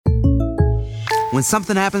When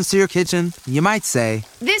something happens to your kitchen, you might say,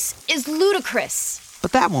 "This is ludicrous."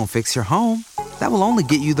 But that won't fix your home. That will only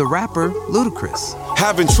get you the rapper, Ludacris.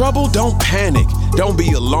 Having trouble? Don't panic. Don't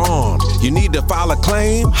be alarmed. You need to file a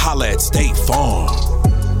claim? Holla at State Farm.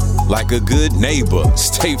 Like a good neighbor,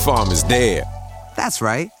 State Farm is there. That's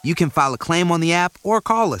right. You can file a claim on the app or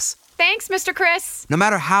call us. Thanks, Mr. Chris. No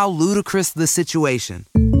matter how ludicrous the situation,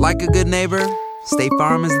 like a good neighbor, State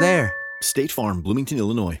Farm is there. State Farm, Bloomington,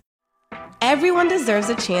 Illinois. Everyone deserves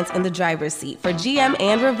a chance in the driver's seat. For GM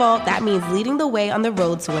and Revolt, that means leading the way on the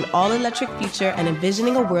road to an all-electric future and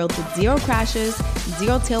envisioning a world with zero crashes,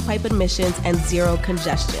 zero tailpipe emissions, and zero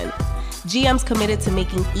congestion. GM's committed to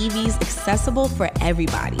making EVs accessible for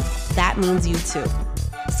everybody. That means you too.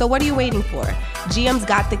 So what are you waiting for? GM's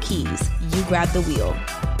got the keys. You grab the wheel.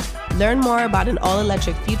 Learn more about an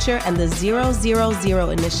all-electric future and the 000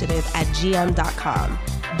 initiative at gm.com.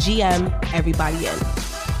 GM, everybody in.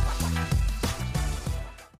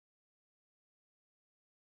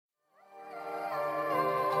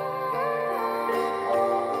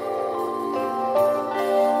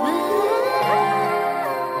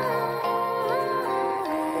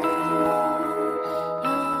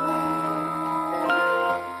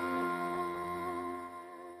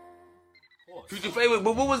 Future favorite,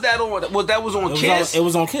 but what was that on? That was on Kiss? It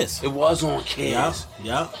was on Kiss. It was on Kiss.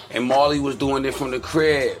 Yeah. And Marley was doing it from the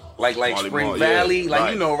crib, like Spring Valley,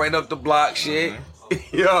 right. Right up the block shit.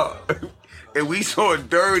 Mm-hmm. Yeah. And we saw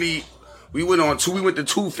Dirty. We went to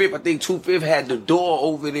 2/5. I think 2/5 had the door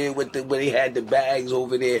over there where they had the bags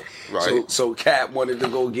over there. Right. So Cap wanted to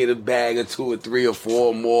go get a bag or 2 or 3 or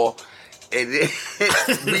 4 more. And then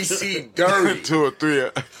we see Dirty. 2 or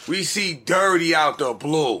 3. We see Dirty out the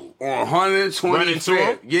blue on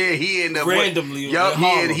 125th. Yeah, he in the randomly. Yup,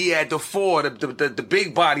 he had the 4, the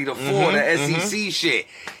big body, the 4, the SEC shit.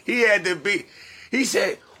 He had the big. He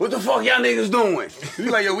said, "What the fuck y'all niggas doing?" We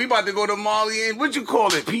like, "Yo, we about to go to Molly and what you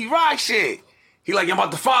call it, Pete Rock shit." He like, "I'm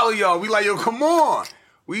about to follow y'all." We like, "Yo, come on."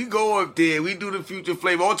 We go up there. We do the Future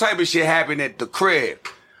Flavor. All type of shit happened at the crib.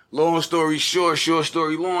 Long story short, short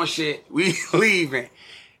story long shit. We leaving.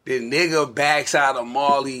 The nigga backs out of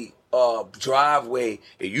Marley driveway,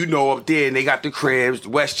 and up there, and they got the cribs,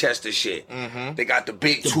 Westchester shit. Mm-hmm. They got the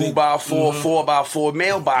big 2x4, 4x4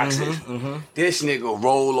 mailboxes. This nigga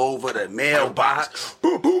roll over the mailbox.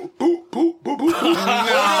 Boop, boop, boop, boop, boop, boop.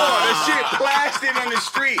 The shit plastered in the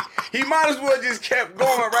street. He might as well just kept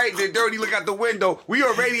going, right? The Dirty look out the window. We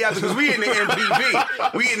already out because we in the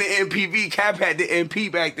MPV. We in the MPV. Cap had the MP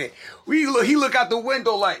back there. He look out the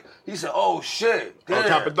window like, he said, "Oh shit." Damn.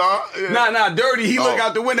 Capitan? Yeah. Nah, Dirty. He look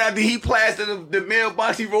out the window after he plastered the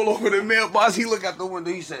mailbox. He rolled over the mailbox. He look out the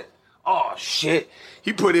window. He said, "Oh shit."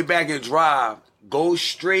 He put it back in drive. Go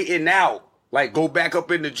straighten out. Like go back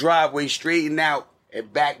up in the driveway, straighten out,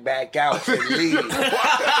 and back out and leave.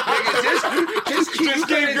 Nigga, just keep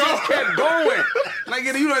going. Like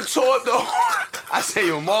you done tore up the. I say,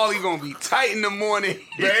 yo, Marley gonna be tight in the morning.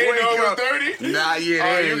 They ain't over 30? Nah, yeah,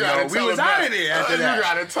 they ain't know. We was out of there after that. You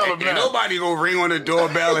gotta tell them that. Nobody gonna ring on the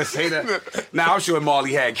doorbell and say that. Now, I'm sure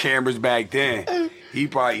Marley had cameras back then. He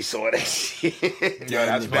probably saw that shit. Yo,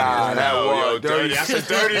 that's bad. That was dirty. That's a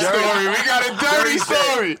dirty story. We got a dirty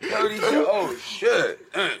story. Dirty story. Oh, shit.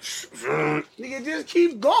 Nigga, just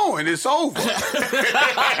keep going. It's over.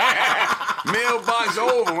 Mailbox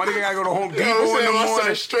over. Why nigga gotta go to Home Depot in the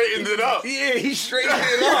morning? Straightened it up. Yeah, he straightened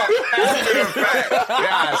it up. After the fact.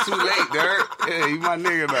 Yeah, it's too late, Dirk. Yeah, he my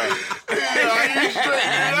nigga, man. Yeah, he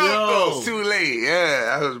straightened it up. It's too late. Yeah,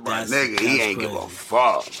 that was my nigga. He ain't give a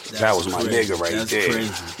fuck. That was my nigga right there.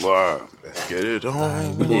 Crazy. Wow. Let's get it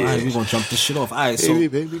on. We're gonna jump this shit off. All right, so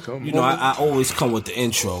baby, come on. I always come with the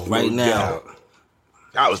intro right now.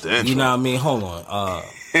 That was the intro. You know what I mean? Hold on.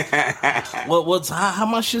 How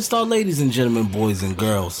my shit start, ladies and gentlemen, boys and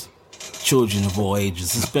girls, children of all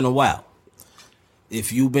ages. It's been a while.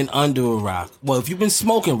 If you've been under a rock, if you've been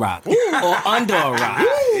smoking rock or under a rock,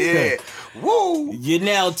 yeah, woo, you're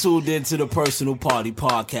now tuned into the Personal Party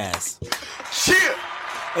Podcast. Shit.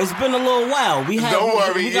 It's been a little while. We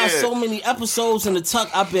got so many episodes in the tuck.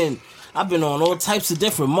 I've been on all types of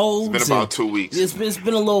different modes. It's been about 2 weeks. It's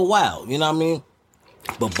been a little while. You know what I mean?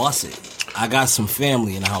 But bust it. I got some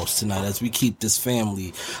family in the house tonight as we keep this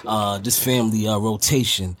family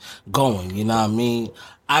rotation going. You know what I mean?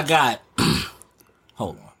 I got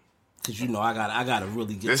hold on. Cause I gotta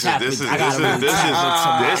really get tap into my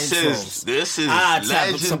intros. This is I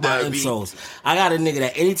tap into my intros. I got a nigga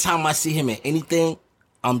that anytime I see him in anything,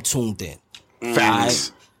 I'm tuned in.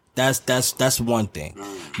 Facts. That's one thing.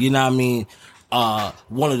 You know what I mean?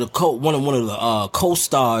 One of the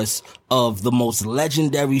co-stars of the most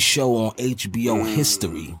legendary show on HBO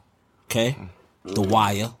history. Okay? The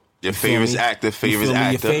Wire. Your favorite actor, favorite Your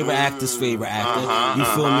actor. favorite actor's favorite actor. You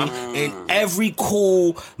feel me? And every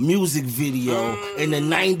cool music video in the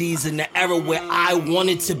 90s, in the era where I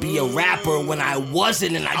wanted to be a rapper when I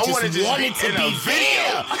wasn't, and I just wanted to be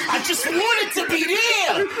there. I just wanted to be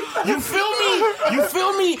there. You feel me? You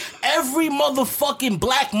feel me? Every motherfucking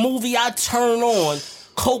black movie I turn on,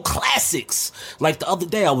 cult classics. Like the other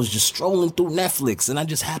day, I was just strolling through Netflix, and I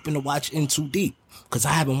just happened to watch In Too Deep, because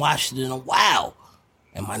I haven't watched it in a while.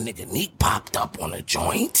 And my nigga Neek popped up on the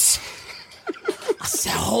joints. I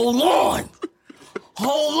said, hold on.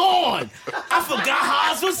 I forgot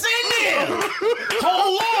Haas was in there.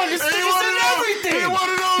 Hold on, this nigga's in everything.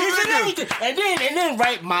 He's in everything. And then,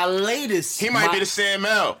 right, my latest. He might be the Sam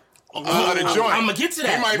L. The joint. I'm gonna get to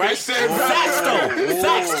that. He might right? be the Sam L. Facts though.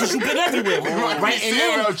 Facts, because you've been everywhere. Right?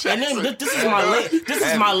 And then this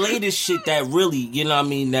is my latest shit that really, you know what I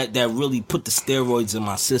mean, that really put the steroids in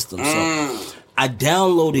my system. So I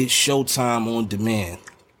downloaded Showtime on demand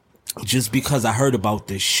just because I heard about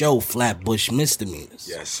this show, Flatbush Misdemeanors.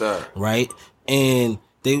 Yes, sir. Right? And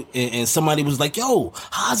somebody was like, yo,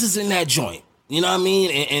 Haas is in that joint. You know what I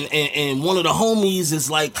mean? And one of the homies is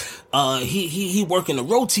like, he working the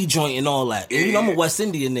roti joint and all that. And you know, I'm a West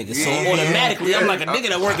Indian nigga, so automatically I'm like a nigga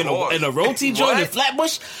that work in a roti joint in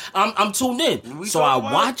Flatbush. I'm tuned in. So I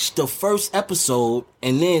watched the first episode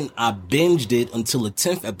and then I binged it until the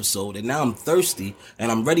 10th episode, and now I'm thirsty and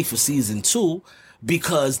I'm ready for season 2.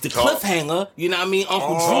 Because the cliffhanger, you know what I mean?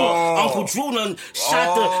 Uncle Drew done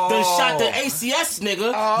shot the ACS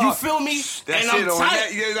nigga. You feel me? And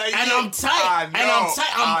I'm tight.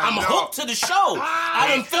 I'm hooked to the show.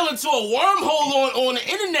 I done fell into a wormhole on the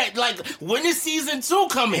internet. Like, when is season 2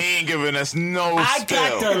 coming? He ain't giving us no I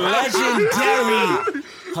got the legendary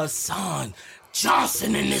Hassan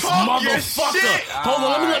Johnson in this motherfucker. Hold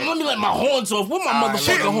on, let me let my horns off. Where my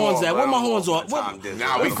motherfucking horns at? Where my horns off? Nah,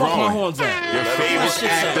 where we the fuck growing. my horns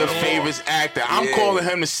at? Your favorite actor. I'm calling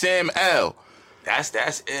him the Sam L.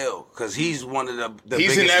 That's ill, cause he's one of the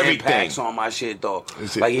He's biggest in everything. impacts on my shit though.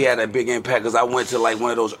 Like he had a big impact, cause I went to like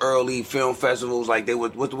one of those early film festivals. Like they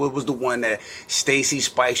what was the one that Stacy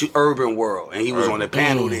Spikes, Urban World, and he was on the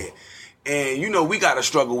panel there. And you know we gotta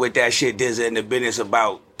struggle with that shit. There's in the business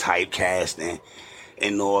about typecasting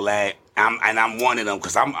and all that. I'm one of them,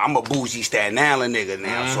 because I'm a bougie Staten Island nigga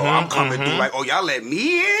now. So I'm coming through like, oh, y'all let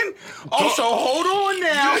me in? Oh, so hold on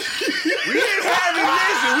now. We ain't having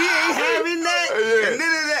this and we ain't having that and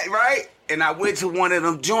none of that, right? And I went to one of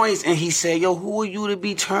them joints and he said, yo, who are you to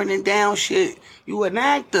be turning down shit? You an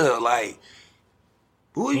actor. Like,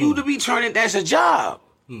 who are you to be turning? That's a job.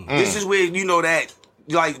 This is where, you know, that,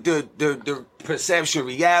 like, the perception,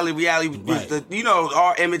 reality, right. You know,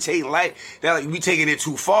 our imitating life, that like, we taking it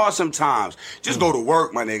too far sometimes. Just go to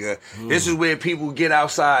work, my nigga. This is where people get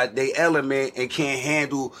outside they element and can't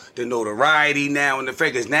handle the notoriety now and the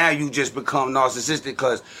fact is now you just become narcissistic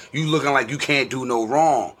because you looking like you can't do no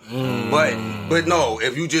wrong. But no,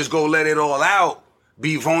 if you just go let it all out,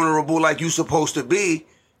 be vulnerable like you supposed to be,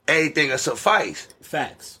 everything will suffice.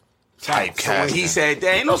 Facts. Typecasting. So when he said,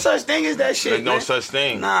 there ain't no such thing as that shit, There's no man. such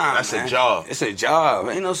thing. Nah, that's man. a job. It's a job.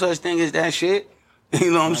 Ain't no such thing as that shit. You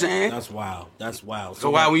know what I'm saying? That's wild. So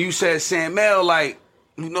why when you said Sam L, like,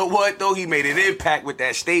 you know what, though? He made an impact with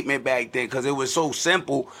that statement back then because it was so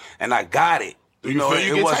simple and I got it. You know,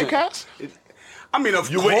 feel you get typecast? I mean, of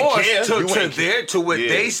You wouldn't course, care. to what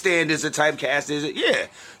they stand as a typecast is,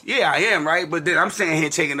 yeah, I am, right? But then I'm saying here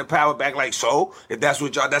taking the power back, like, so if that's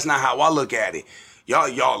what y'all, that's not how I look at it.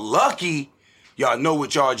 Y'all lucky. Y'all know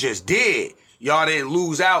what y'all just did. Y'all didn't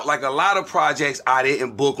lose out. Like a lot of projects I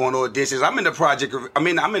didn't book on auditions. I'm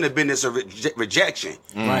in the business of rejection.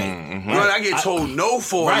 Right. You know, I get told no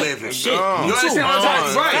for a living. Shit. You understand what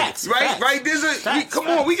I'm talking? Facts. Right. Come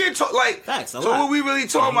on, we get told like. Facts. So what we really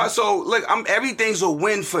talking about? So look, everything's a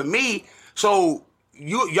win for me. So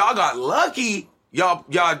y'all got lucky. Y'all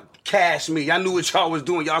cast me. Y'all knew what y'all was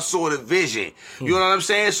doing. Y'all saw the vision. You know what I'm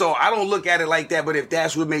saying? So I don't look at it like that. But if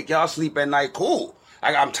that's what make y'all sleep at night, cool.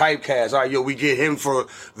 I'm typecast. All right, we get him for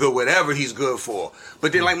the whatever he's good for.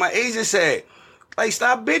 But then, like my agent said, like,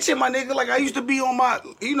 stop bitching, my nigga. Like, I used to be on my,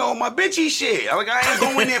 my bitchy shit. Like, I ain't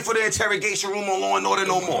going in for the interrogation room on Law and Order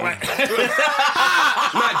no more. Not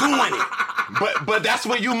doing it. But that's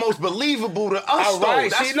when you most believable to us, All though. right.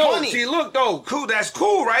 That's See, funny. See, look, though, cool. That's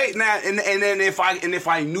cool, right? Now, and then if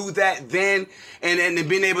I knew that then, and then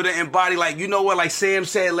being able to embody, like, you know what, like Sam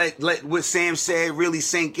said, let what Sam said really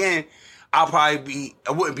sink in. I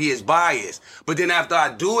wouldn't be as biased. But then after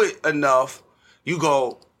I do it enough, you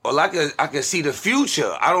go, or I can see the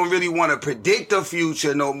future. I don't really want to predict the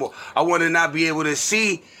future no more. I want to not be able to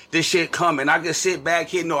see this shit coming. I can sit back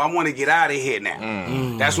here. No, I want to get out of here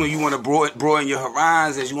now. That's when you want to broaden your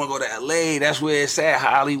horizons. You want to go to LA. That's where it's at,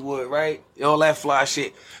 Hollywood, right? All that fly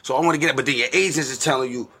shit. So I want to get up. But then your agents is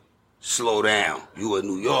telling you, slow down. You a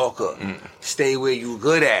New Yorker. Stay where you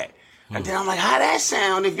good at. And then I'm like, how that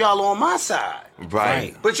sound if y'all on my side?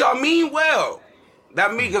 Right. But y'all mean well.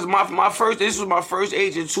 That me, because this was my first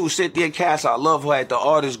agent too, Cynthia Cass. I love her at the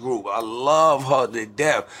artist group. I love her to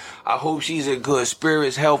death. I hope she's in good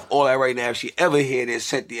spirits, health, all that right now. If she ever hear this,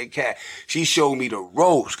 Cynthia Cass, she showed me the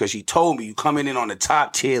ropes because she told me you coming in on the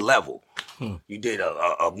top tier level. You did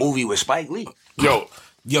a movie with Spike Lee. Yo.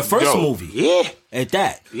 Your first movie. Yeah. At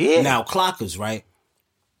that. Yeah. Now, Clockers, right?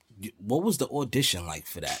 What was the audition like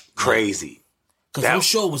for that? Crazy. Because I'm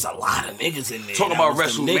sure it was a lot of niggas in there. Talking about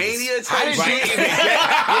WrestleMania type shit?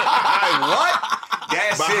 What?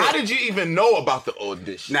 That's But it. how did you even know about the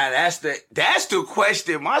audition? Now, that's the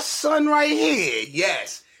question. My son right here,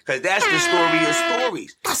 yes. Because that's the story of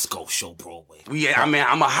stories. Let's go show Broadway. Yeah, I mean,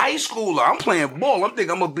 I'm a high schooler. I'm playing ball. I'm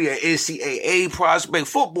thinking I'm going to be an NCAA prospect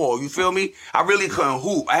football. You feel me? I really couldn't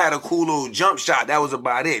hoop. I had a cool little jump shot. That was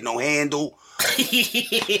about it. No handle.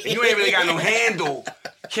 If you ain't really got no handle,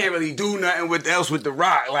 can't really do nothing else with the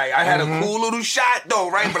rock. Like, I had a cool little shot, though,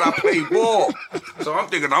 right? But I played ball. So I'm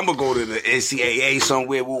thinking I'm going to go to the NCAA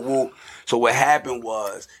somewhere. Woo, woo. So what happened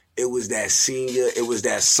was, it was that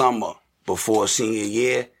summer before senior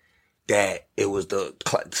year that it was the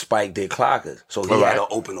Spike did Clockers. So he had an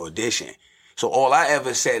open audition. So all I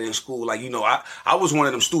ever said in school, like, you know, I was one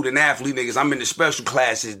of them student athlete niggas. I'm in the special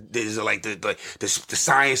classes. There's like the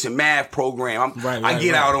science and math program. I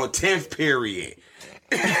get out on 10th period.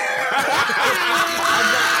 I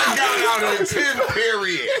got out on 10th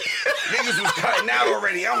period. Niggas was cutting out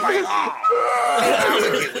already. I'm like,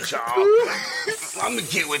 I'm gonna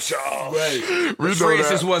get with y'all. Right. But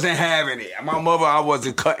Francis wasn't having it. My mother, I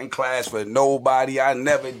wasn't cutting class for nobody. I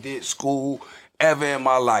never did school ever in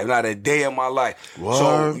my life, not a day in my life. What?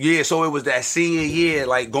 So it was that senior year,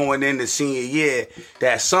 like going into senior year,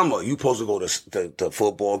 that summer, you supposed to go to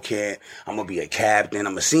football camp. I'm gonna be a captain.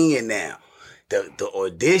 I'm a senior now. The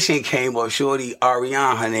audition came up, shorty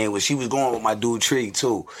Ariane, her name was, she was going with my dude Tree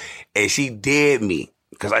too. And she dared me.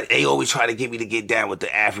 Because they always try to get me to get down with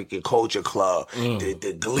the African Culture Club,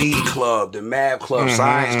 the Glee Club, the Math Club,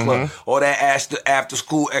 Science Club, all that after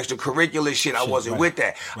school extracurricular shit. I wasn't with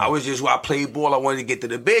that. I was just, I played ball. I wanted to get to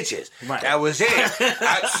the bitches. Right. That was it. You know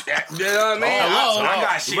what I mean? I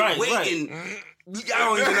got shit waiting. I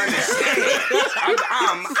don't even understand.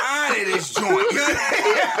 I'm out of this joint.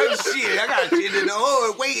 Shit, I got shit in the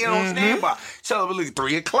hood waiting on standby. Tell them, look,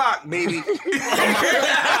 3 o'clock, baby.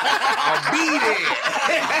 I'll be there.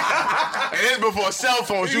 And it's before cell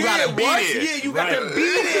phones. You gotta be there. Yeah, you gotta be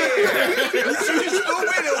there. You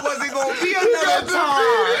stupid. It wasn't gonna be another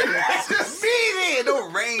time. Just be there. No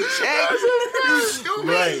rain check. You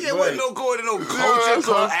stupid. There wasn't no going to no culture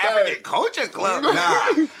club, African Culture Club.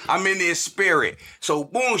 Nah, I'm in their spirit. So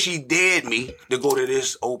boom, she dared me to go to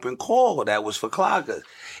this open call that was for Clockers.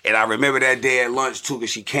 And I remember that day at lunch too, because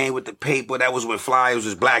she came with the paper. That was when flyers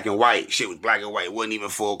was black and white. Shit was black and white. It wasn't even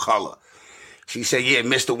full color. She said, yeah,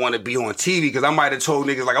 Mr. want to be on TV. Because I might have told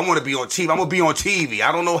niggas, like, I want to be on TV. I'm going to be on TV.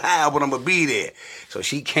 I don't know how, but I'm going to be there. So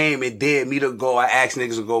she came and dared me to go. I asked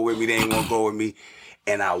niggas to go with me. They ain't going to go with me.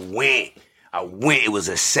 And I went. It was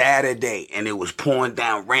a Saturday, and it was pouring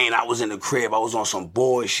down rain. I was in the crib. I was on some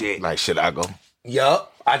bullshit. Like, should I go?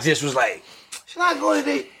 Yup. I just was like, should I go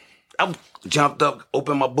today? I jumped up,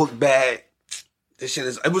 opened my book bag.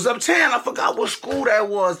 It was uptown. I forgot what school that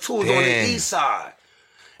was, too. It was on the east side.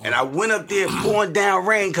 And I went up there pouring down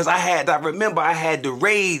rain because I remember I had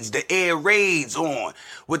the air raids on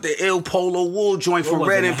with the Il Polo wool joint for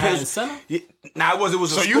Red and Pink. Nah, it was a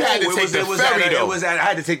So school. you had to take the ferry, though. I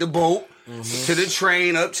had to take the boat to the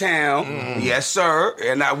train uptown. Yes, sir.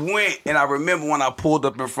 And I went, and I remember when I pulled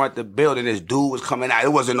up in front of the building, this dude was coming out. There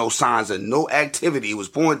wasn't no signs of no activity. It was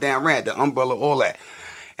pouring down rain, the umbrella, all that.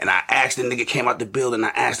 And I asked the nigga, came out the building,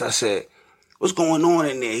 I said, what's going on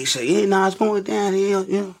in there? He said, yeah, nah, it's going down here,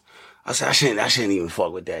 you know. I said, I shouldn't even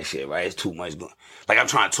fuck with that shit, right? It's too much going. Like, I'm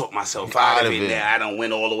trying to talk myself out of it now. I done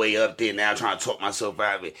went all the way up there. Now I'm trying to talk myself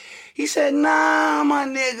out of it. He said, nah, my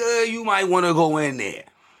nigga, you might want to go in there.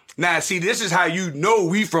 Now, see, this is how you know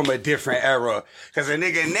we from a different era. Because a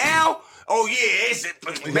nigga now, oh yeah, it's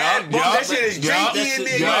that shit is janky in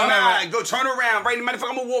there. Nah, go turn around. Right, matter of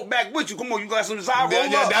fact, I'm gonna walk back with you. Come on, you got some side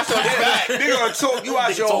roll up. That's a fact. Nigga gonna talk you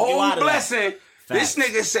out your whole blessing. This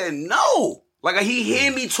nigga said no. Like, he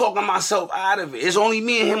hear me talking myself out of it. It's only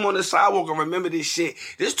me and him on the sidewalk. I remember this shit.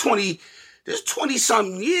 This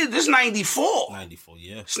 20-something years. This 94. 94,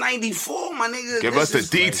 yeah. It's 94, my nigga. Give us the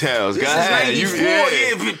details. This Go is ahead.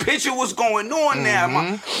 94. Yeah, picture what's going on now.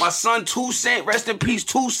 My son 2 Cent, rest in peace,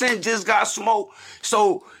 2 Cent just got smoked.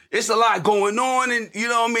 So it's a lot going on, and you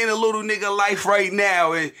know what I mean, a little nigga life right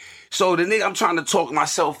now. And so the nigga, I'm trying to talk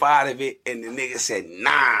myself out of it, and the nigga said,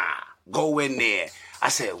 nah, go in there. I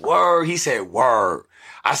said, word. He said, word.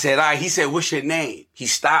 I said, all right. He said, what's your name? He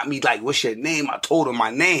stopped me like, what's your name? I told him my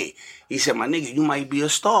name. He said, my nigga, you might be a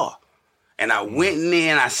star. And I went in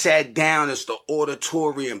there and I sat down. It's the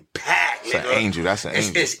auditorium packed. That's an angel. That's an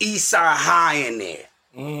angel. It's Eastside High in there.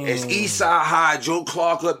 It's Eastside High. Joe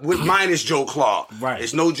Clark with minus Joe Clark. Right.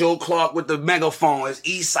 It's no Joe Clark with the megaphone. It's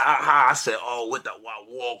Eastside High. I said, oh, what the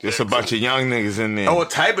walk? There's a bunch of young niggas in there. All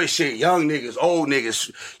type of shit. Young niggas, old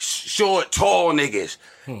niggas, short, tall niggas.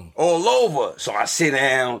 All over. So I sit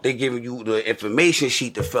down. They giving you the information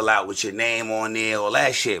sheet to fill out with your name on there, all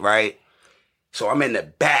that shit, right? So I'm in the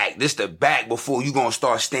back. This the back before you gonna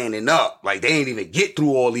start standing up. Like, they ain't even get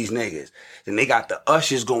through all these niggas. Then they got the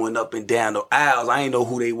ushers going up and down the aisles. I ain't know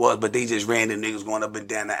who they was, but they just random niggas going up and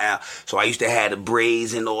down the aisle. So I used to have the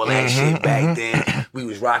braids and all that shit back then. We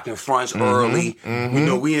was rocking fronts early. You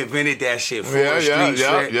know, we invented that shit for the street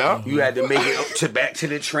shit. Yeah. You had to make it back to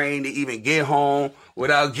the train to even get home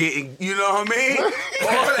without getting, you know what I mean? All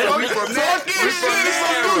that. We from that.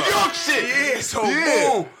 New York shit. Yeah, so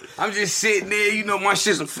boom. I'm just sitting there, you know, my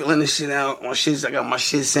shit's, I'm filling this shit out. My shit's, I got my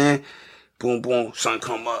shit saying, boom, boom, son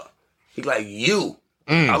come up. He like, you.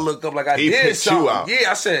 I looked up like I did something. You out.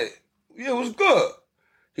 Yeah, I said, yeah, it was good.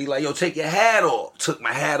 He like, yo, take your hat off. Took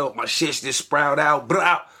my hat off, my shit just sprout out.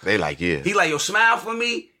 Blah. They like, yeah. He like, yo, smile for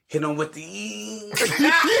me. Hit him with the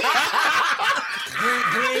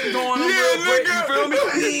green going on real quick. You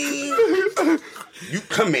feel me? You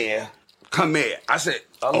come here. I said,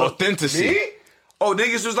 authenticity. Me? Oh,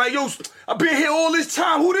 niggas was like, yo, I been here all this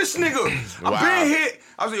time. Who this nigga? I been here.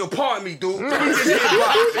 I was like, yo, pardon me, dude. Let me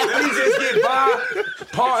just get by.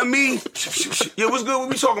 Pardon me. Yeah, what's good? What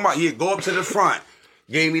we talking about? Yeah, go up to the front.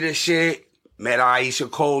 Gave me the shit. Met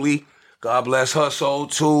Aisha Coley. God bless her soul,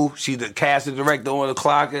 too. She the casting director on the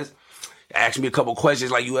Clockers. Asked me a couple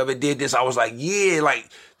questions like, you ever did this? I was like, yeah, like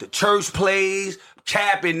the church plays,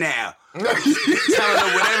 capping now. Telling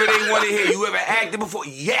them whatever they want to hear. You ever acted before?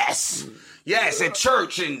 Yes. Yes, at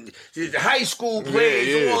church and high school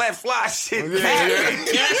plays, all that fly shit. He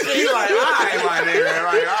like, all right, my nigga.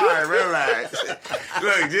 Like, all right, relax.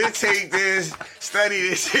 Look, just take this, study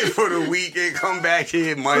this shit for the weekend, come back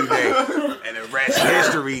here Monday. And the rest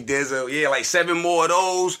history, there's like 7 more of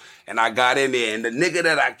those, and I got in there. And the nigga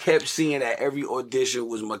that I kept seeing at every audition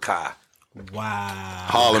was Makai. Wow.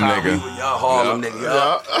 Harlem nigga. Harlem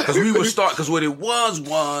nigga. Because we would start, because what it was,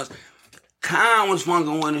 Khan was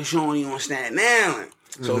fucking going to show you on Staten Island.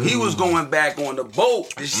 So he was going back on the boat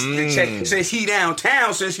to check. Since he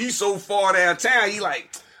downtown, since he's so far downtown, he like,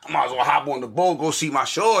 I might as well hop on the boat, go see my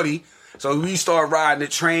shorty. So we start riding the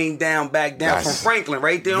train back down from Franklin,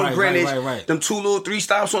 right there on Greenwich. Right. Them 2 little 3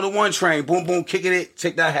 stops on the one train. Boom, boom, kicking it.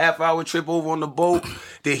 Take that half-hour trip over on the boat.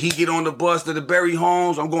 Then he get on the bus to the Berry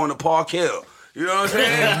Homes. I'm going to Park Hill. You know what I'm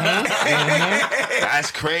saying? That's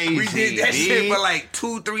crazy. We did that shit for like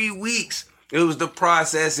 2-3 weeks. It was the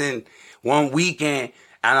process in one weekend.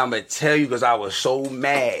 And I'm going to tell you, because I was so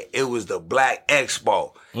mad. It was the Black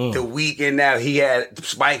Expo. The weekend now,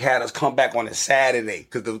 Spike had us come back on a Saturday.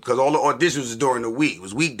 Because all the auditions was during the week. It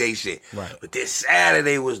was weekday shit. Right. But this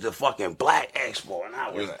Saturday was the fucking Black Expo. And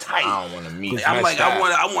I was tight. I don't want to meet I'm like,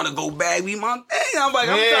 I want to go back, be my thing. I'm like,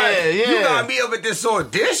 I'm tired. You got me up at this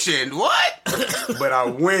audition. What? But I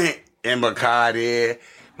went, and Makai there.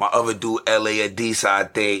 My other dude, L.A. Adisa, I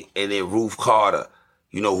think. And then Ruth Carter.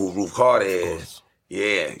 You know who Ruth Carter is.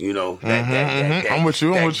 Yeah, you know, that I'm with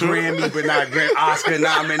you. Grammy, but not Grammy, Oscar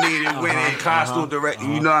nominated winning costume director.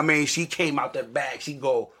 You know what I mean? She came out the back. She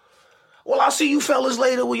go, well, I'll see you fellas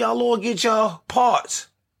later when y'all all get y'all parts.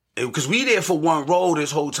 Because we there for one role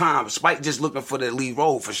this whole time. Spike just looking for the lead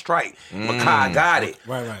role for Strike. Makai got it.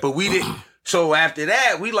 Right. But we didn't. So after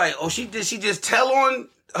that, we like, oh, she just tell on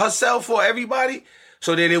herself for everybody?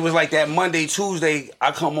 So then it was like that Monday, Tuesday,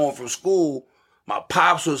 I come home from school. My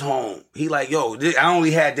pops was home. He like, yo, I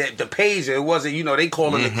only had the pager. It wasn't, you know, they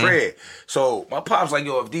calling the crib. So my pops like,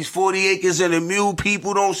 yo, if these 40 acres and a mule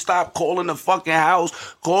people don't stop calling the fucking house,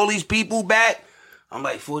 call these people back. I'm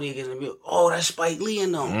like, 40 acres and a mule. Oh, that's Spike Lee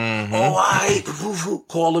and them. Oh, all right.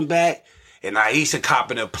 Call him back. And Aisha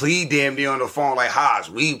copping a plea damn near on the phone like, Haas,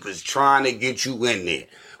 we was trying to get you in there.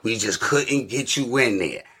 We just couldn't get you in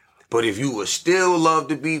there. But if you would still love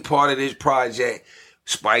to be part of this project,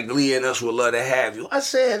 Spike Lee and us would love to have you. I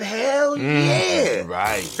said, hell yeah.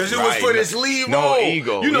 Right. Because it was for this lead no role.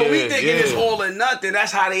 ego. You know, we thinking it's all or nothing.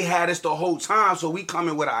 That's how they had us the whole time. So we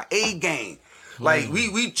coming with our A game. Like,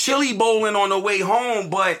 we chili bowling on the way home,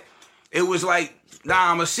 but it was like,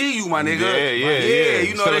 nah, I'ma see you, my nigga. Yeah.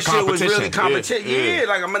 You know, that shit was really competition. Yeah,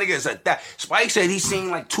 like, I'm gonna get that. Spike said he seen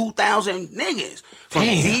like 2,000 niggas from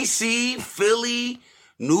DC, Philly,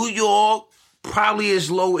 New York, probably as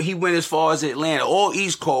low. He went as far as Atlanta, all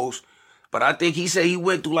East Coast. But I think he said he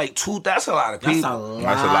went through like that's a lot of people.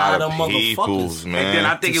 That's a lot of peoples, man. And then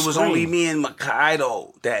I think it was only me and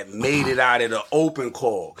Makaido that made it out of the open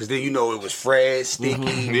call. Because then, you know, it was Fred, Sticky.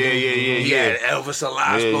 He had Elvis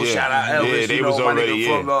Alasco. Shout out Elvis. They you know, was already,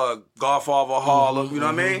 my nigga from Godfather Harlem. You know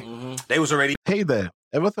what I mean? They was already. Hey there.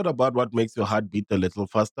 Ever thought about what makes your heart beat a little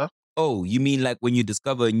faster? Oh, you mean like when you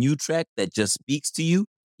discover a new track that just speaks to you?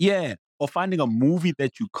 Yeah. Or finding a movie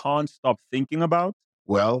that you can't stop thinking about?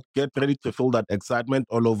 Well, get ready to feel that excitement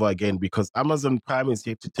all over again because Amazon Prime is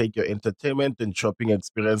here to take your entertainment and shopping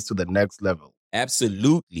experience to the next level.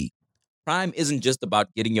 Absolutely. Prime isn't just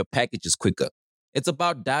about getting your packages quicker. It's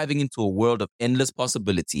about diving into a world of endless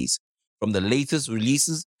possibilities, from the latest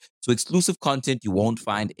releases to exclusive content you won't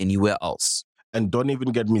find anywhere else. And don't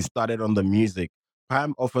even get me started on the music.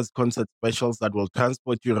 Prime offers concert specials that will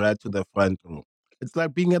transport you right to the front row. It's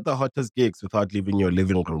like being at the hottest gigs without leaving your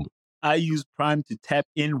living room. I use Prime to tap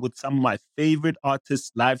in with some of my favorite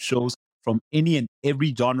artists' live shows from any and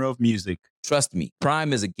every genre of music. Trust me,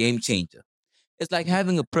 Prime is a game changer. It's like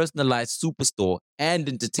having a personalized superstore and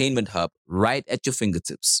entertainment hub right at your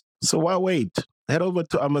fingertips. So why wait? Head over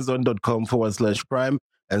to amazon.com/Prime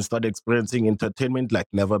and start experiencing entertainment like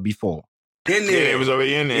never before. In there. Yeah, it was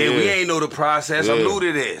already in there. Yeah, we ain't know the process. I'm new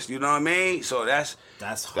to this. You know what I mean? So that's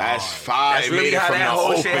hard. That's fire. That's really how from that the whole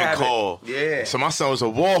open shit happened. call. Yeah. So my son was a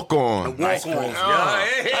walk-on. Walk on.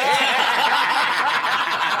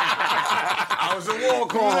 I was a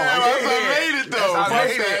walk on. I made it though.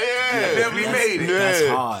 Definitely made it. That's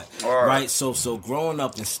hard. Right. So growing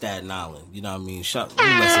up in Staten Island, you know what I mean? Let me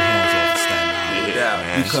let some hands off of Staten Island.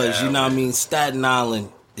 Yeah. Because, you know what I mean? Staten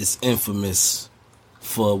Island is infamous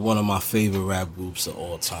for one of my favorite rap groups of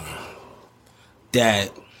all time.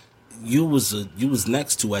 That you was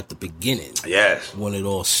next to at the beginning. Yes. When it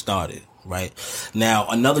all started, right? Now,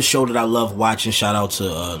 another show that I love watching, shout out to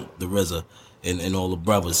the RZA and all the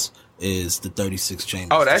brothers, is the 36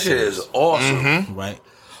 Chambers. Oh, that shit is awesome. Right?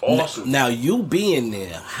 Awesome. Now, you being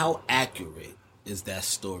there, how accurate is that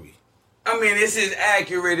story? I mean, it's as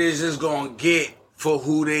accurate as it's gonna get for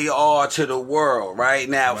who they are to the world, right?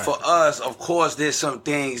 Now, for us, of course, there's some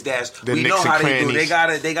things we know how they do. They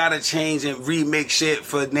gotta change and remix shit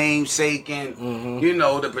for namesake and you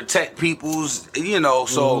know, to protect people's, you know.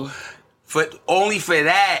 So for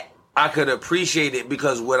that, I could appreciate it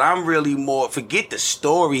because what I'm really more forget the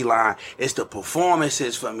storyline, it's the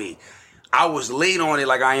performances for me. I was late on it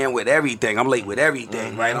like I am with everything. I'm late with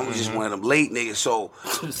everything, right? I'm just one of them late niggas, so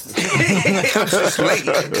I'm just late.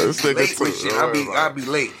 Late with shit. I'll be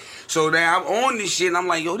late. So now I'm on this shit and I'm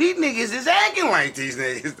like, yo, these niggas is acting like these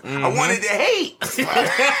niggas. I wanted to hate.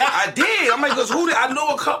 I did. I'm like, cause I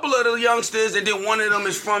know a couple of the youngsters and then one of them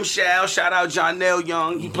is from Shell. Shout out Jonell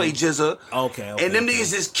Young. He played Jizza. Okay. And them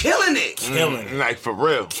niggas is killing it. Like for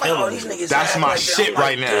real. Like, oh, these niggas that's my like shit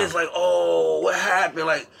right now. It's like, oh, what happened?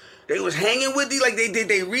 Like, they was hanging with these, like they did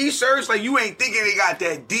they research. Like you ain't thinking they got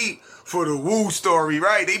that deep for the Wu story,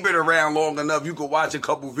 right? They been around long enough. You could watch a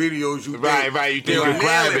couple videos. You think you can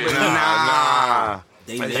grab it. Nah.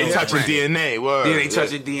 They touching DNA. Word. Yeah, they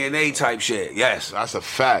touching DNA type shit. Yes, that's a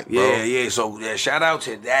fact, bro. Yeah. So shout out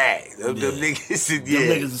to that. Them niggas, Them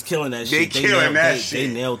niggas is killing that shit. They killing that shit.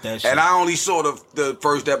 They nailed that shit. And I only saw the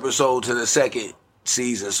first episode to the second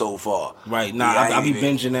season so far. Right. Nah, I be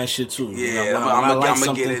binging that shit too. Yeah, you know, I'm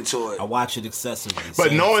gonna get into it. I watch it excessively.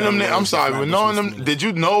 But knowing them, I'm sorry, but knowing them, did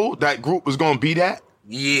you know that group was gonna be that?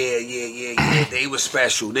 Yeah. They was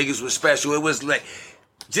special. Niggas was special. It was like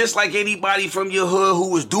just like anybody from your hood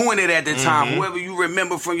who was doing it at the time. Whoever you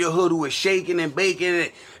remember from your hood who was shaking and baking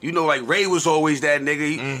it. You know, like Ray was always that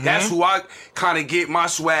nigga. That's who I kind of get my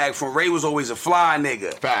swag from. Ray was always a fly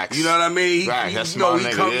nigga. Facts. You know what I mean? Facts. That's you know, my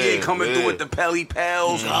nigga. Coming through with the Pelly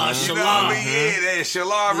Pals. You know what I mean? Yeah, that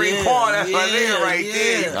Shalon Ray Paul. That's my nigga right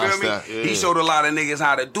there. You feel me? He showed a lot of niggas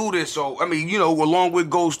how to do this. So, I mean, you know, along with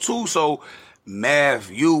Ghost too. So, Mav,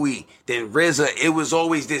 Huey, then RZA, it was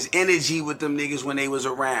always this energy with them niggas when they was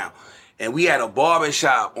around. And we had a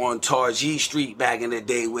barbershop on Tarjee Street back in the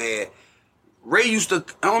day where Ray used to,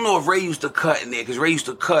 I don't know if Ray used to cut in there, because Ray used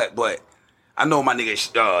to cut, but I know my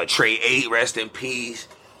nigga Trey 8, rest in peace.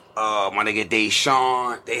 my nigga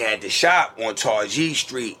Deshaun, they had the shop on Tarjee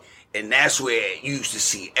Street, and that's where you used to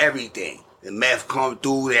see everything. The meth come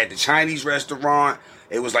through. They had the Chinese restaurant.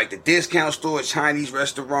 It was like the discount store, Chinese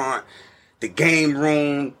restaurant, the game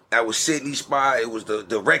room that was Sydney spot. It was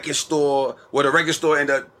the record store. Well, the record store and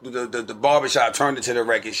the barbershop turned into the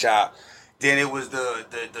record shop. Then it was the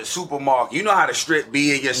supermarket. You know how the strip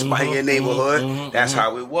be in your spot, in your neighborhood? That's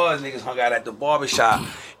how it was. Niggas hung out at the barbershop.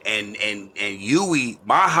 And Huey,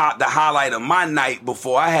 the highlight of my night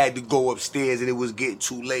before I had to go upstairs and it was getting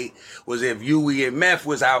too late was if Huey and Meth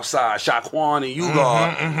was outside, Shaquan and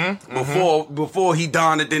Ugar, before he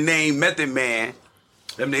donned the name Method Man.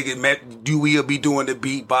 Them niggas, Huey would be doing the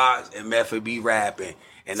beatbox and Meth would be rapping.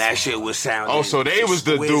 And that shit was sounding. Oh, so they was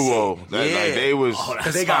the duo. Yeah. Like they was.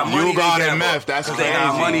 Because they got money together. and Meth. That's crazy. They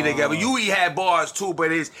got money together. Huey had bars too,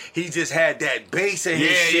 but he just had that bass in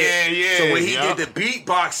his shit. Yeah. So when he did the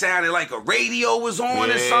beatbox, sounded like a radio was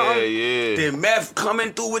on or something. Yeah. Then Meth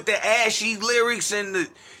coming through with the ashy lyrics and the.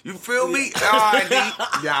 You feel me?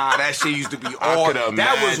 That shit used to be all.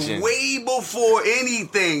 That was way before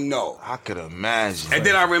anything, though. I could imagine. And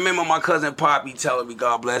then I remember my cousin Poppy telling me,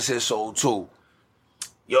 God bless his soul too.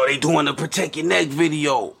 Yo, they doing the Protect Your Neck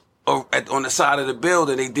video on the side of the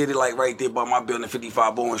building. They did it like right there by my building,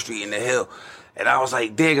 55 Bowen Street in the Hill. And I was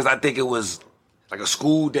like, damn, because I think it was like a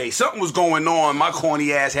school day. Something was going on. My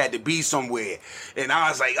corny ass had to be somewhere. And I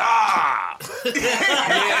was like,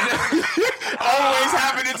 Always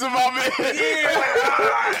happening to my man. Yeah,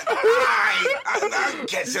 like, I can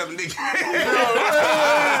catch up, nigga.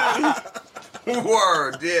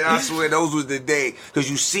 Word. Yeah, I swear those was the day. Because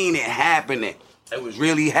you seen it happening. It was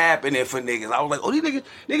really happening for niggas. I was like, oh, these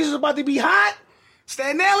niggas is about to be hot?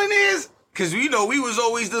 Staten Island is? Because, we was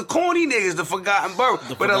always the corny niggas, the forgotten borough.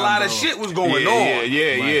 But a lot of shit was going on.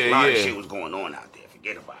 A lot of shit was going on out there.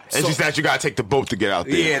 Forget about it. It's just that you got to take the boat to get out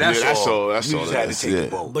there. Yeah, that's all. That's you all. Just had to take the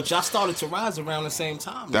boat. But y'all started to rise around the same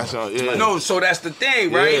time. That's all, yeah. No, so that's the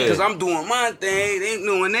thing, right? Yeah. Because I'm doing my thing, they ain't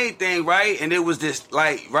doing their thing, right? And it was this,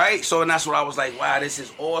 right? So, and that's what I was like, wow, this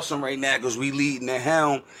is awesome right now because we leading the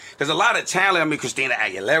helm. Because a lot of talent, I mean, Christina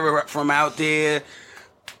Aguilera from out there.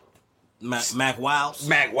 Mac Wiles.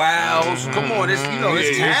 Come on, this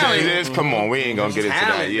talent. Come on, we ain't gonna get into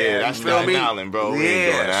that. Yeah, that's Staten Island, bro. We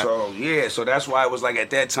ain't doing that. So that's why it was like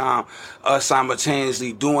at that time, us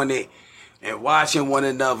simultaneously doing it and watching one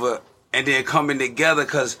another and then coming together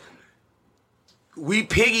because we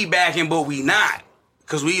piggybacking, but we not.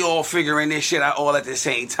 Because we all figuring this shit out all at the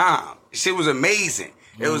same time. Shit was amazing.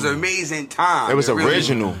 It was an amazing time. It was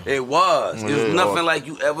original. It was. It was nothing like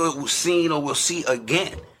you ever seen or will see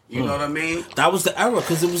again. You know what I mean? That was the era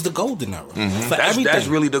because it was the golden era. For everything. That's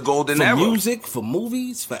really the golden era. For music, for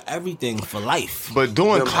movies, for everything, for life. But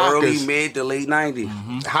doing Clockers, early, mid to late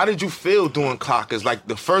 90s. How did you feel doing Clockers? Like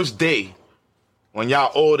the first day when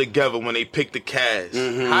y'all all together, when they picked the cast,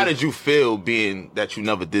 how did you feel being that you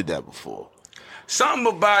never did that before?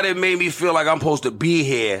 Something about it made me feel like I'm supposed to be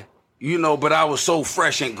here, but I was so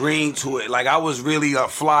fresh and green to it. Like I was really a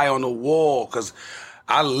fly on the wall because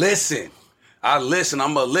I listen. I'm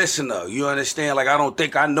a listener. You understand? Like I don't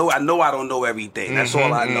think I know. I know I don't know everything. That's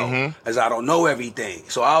all I know. Is I don't know everything.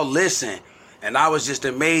 So I'll listen. And I was just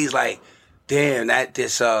amazed, like, damn, that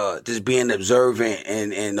this being observant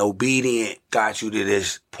and obedient got you to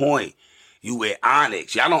this point. You with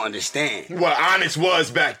Onyx. Y'all don't understand. What Onyx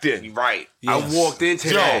was back then. Right. Yes. I walked into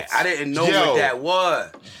that. I didn't know what that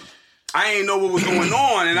was. I ain't know what was going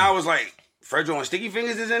on. And I was like, Fredro and Sticky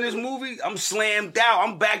Fingers is in this movie. I'm slammed out.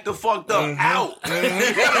 I'm back the fucked up out. Word.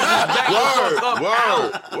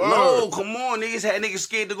 No, come on. Niggas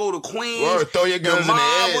scared to go to Queens. Word. Throw your guns in the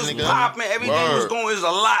air. Was popping. Everything was going. There's a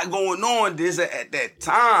lot going on at that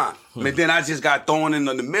time. But then I just got thrown in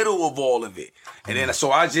the middle of all of it. And then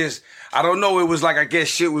so I don't know. It was like I guess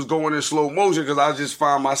shit was going in slow motion because I just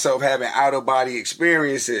found myself having out of body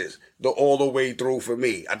experiences all the way through for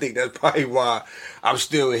me. I think that's probably why I'm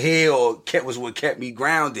still here or was what kept me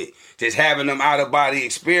grounded. Just having them out of body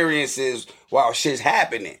experiences while shit's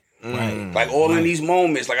happening. Like all in these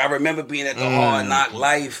moments. Like I remember being at the Hard Knock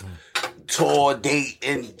Life tour date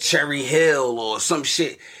in Cherry Hill or some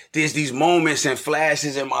shit. There's these moments and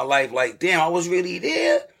flashes in my life like, damn, I was really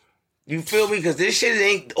there. You feel me? Because this shit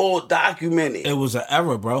ain't all documented. It was an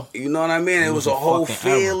era, bro. You know what I mean? It was a whole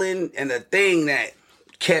feeling and a thing that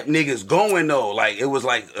kept niggas going though. Like it was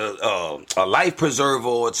like a life preserver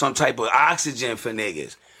or some type of oxygen for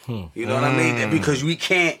niggas. You know what I mean? Because we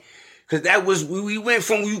can't. Because that was we went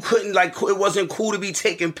from you couldn't like it wasn't cool to be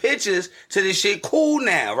taking pictures to this shit cool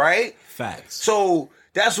now, right? Facts. So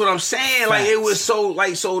that's what I'm saying. Facts. Like it was so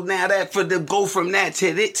now that for the go from that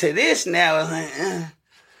to this now.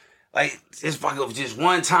 like it's fucking just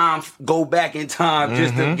one time, go back in time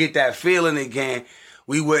just to get that feeling again,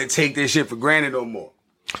 we wouldn't take this shit for granted no more.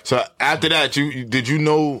 So after that, did you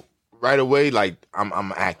know right away, like,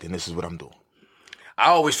 I'm acting, this is what I'm doing? I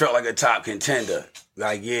always felt like a top contender.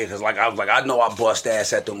 Like, yeah, because like I was like, I know I bust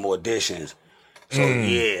ass at them auditions. So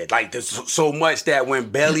yeah, like there's so much that when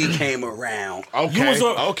Belly came around, okay.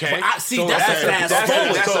 So that's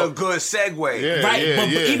a good segue, yeah, right? But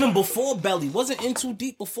even before Belly, wasn't In Too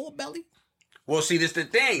Deep before Belly? Well, see, this the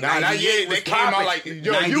thing. Nah, that year they came out like,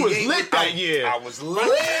 yo, you was lit that year. I was lit.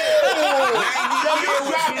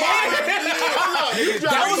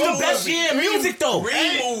 That was the best year in music, though.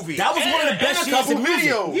 Movie. That was one of the best years in music.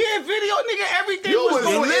 Yeah, video, nigga, everything was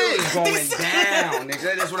going down.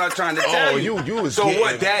 Nigga, that's what I'm trying to tell you. You was so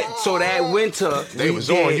what? That winter they was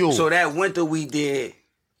on you. So that winter we did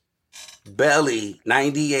Belly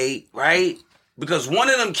 98, right? Because one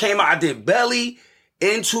of them came out. I did Belly,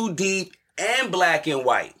 In Too Deep, and Black and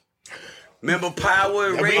White. Remember Power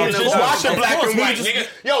and Rain? Just watching Black and White, nigga.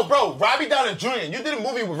 Yo, bro, Robbie Downey Jr. You did a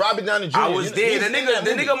movie with Robbie Downey Jr. I was there. The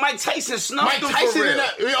nigga Mike Tyson snuffed him for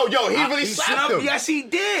real. He really slapped him. Yes, he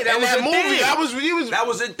did. That was a movie. That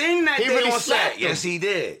was a thing that he day really on slapped set. him. Yes, he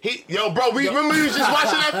did. Bro, remember we was just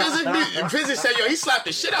watching that physics? Physics said, yo, he slapped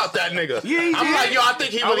the shit out that nigga. Yeah, he I'm did. like, yo, I think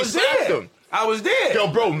he really slapped him. I was there.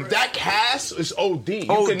 Yo, bro, that cast is OD. You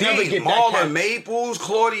can never get Marlon that cast. Maples,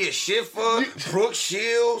 Claudia Schiffer, Brooke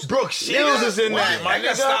Shields. Brooke Shields is in that, my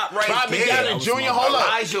nigga. Stop right Robbie there. Downey Jr., hold up.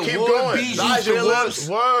 Elijah Keep Wood, going. Bijou Elijah Phillips.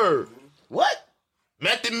 Wood, word. What?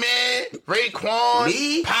 Method Man, Raekwon,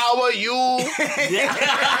 Me? Power, you. Yeah,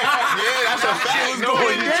 that's a fact. You know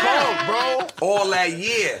when you talk, bro. All that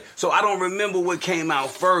year. So I don't remember what came out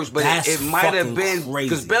first, but That's it might have been crazy.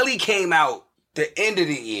 because Belly came out the end of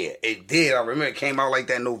the year. It did. I remember it came out like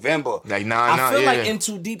that November. Like I feel like In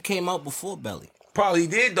Too Deep came out before Belly. Probably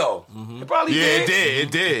did though. It probably did.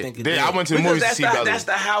 It did. I went to the Because movies to see Belly. that's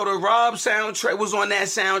the How to Rob soundtrack was on that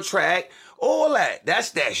soundtrack. All that.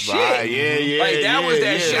 That's that shit. Right, yeah. Like that was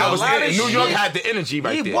that shit. That was a lot it. of New York shit. had the energy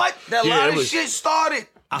right there. What? That lot of shit started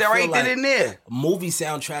right then and there. Movie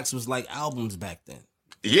soundtracks was like albums back then.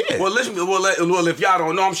 Yeah. Well, listen. Well, if y'all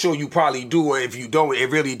don't know, I'm sure you probably do. Or if you don't, it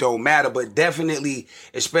really don't matter. But definitely,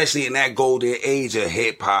 especially in that golden age of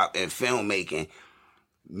hip hop and filmmaking,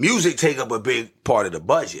 music take up a big part of the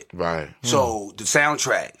budget. Right. So the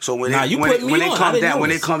soundtrack. So when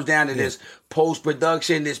it comes down to this post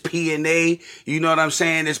production, this P&A, you know what I'm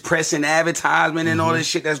saying? This press and advertisement and all this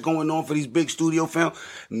shit that's going on for these big studio film.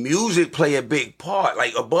 Music play a big part.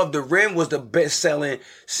 Like Above the Rim was the best selling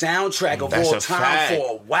soundtrack of all time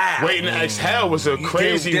for a while. Waiting to Exhale was a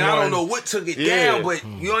crazy one. I don't know what took it down, but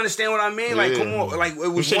you understand what I mean? Like, come on. Like, it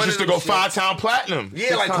was shit used to go 5-time platinum.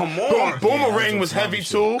 Yeah, like, come on. Boomerang was heavy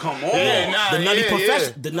too. Come on. Yeah,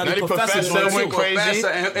 The Nutty Professor went crazy.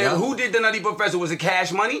 And who did the Nutty Professor? Was it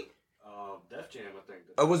Cash Money? Def Jam, I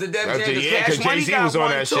think. Was it Def Jam? Yeah, because Jay-Z was on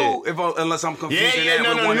that shit. Unless I'm confusing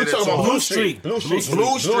that with one of the talking about Blue Street. Blue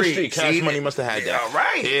Street. Cash Money must have had that. Yeah,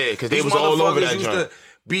 right. Yeah, because they was all over that used joint. to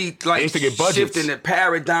be like used to get budgets. shifting the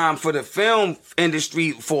paradigm for the film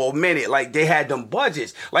industry for a minute. Like they had them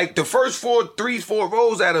budgets. Like the first 4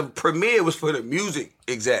 rows out of premiere was for the music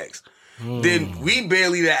execs. Then we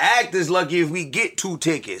barely the actors lucky if we get 2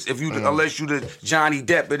 tickets. Unless you the Johnny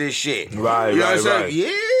Depp of this shit. Right, you know what I'm saying? right.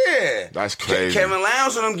 Yeah. That's crazy. Kevin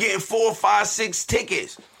Lowndes and them getting 4, 5, 6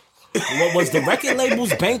 tickets. What was the record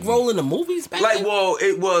labels bankrolling the movies back then?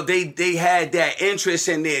 They had that interest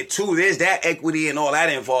in there too. There's that equity and all that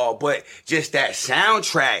involved, but just that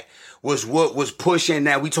soundtrack was what was pushing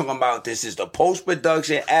that. We talking about this is the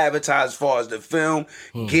post-production advertised as far as the film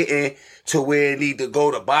getting to where it need to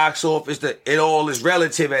go to box office. It all is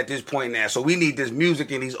relative at this point now. So we need this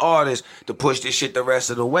music and these artists to push this shit the rest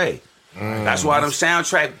of the way. That's why them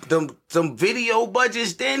soundtrack, them video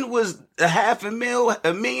budgets then was $500,000,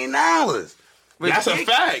 $1 million. That's a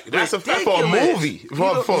fact. That's a fact for a movie,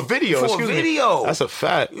 for a video. For a video. That's a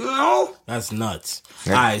fact. You know, that's nuts.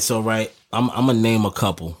 Yeah. All right, so I'm gonna name a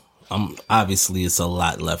couple. Obviously it's a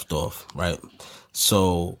lot left off, right?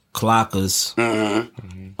 So Clockers,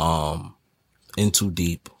 In Too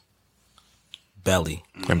Deep, Belly,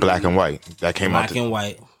 and Black and White. That came out. Black and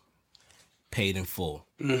White, Paid in Full.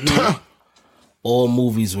 All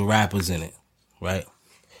movies with rappers in it, right?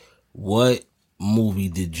 What movie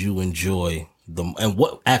did you enjoy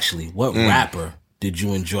what rapper did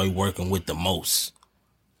you enjoy working with the most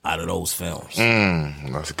out of those films?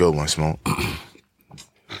 That's a good one, Smoke.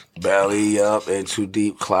 Belly up, In Too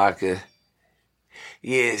Deep, Clocker.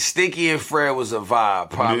 Yeah, Sticky and Fred was a vibe,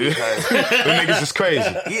 probably because them niggas is crazy.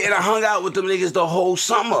 Yeah, and I hung out with them niggas the whole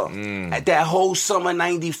summer. At that whole summer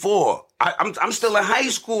 '94. I'm still in high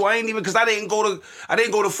school. I ain't even because I didn't go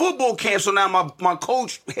to football camp. So now my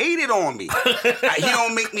coach hated on me. He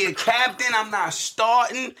don't make me a captain. I'm not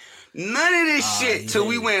starting. None of this shit till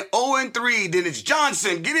we went 0-3. Then it's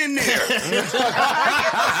Johnson. Get in there. Get the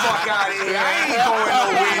fuck out of here. I ain't going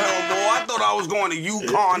nowhere no more. I thought I was going to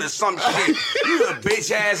UConn or some shit. You a bitch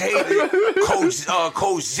ass hater.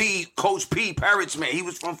 Coach Z, Coach P. Perritzman. He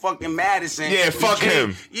was from fucking Madison. Yeah, fuck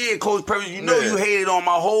him. Yeah, Coach Perritzman. You know you hated on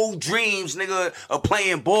my whole dreams, nigga, of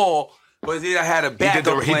playing ball. But then I had a backup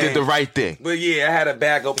plan. He did the right thing. But yeah, I had a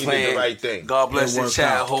backup plan. He did the right thing. God bless the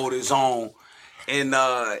child, hold his own. And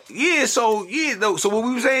so what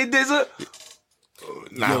we were saying, Dizza?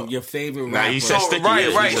 Your favorite rapper. Nah, he said Sticky.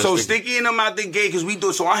 Right. So Sticky and them out the gate because we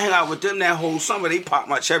do. So I hang out with them that whole summer. They pop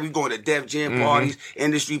my cherry, going to Def Jam parties,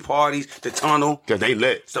 industry parties, the Tunnel. Cause they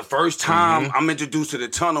lit. It's the first time I'm introduced to the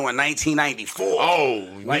Tunnel in 1994. Oh,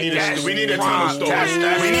 we need a Tunnel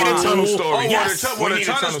story. We need a Tunnel story. The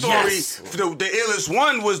Tunnel story. The illest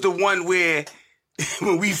one was the one where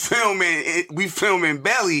when we filming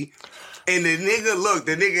Belly. And the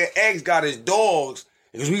nigga X got his dogs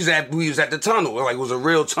because we was at the Tunnel. Like it was a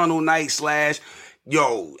real Tunnel night /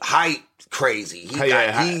 hype crazy.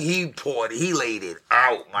 He poured it. He laid it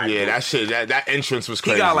out. That shit. That entrance was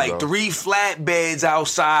crazy. He got like 3 flatbeds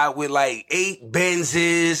outside with like 8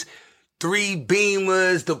 Benzes, 3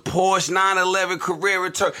 Beamers, the Porsche 911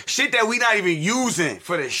 Carrera Turbo. Shit that we not even using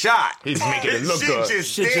for the shot. He's making it look good.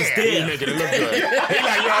 Just there. He's making it look good. He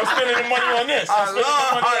like, yo, I'm spending the money on this.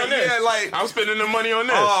 I'm spending the money on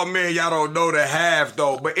this. Oh, man, y'all don't know the half,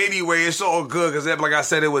 though. But anyway, it's all good because, like I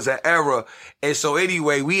said, it was an era. And so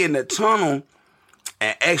anyway, we in the Tunnel.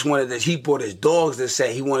 And X he brought his dogs to set.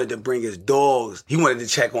 He wanted to bring his dogs. He wanted to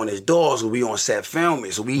check on his dogs when we on set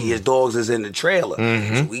filming. So his dogs is in the trailer.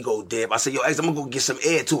 So we go dip. I said, yo, X, I'm going to go get some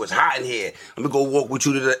air too. It's hot in here. I'm going to go walk with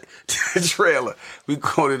you to the trailer. We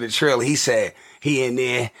go to the trailer. He said, he in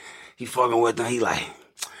there. He fucking with them. He like,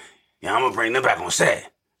 yeah, I'm going to bring them back on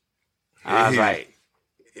set. I was like,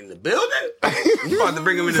 in the building? You about to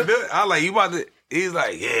bring him in the building? I was like, you about to... He's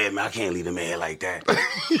like, yeah, man, I can't leave the man like that.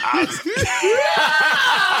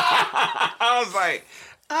 I was like,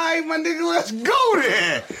 all right, my nigga, let's go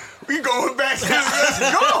then. We going back to let's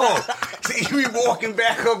go. See, we walking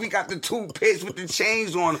back up. We got the 2 pits with the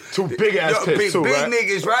chains on them. 2 big-ass pits too, big right?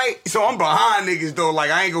 niggas, right? So I'm behind niggas, though.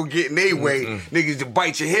 Like, I ain't gonna get in their way. Niggas to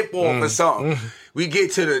bite your hip off or something. We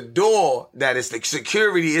get to the door that is the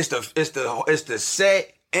security. It's the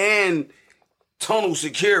set and Tunnel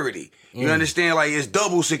security. You understand? Like, it's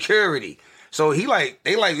double security. So they like,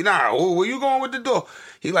 nah, where you going with the door?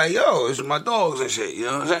 He like, yo, it's my dogs and shit. You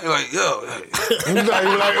know what I'm saying? Like, yo. He's like,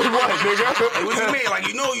 what, nigga? Hey, what you mean? Like,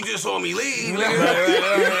 you know you just saw me leave. I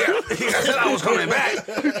said I was coming back.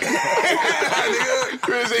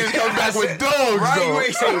 Chris said he's coming back with dogs, right? though. You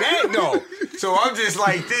ain't say that, though. So I'm just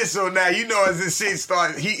like this. So now, you know, as this shit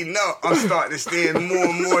started heating up, I'm starting to stand more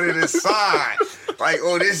and more to the side. Like,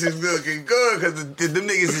 oh, this is looking good because the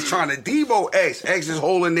niggas is trying to Debo X. X is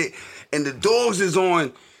holding it, and the dogs is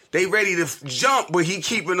on. They ready to jump, but he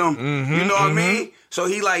keeping them. You know what I mean? So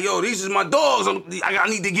he like, yo, these is my dogs. I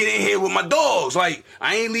need to get in here with my dogs. Like,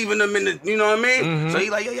 I ain't leaving them in the, you know what I mean? So he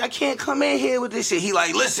like, yo, I can't come in here with this shit. He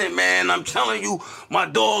like, listen, man, I'm telling you, my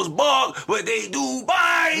dogs bark, but they do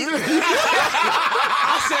bite.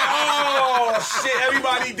 I said, oh, shit,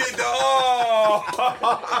 everybody did the,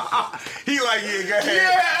 He like, yeah, go ahead.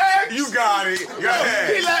 Yeah, X. You got it. Go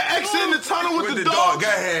ahead. He let X in the tunnel with the dog. Go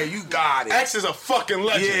ahead, you got it. X is a fucking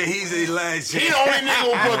legend. Yeah, he's a legend. He the only nigga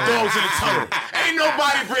who put dogs in the tunnel. Ain't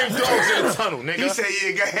nobody bring dogs in the tunnel, nigga. He said,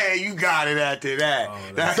 yeah, go ahead, you got it after that.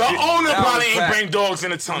 The owner probably ain't bring dogs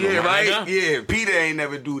in the tunnel, yeah, right? Nigga. Yeah, Peter ain't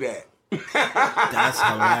never do that. That's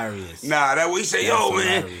hilarious. Nah, that what he say, yo,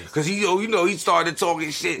 man, because he started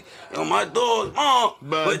talking shit. Yo, my dogs,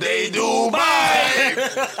 but they do bite.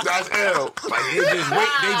 That's ill. Like they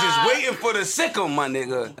just waiting for the sickle, my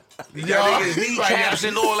nigga. You got niggas kneecaps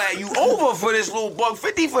and all that. You over for this little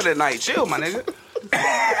 $150 for the night? Chill, my nigga.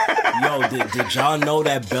 Yo, did y'all know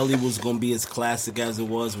that Belly was gonna be as classic as it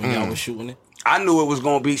was when y'all was shooting it? I knew it was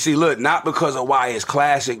gonna be. See, look, not because of why it's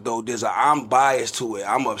classic though. I'm biased to it.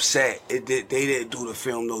 I'm upset. They didn't do the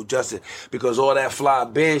film no justice because all that fly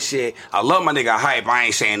Ben shit. I love my nigga Hype. I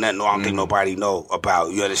ain't saying nothing. I don't think nobody know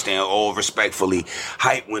about. You understand? All respectfully,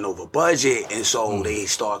 Hype went over budget, and so they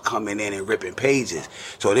start coming in and ripping pages.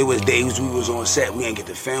 So there was days we was on set, we ain't get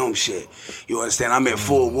to film shit. You understand? I'm in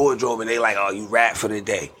full wardrobe, and they like, oh, you rap for the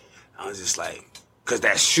day. I was just like, Cause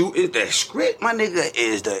that script, my nigga,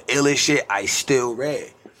 is the illest shit I still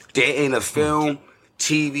read. There ain't a film,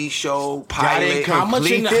 TV show, pilot. How much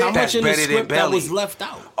in the script that was left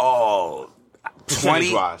out? Oh,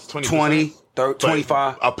 20,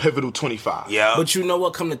 25. A pivotal 25. Yeah. But you know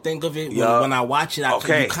what? Come to think of it, when I watch it, you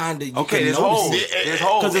there's can holes. notice it. There's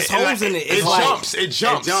holes. Because there's holes in it. It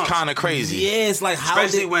jumps kind of crazy. Yeah, it's like how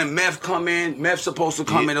especially when Meth come in. Meth's supposed to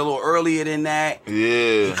come in a little earlier than that.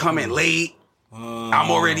 Yeah. He come in late. I'm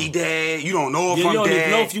already dead. You don't know if I'm dead. You don't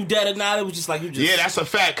even know if you dead or not. It was just like you just... Yeah, that's a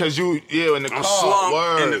fact, because in the car.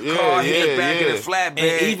 Slumped in the car, hit back in the flatbed.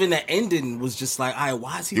 And even the ending was just like, all right,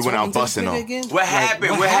 why is he went out busting him him again? What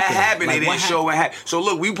happened? What happened? Like, They didn't show what happened. So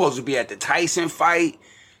look, we supposed to be at the Tyson fight.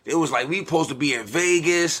 It was like we supposed to be in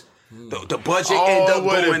Vegas. The budget ended up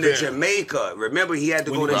going to Jamaica. Remember, he had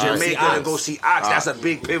to go to Jamaica to go see Ox. That's a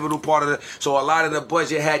big pivotal part of the... So a lot of the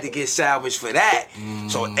budget had to get salvaged for that.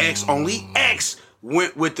 So only X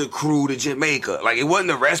went with the crew to Jamaica. Like, it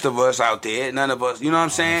wasn't the rest of us out there. None of us, you know what I'm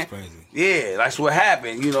saying? That's crazy. Yeah, that's what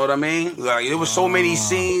happened. You know what I mean? Like, there was so many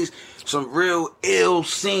scenes, some real ill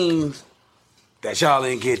scenes that y'all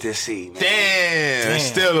didn't get to see, man. Damn. It's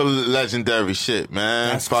still a legendary shit,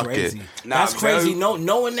 man. That's Fuck crazy. it. That's crazy.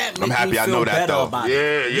 Knowing that makes me feel better about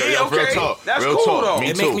it. Yeah, okay. Real talk. That's real cool, talk. though.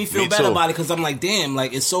 It makes me feel better about it because I'm like, damn,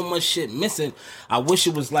 like, it's so much shit missing. I wish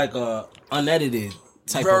it was like a unedited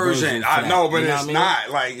type version. of version. I know, but you know it's not.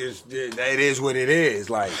 Like, it is what it is.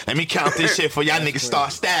 Like, let me count this shit for y'all niggas start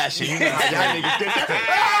stashing. You know how y'all niggas get that?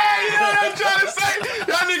 You know what I'm trying to say?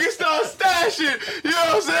 Y'all niggas start stashing. You know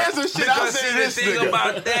what I'm saying? Some shit I'm saying this the thing nigga.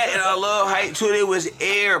 about that, and I love hype too, there was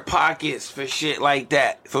air pockets for shit like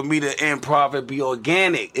that. For me to improv and be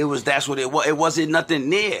organic. That's what it was. It wasn't nothing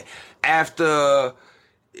near. After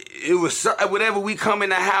it was whatever, we come in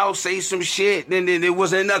the house, say some shit, then there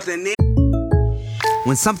wasn't nothing near.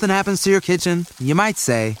 When something happens to your kitchen, you might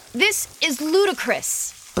say, This is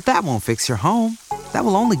ludicrous. but that won't fix your home. That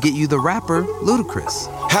will only get you the rapper,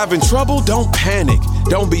 Ludacris. Having trouble? Don't panic.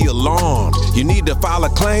 Don't be alarmed. You need to file a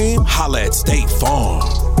claim? Holla at State Farm.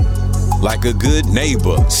 Like a good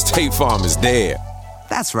neighbor, State Farm is there.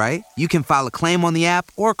 That's right. You can file a claim on the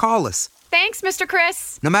app or call us. Thanks, Mr.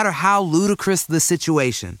 Chris. No matter how ludicrous the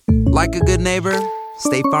situation, like a good neighbor,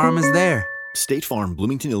 State Farm is there. State Farm,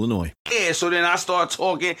 Bloomington, Illinois. Yeah, so then I start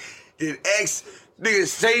talking. Then X nigga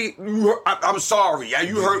say, I'm sorry. Yeah,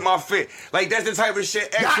 you hurt my fit. Like, that's the type of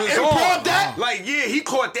shit X was on. That? Like, yeah, he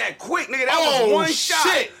caught that quick, nigga. That was one shot.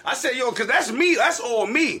 Shit. I said, yo, because that's me. That's all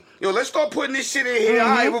me. Yo, let's start putting this shit in here all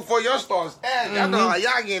right, before y'all start stashing. I know how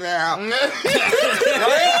y'all get out. Right?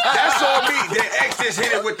 That's all me. Then X just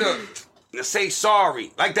hit it with the say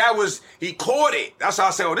sorry. Like, that was, he caught it. That's how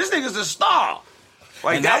I said, oh, this nigga's a star.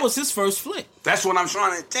 Like, and that was his first flick. That's what I'm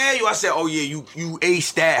trying to tell you. I said, oh yeah, you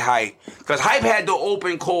aced that Hype. Because Hype had the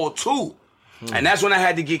open call too. And that's when I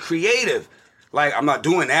had to get creative. Like, I'm not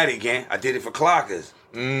doing that again. I did it for clockers.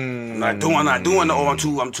 I'm not doing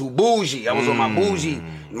I'm too bougie. I was on my bougie,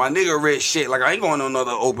 my nigga rich shit. Like, I ain't going on another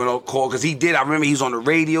open call. Because he did. I remember he was on the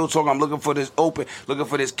radio talking, I'm looking for this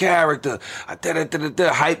character.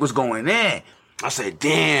 Hype was going in. I said,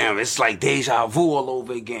 damn, it's like deja vu all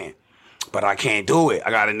over again. But I can't do it.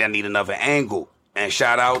 I need another angle. And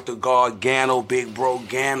shout out to God Gano, big bro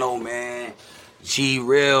Gano, man. G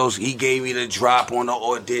Reels, he gave me the drop on the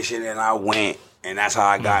audition and I went. And that's how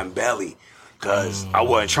I got in Belly. Because I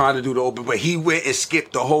wasn't trying to do the open, but he went and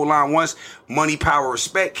skipped the whole line. Once Money, Power,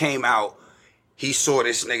 Respect came out, he saw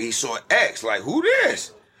this nigga, he saw X. Like, who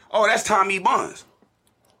this? Oh, that's Tommy Buns.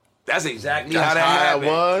 That's exactly how that happened.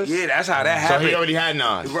 Was? Yeah, that's how that happened. So he already had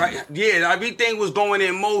Nas. Right. Yeah, everything was going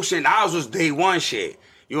in motion. Ours was day one shit.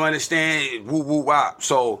 You understand? Woo woo wop.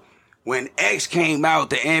 So when X came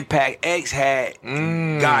out, the impact X had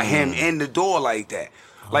got him in the door like that.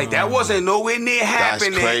 Like, that wasn't nowhere near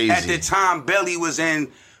happening at the time Belly was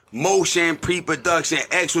in motion, pre-production.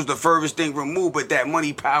 X was the furthest thing removed, but that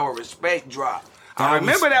Money, Power, Respect drop. I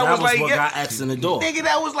remember that was like, what got X in the door. Nigga,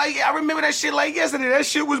 that was like, I remember that shit like yesterday. That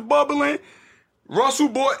shit was bubbling. Russell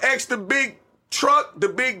bought X the big truck, the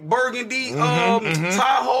big burgundy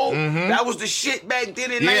Tahoe. That was the shit back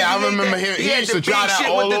then in 98. I remember him. He used to drive that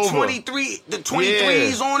all with over. The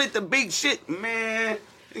 23s on it, the big shit. Man,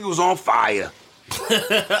 it was on fire. Shit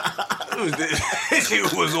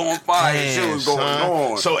was on fire. Shit was going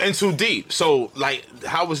on. So In Too Deep. So, like,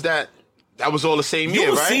 how was that That was all the same You year,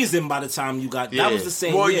 was right? seasoned by the time you got. Yeah. That was the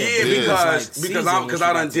same Well, year. yeah, because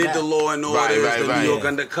I done did the Law and Orders, the New York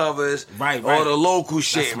Undercovers, all the local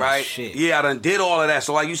shit, right? Shit. Yeah, I done did all of that.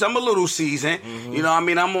 So like you said, I'm a little seasoned. You know what I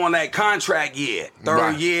mean? I'm on that contract year,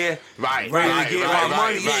 third year. Right. Ready to get my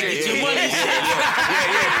money. Get your money.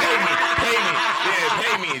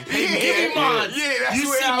 Pay me. Give me mine. Yeah, that's You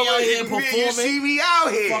where see I me out was. here performing? You see me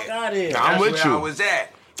out here. Fuck out here. I'm with That's you. where I was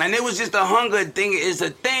at. And it was just a hunger thing. It's a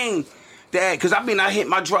thing that, because I hit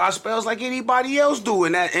my dry spells like anybody else do,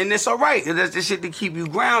 and it's all right. That's the shit to keep you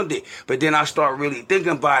grounded. But then I start really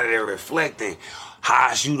thinking about it and reflecting.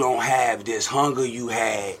 How you don't have this hunger you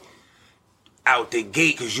had out the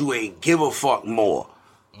gate because you ain't give a fuck more.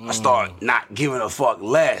 I start not giving a fuck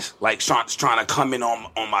less, like trying to come in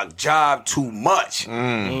on my job too much,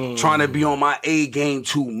 trying to be on my A game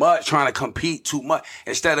too much, trying to compete too much,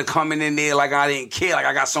 instead of coming in there like I didn't care, like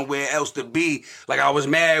I got somewhere else to be, like I was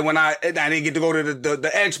mad when I didn't get to go to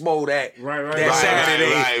the expo that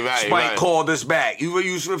Saturday. Spike called us back. You know what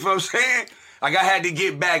I'm saying? Like I had to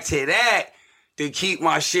get back to that to keep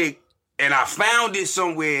my shit, and I found it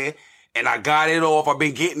somewhere. And I got it off. I've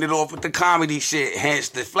been getting it off with the comedy shit, hence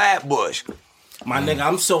the Flatbush. My nigga,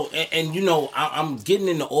 I'm so, and you know, I'm getting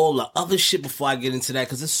into all the other shit before I get into that,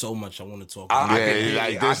 because there's so much I want to talk about.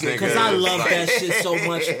 Because I love that shit so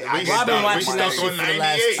much. I've been watching that shit for the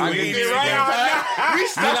last 2 weeks. We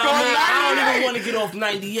stuck on 98. I don't even want to get off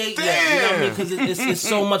 98 yet. You know what I mean? Because it's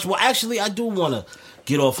so much. Well, actually, I do want to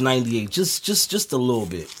get off 98, just a little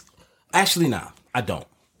bit. Actually, nah, I don't.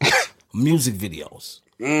 Music videos.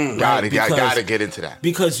 Gotta get into that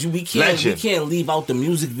because we can't leave out the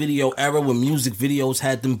music video era when music videos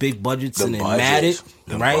had them big budgets and it mattered,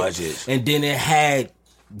 right? Budgets. And then it had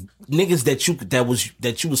niggas that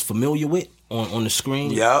you was familiar with on the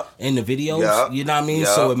screen, in the videos, you know what I mean?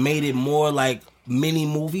 So it made it more like mini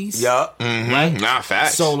movies, right? Nah,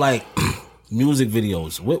 facts. So like music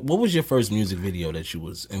videos. What was your first music video that you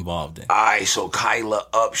was involved in? All right, so Kyla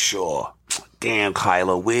Upshaw. Damn,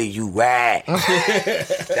 Kyla, where you at?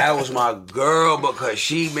 That was my girl because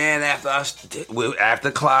she, man,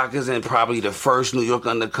 after Clockers and probably the first New York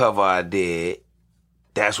Undercover I did,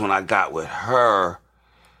 that's when I got with her.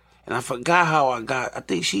 And I forgot how I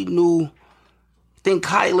think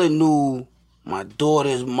Kyla knew my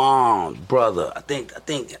daughter's mom, brother. I think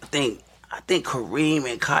Kareem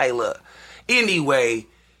and Kyla. Anyway,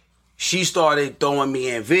 she started throwing me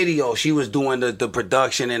in videos. She was doing the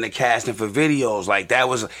production and the casting for videos. Like it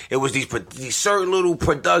was these certain little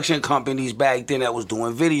production companies back then that was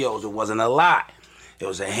doing videos. It wasn't a lot. It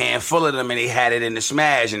was a handful of them, and they had it in the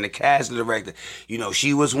Smash, and the casting director, you know,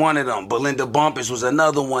 she was one of them. Belinda Bumpus was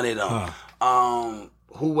another one of them.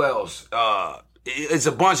 Who else? It's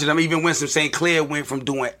a bunch of them. Even Winston St. Clair went from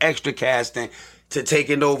doing extra casting to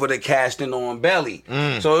taking over the casting on Belly.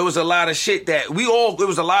 So it was a lot of shit that it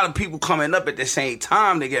was a lot of people coming up at the same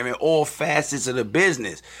time together in all facets of the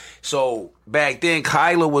business. So back then,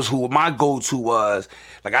 Kyla was who my go-to was.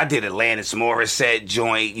 Like I did Atlantis Morissette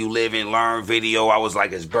joint, You Live and Learn video. I was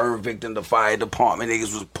like his burn victim, the fire department.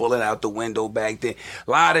 Niggas was pulling out the window back then.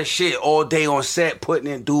 A lot of shit all day on set,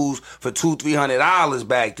 putting in dudes for $200-$300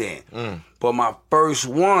 back then. But my first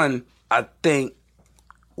one, I think,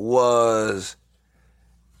 was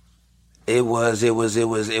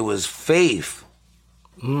Faith.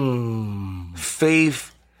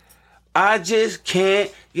 Faith. I just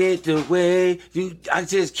can't get the way you. I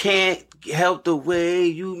just can't help the way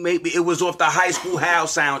you make me. It was off the High School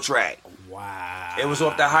House soundtrack. Wow. It was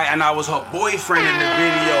off the and I was her boyfriend in the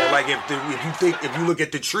video. Like if you look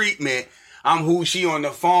at the treatment, I'm who she on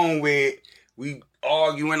the phone with. We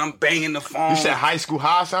arguing. I'm banging the phone. You said High School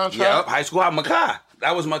High soundtrack? Yep, High School High. Makai.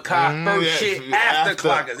 That was Makai first shit after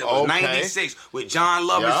Clockers. It was 96 with John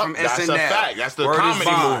Lovitz from SNL. That's a fact. That's the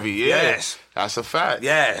comedy movie. Yeah. Yes. That's a fact.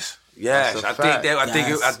 Yes. I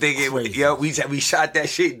think it. Yeah, we shot that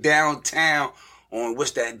shit downtown on what's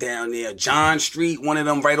that down there? John Street, one of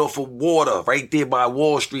them right off of Water, right there by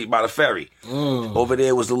Wall Street by the ferry. Over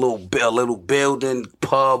there was a little building,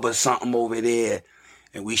 pub or something over there.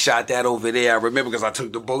 And we shot that over there. I remember because I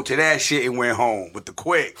took the boat to that shit and went home with the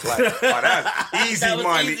quick. Like, oh, that's easy that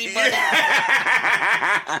money. Easy money.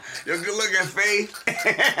 You're good looking, Faith.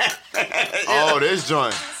 Oh, this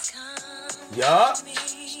joint. Yup.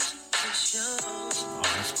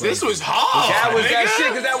 This was hard. That was that shit,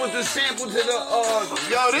 because that was the sample to the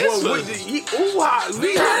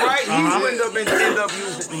right? He end up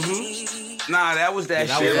using. Nah, that was that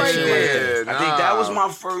shit right there. I think that was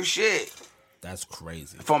my first shit. That's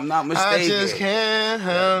crazy. If I'm not mistaken. I just can't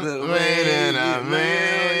help waiting a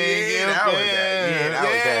million. That was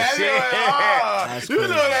that shit. You know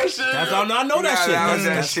that shit. I know that shit. That was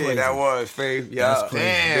that That's shit. crazy. That was Faith. Yeah.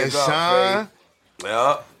 Damn, Big up, son. Faith.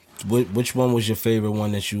 Yeah. Which one was your favorite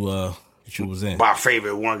one that you was in? My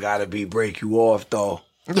favorite one gotta be Break You Off, though.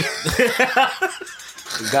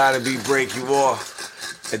 Gotta be Break You Off.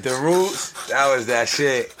 At the Roots, that was that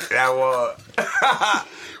shit. That was.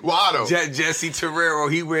 Why though? Jesse Terrero,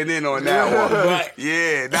 he went in on that one. Right.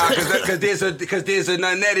 Yeah, because there's an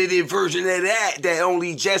unedited version of that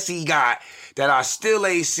only Jesse got that I still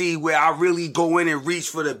ain't see, where I really go in and reach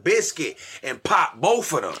for the biscuit and pop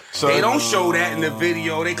both of them. So they don't show that in the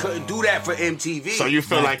video. They couldn't do that for MTV. So you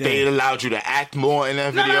feel like they allowed you to act more in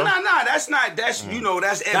that video? No. That's not. That's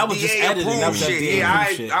that's That was just FDA editing. That approved was shit. FDA Yeah,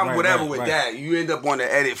 approved shit. I'm Right, whatever right, with right. that. You end up on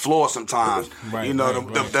the edit floor sometimes. Right,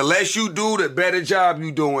 The less you do, the better job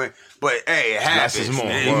you doing. But hey, it happens. Less is more.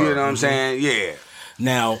 Man. You know what I'm saying? Yeah.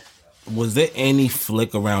 Now, was there any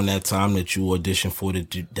flick around that time that you auditioned for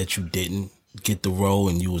that you didn't get the role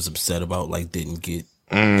and you was upset about, like didn't get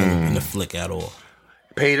in the flick at all?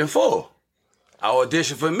 Paid in full. I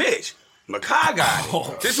auditioned for Mitch. Makai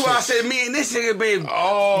got it. This is why I said me and this nigga been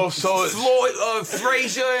Floyd,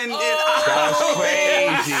 Frazier and That's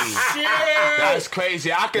crazy. That's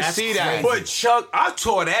crazy. I can see that. But Chuck, I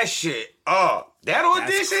tore that shit up. That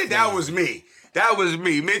audition, that was me. That was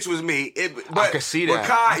me. Mitch was me. I can see that.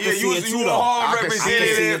 Makai, you a Harlem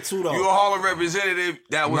representative. You a Harlem representative.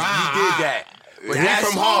 That was you did that. But he's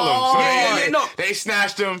from Harlem, so they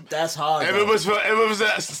snatched him. That's hard. If it was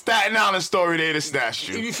a Staten Island story, they'd have snatched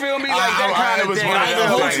you. You feel me? Like that kind of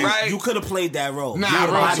thing. Right? You could have played that role. Nah,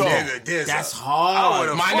 real talk. That's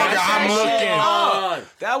hard. My nigga, I'm looking.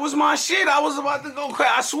 That was my shit. I was about to go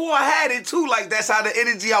crazy. I swore I had it too. Like that's how the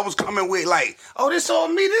energy I was coming with. Like, oh, this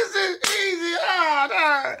on me. This is easy.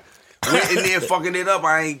 Went in there fucking it up.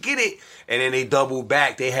 I ain't get it. And then they doubled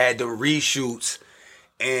back. They had the reshoots.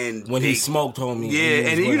 And when he smoked, homie. Yeah,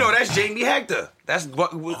 and then, that's Jamie Hector. That's that's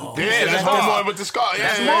homeboy with the scar.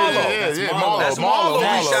 That's Marlo. That's Marlo.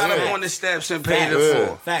 We shot him on the steps and paid it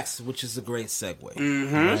for. Facts, which is a great segue.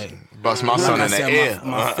 Mm-hmm. Right. Bust my son in the ear.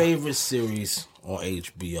 My favorite series on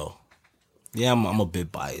HBO. Yeah, I'm a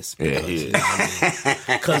bit biased. Because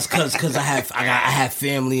I have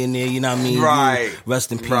family in there, you know what I mean? Right.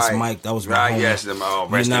 Rest in peace, Mike. That was my homie. Yes,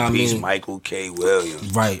 rest in peace, Michael K.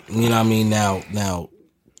 Williams. Right. You know what I mean? Now,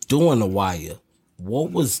 doing The Wire,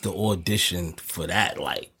 what was the audition for that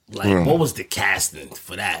like? What was the casting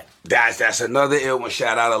for that? That's another ill one.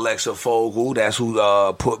 Shout out Alexa Fogel. That's who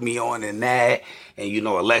put me on in that. And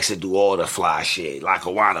Alexa do all the fly shit, like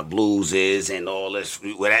Awana Blues is and all this.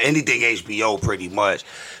 Anything HBO pretty much.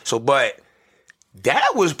 So, but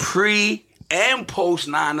that was pre and post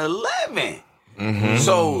 9/11.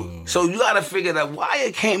 Mm-hmm. So you got to figure that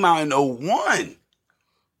Wire came out in 01.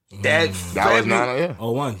 That was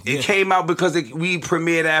 01. It came out because we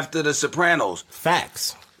premiered after The Sopranos.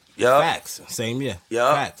 Facts. Yep. Facts. Same year.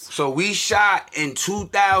 Yep. Facts. So we shot in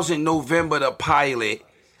 2000 November the pilot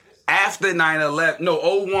after 9/11. No,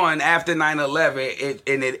 01 after 9/11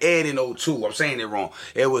 and it aired in 02. I'm saying it wrong.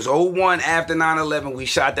 It was 01 after 9/11 we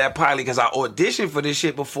shot that pilot because I auditioned for this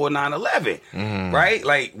shit before 9/11. Mm-hmm. Right?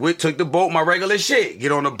 Like we took the boat, my regular shit.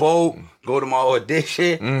 Get on the boat, go to my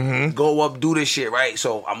audition, go up, do this shit, right?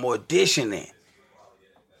 So I'm auditioning.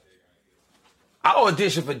 I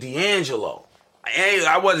auditioned for D'Angelo.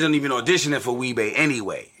 I wasn't even auditioning for Weebay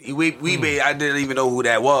anyway. Weebay, I didn't even know who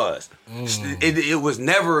that was. It was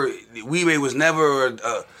never, Weebay was never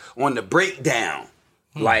on the breakdown.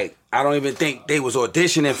 Like, I don't even think they was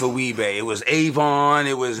auditioning for Weebay. It was Avon,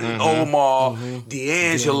 it was Omar,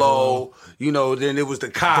 D'Angelo, then it was the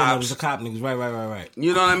cops. Then it was the cop niggas, right.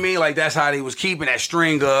 You know what I mean? Like, that's how they was keeping that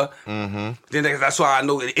stringer. Then that's why I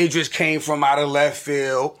know that Idris came from out of left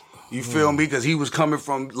field. You feel me? Because he was coming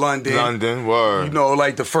from London. Word.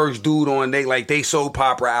 Like the first dude on they soap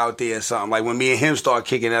opera out there or something. Like when me and him start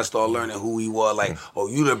kicking, I start learning who he was. Like,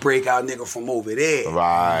 you the breakout nigga from over there.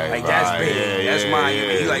 Right. Like that's big. That's mine.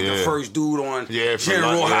 He like the first dude on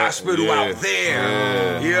General Hospital out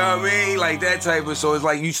there. You know what I mean? Like that type of. So it's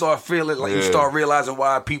like you start feeling like you start realizing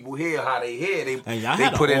why people here, how they here. They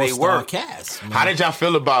put in their work. Cast, how did y'all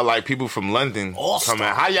feel about like people from London coming?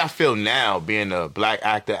 How y'all feel now being a black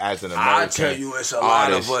actor as an American? I tell you, it's a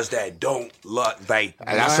lot of us that don't look like.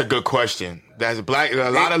 That's a good question. That's black.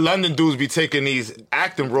 A lot of London dudes be taking these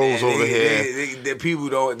acting roles over here. The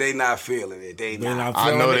people they not feeling it. They not.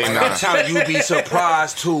 I know they not. I'm telling you, you'd be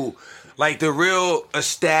surprised too. Like the real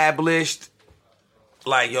established,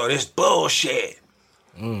 like this bullshit.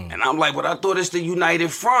 And I'm like, but I thought it's the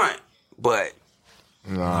United Front, but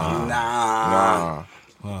nah.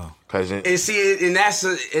 And see,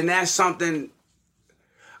 and that's something.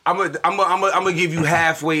 I'm gonna give you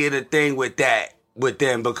halfway of the thing with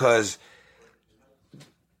them because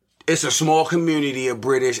it's a small community of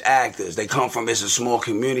British actors. They come from it's a small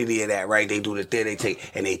community of that, right? They do the thing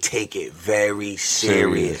they take it very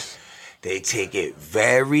serious. They take it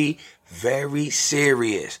very, very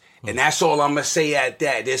serious. And that's all I'm gonna say at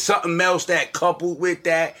that. There's something else that coupled with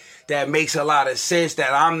that makes a lot of sense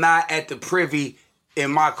that I'm not at the privy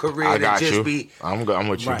in my career to just be. I'm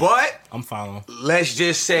with you. But I'm following. Let's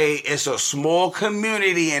just say it's a small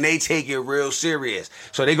community and they take it real serious.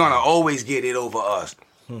 So they're gonna always get it over us.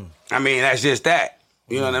 I mean, that's just that.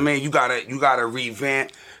 You know what I mean? You gotta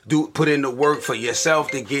revamp, put in the work for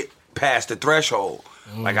yourself to get past the threshold.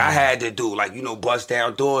 Like I had to do, bust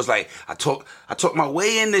down doors. Like I took my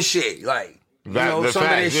way in the shit. Like some of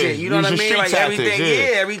this shit. You know what I mean? Like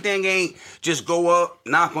everything ain't just go up,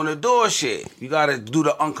 knock on the door shit. You gotta do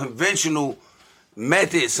the unconventional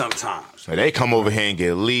method sometimes. They come over here and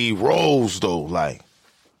get lead roles though, like.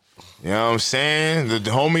 You know what I'm saying? The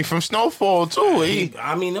homie from Snowfall too. Them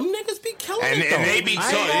niggas be killing it though. And they be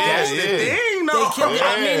that's the thing, though.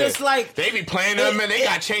 I mean, it's like they be playing them and they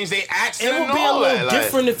got to change their accent. It would be a little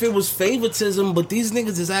different if it was favoritism, but these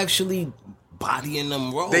niggas is actually bodying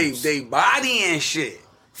them roles. They bodying shit.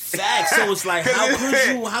 Facts. So it's like,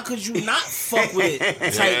 how could you not fuck with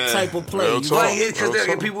type of play?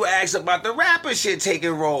 Because people ask about the rapper shit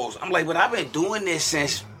taking roles. I'm like, but I've been doing this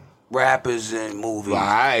since rappers and movies.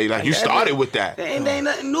 Right, like you started with that. Ain't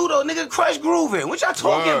nothing new though. Nigga, Crush Grooving. What y'all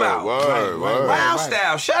talking about? Wild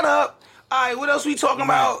Style. Shut up. All right, what else we talking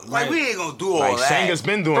about? Like, we ain't gonna do all that. Sanga's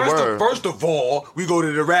been doing First of all, we go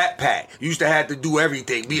to the Rat Pack. You used to have to do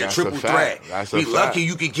everything. Be a triple threat. Be lucky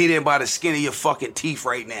you could get in by the skin of your fucking teeth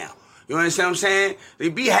right now. You understand what I'm saying? They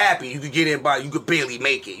be happy you could get in by, you could barely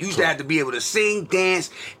make it. You used to have to be able to sing, dance,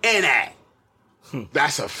 and act.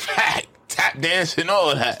 That's a fact. Tap dancing,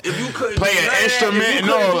 all that. If you couldn't play an instrument and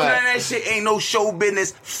all that. That shit ain't no show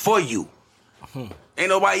business for you. Ain't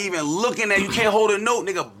nobody even looking at you. Can't hold a note,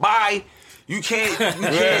 nigga. Bye. You can't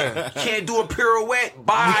do a pirouette.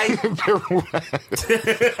 Bye.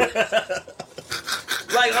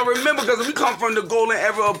 Like, I remember, because we come from the golden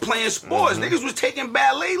era of playing sports. Niggas was taking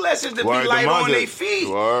ballet lessons to be light on their feet.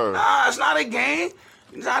 Nah, it's not a game.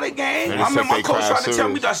 It's not a game. I remember my coach tried to tell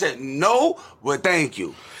me, I said, no, but thank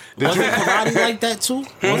you. Wasn't karate like that too?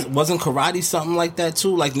 Wasn't karate something like that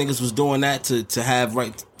too? Like niggas was doing that to have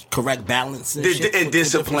correct balance and shit? And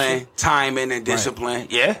discipline, timing and discipline.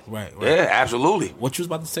 Right. Yeah. Right. Yeah, absolutely. What you was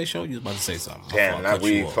about to say, Show? You was about to say something. Damn, that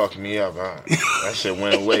weed fucked me up, huh? That shit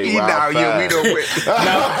went away. We don't went.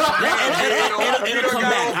 It'll come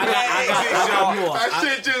back. I got more. That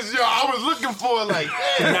shit just, I was looking for it like,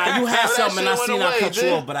 nah, you had something and I seen I cut you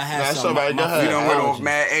off, but I had something. We done went off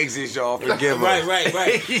mad exits, y'all. Forgive us.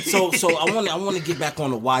 Right. So I want to get back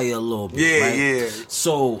on the wire a little bit. Yeah.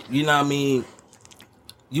 So, you know what I mean?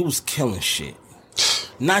 You was killing shit.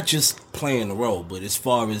 Not just playing the role, but as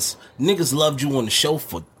far as niggas loved you on the show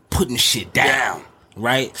for putting shit down.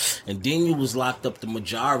 Right? And then you was locked up the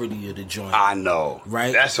majority of the joint. I know.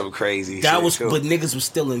 Right? That's some crazy that shit was, too. But niggas was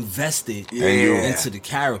still invested into the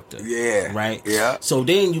character. Yeah. Right? Yeah. So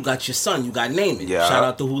then you got your son, you got Naaman. Yeah. Shout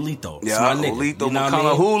out to Julito. Yeah, my nigga. Julito, you know what I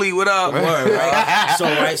mean? Hooli, what up? Word,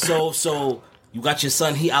 right? So you got your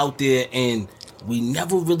son, he out there, and we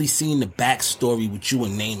never really seen the backstory with you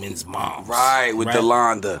and Naaman's mom. Right, with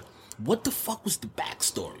Delonda. What the fuck was the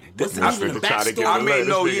backstory? Wasn't even the backstory. The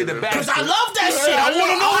backstory. Because I love that shit. I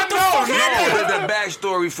want to know what the fuck happened. The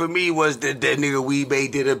backstory for me was that nigga Weebay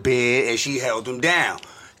did a bid and she held him down.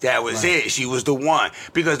 That was it. She was the one.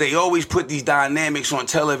 Because they always put these dynamics on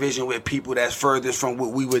television with people that's furthest from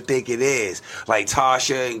what we would think it is. Like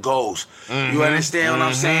Tasha and Ghost. Mm-hmm. You understand what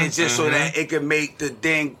I'm saying? Just so that it could make the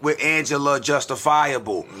thing with Angela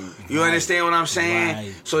justifiable. You understand what I'm saying?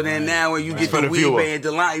 Right. So then now when you get the Weebay and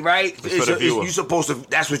Delonte, right? You supposed to.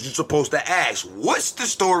 That's what you're supposed to ask. What's the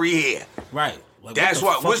story here? Right. Like, that's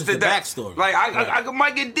what's the backstory? Like I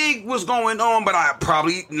might get dig what's going on, but I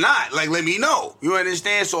probably not. Like, let me know. You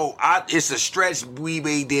understand? So it's a stretch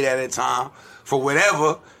Weebay did at a time for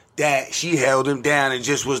whatever that she held him down and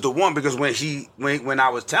just was the one, because when I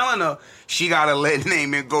was telling her she gotta let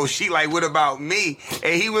Naaman go, she like, what about me?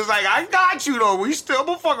 And he was like, I got you though. We still,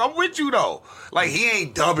 but fuck, I'm with you though. Like, he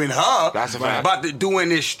ain't dubbing her. That's a fact. About doing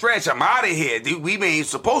this stretch. I'm out of here. We ain't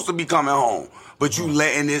supposed to be coming home. But you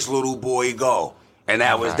letting this little boy go. And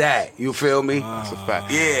that was that. You feel me? That's a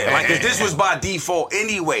fact. Yeah. Like, if this was by default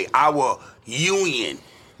anyway, our union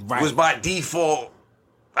was by default.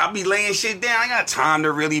 I be laying shit down. I ain't got time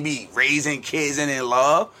to really be raising kids and in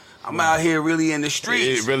love. I'm out here really in the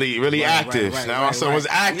streets. Really active. Now my son was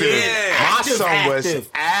active. Yeah. My son was active.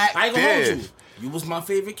 I ain't gonna hold you. You was my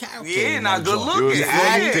favorite character. Yeah, not good looking. You was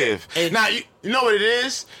active. And now, you know what it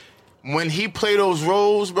is? When he play those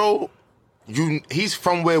roles, bro, he's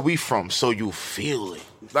from where we from, so you feel it.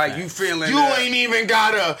 Like, you feeling You ain't even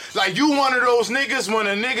gotta, like, you one of those niggas, when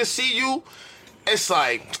a nigga see you, it's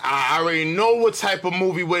like, I already know what type of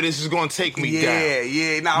movie where this is gonna take me down.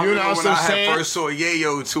 Yeah. Now, You know what when I'm I saying? first saw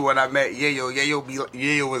Yayo, too, when I met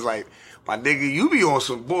Yayo was like, my nigga, you be on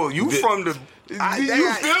some bull. You from the... you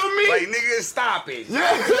feel me? Like, nigga, stop it.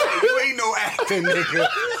 Yeah. You ain't no actor, nigga.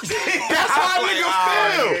 That's how a nigga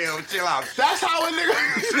feel. Yayo, chill out. That's how a nigga...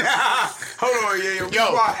 Hold on, Yayo. Yo,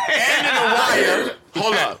 and in the wire,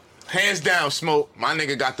 hold up. Hands down, Smoke, my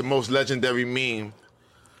nigga got the most legendary meme.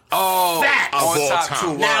 Facts. Of On all top time.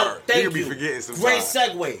 two. Now, thank Nigga be you. forgetting sometimes. Great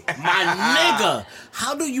segue. My nigga,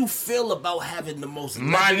 how do you feel about having the most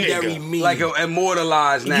legendary meme? Like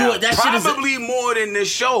immortalized now. That shit is Probably more than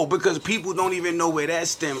this show because people don't even know where that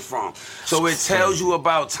stemmed from. So it tells you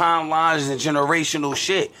about timelines and generational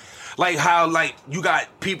shit. Like how, like, you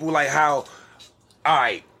got people like how, all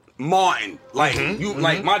right, Martin. Like,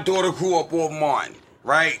 like, my daughter grew up off Martin,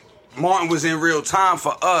 right? Martin was in real time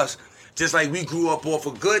for us. Just like we grew up off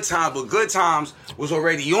of Good Times, but Good Times was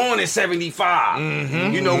already on in 75.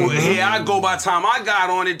 You know, here I go, by the time I got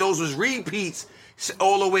on it, those was repeats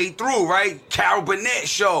all the way through, right? Carol Burnett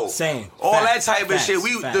show. Same. All Facts. that type of Facts. shit.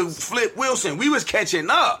 The Flip Wilson, we was catching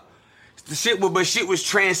up. The shit was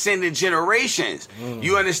transcending generations.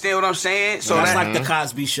 You understand what I'm saying? So that's like the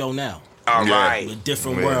Cosby Show now. All right. A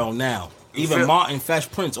different world now. Even Martin,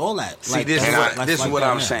 Fresh Prince, all that. See, this is what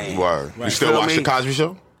I'm saying. Word. Right. You still watch the Cosby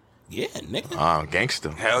Show? Yeah, nigga.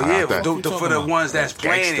 Gangster. Hell yeah, but for the ones that's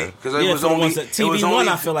playing it, because it was only TV1.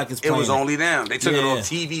 I feel like it's playing. It was only them. They took it off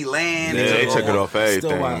TV Land. Yeah, they took it off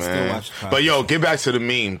everything, man. Still watch but yo, get back to the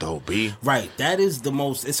meme though, B. Right, that is the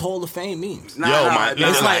most. It's Hall of Fame memes.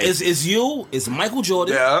 It's like it's you. It's Michael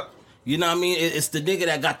Jordan. Yeah. You know what I mean? It's the nigga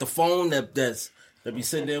that got the phone that be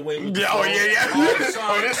sitting there waiting. Oh yeah.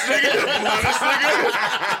 Oh, this nigga.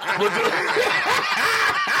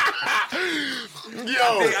 Yo,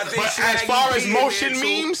 I think but as far as motion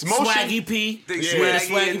memes, Swaggy P,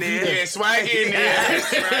 Swaggy in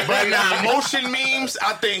there. But nah, motion memes,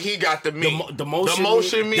 I think he got the meme. The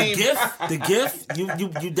motion meme. The GIF.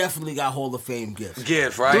 You definitely got Hall of Fame GIF.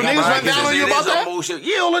 GIF, right? Do niggas run down on you about that?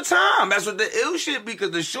 Yeah, all the time. That's what the ill shit,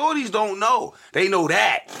 because the shorties don't know. They know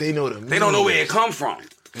that. They know the meme. They don't know where it come from.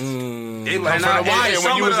 They like, from the wire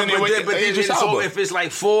when you was in there with Idris so Elba. if it's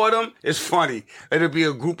like 4 of them, it's funny. It'll be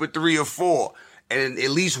a group of 3 or 4, and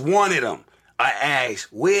at least one of them, I ask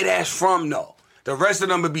where that's from though. The rest of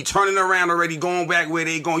them would be turning around already, going back where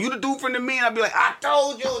they going. You the dude from the meme? I'd be like, I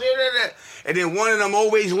told you. And then one of them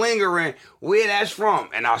always lingering where that's from,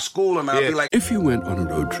 and I'll school them, and I'll be like, if you went on a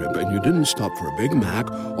road trip and you didn't stop for a Big Mac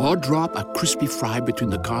or drop a crispy fry between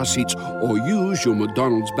the car seats or use your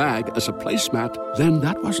McDonald's bag as a placemat, then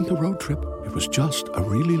that wasn't a road trip. It was just a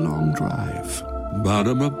really long drive.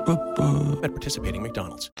 Ba-da-ba-ba-ba. At participating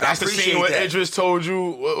McDonald's. That's the scene where Idris told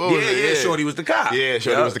you. What was it? Yeah, Shorty was the cop. Yeah,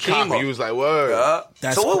 Shorty was the cop. And he was like, word.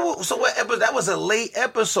 So what episode? That was a late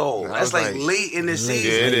episode. That's like late in the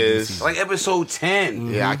season. Yeah, it is. Like episode 10.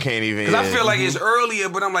 Yeah, I can't even. Because I feel like it's earlier,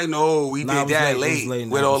 but I'm like, no, we did that late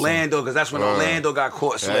with Orlando, because that's when Orlando got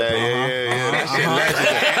caught slipping. That shit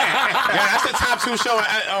legendary. Yeah, that's the top 2 show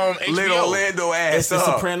at HBO. Lit Orlando ass It's the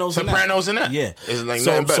up. Sopranos in that. Yeah. It's like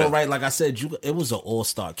nothing better. So right, like I said, it was an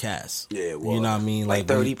all-star cast. Yeah, it was. You know what I mean? Like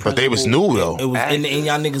 30. But they was new though. It was, and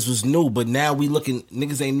y'all niggas was new, but now we looking,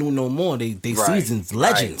 niggas ain't new no more. They seasons,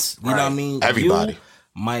 legends. You know what I mean? Everybody. You,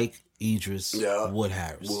 Mike, Idris, Wood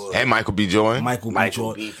Harris. And Michael B. Jordan. Michael B.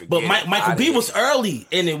 Jordan. But Michael B. was early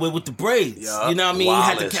in it with the braids. Yeah. You know what I mean?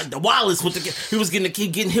 Wallace. He had the Wallace with he was getting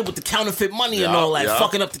hit with the counterfeit money and all that,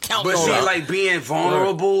 fucking up the count. But see, like being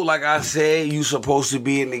vulnerable, like I said, you supposed to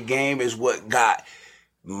be in the game is what got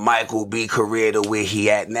Michael B. career to where he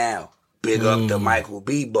at now. Big up to Michael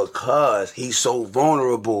B. because he's so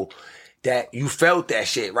vulnerable that you felt that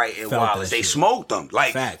shit right in Wallace. They smoked them.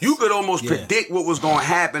 Like, you could almost predict what was going to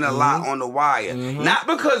happen a lot on The Wire. Not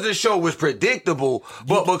because the show was predictable,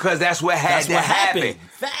 but because that's what had to happen.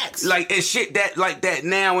 Facts. Like, it's shit that, like that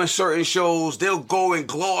now in certain shows, they'll go and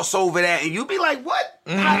gloss over that, and you be like, what?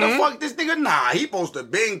 How the fuck this nigga? Nah, he supposed to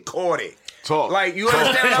been caught it. Talk. Like, you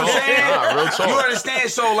understand what I'm saying? Real talk. You understand?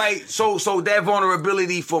 So, like, so that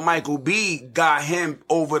vulnerability for Michael B. got him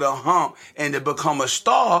over the hump and to become a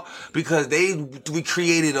star because we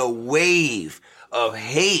created a wave of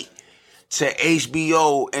hate to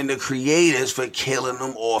HBO and the creators for killing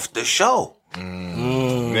them off the show.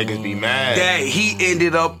 Niggas be mad. That he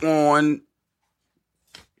ended up on,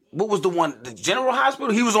 what was the one? The General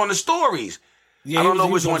Hospital? He was on the stories. Yeah, I don't know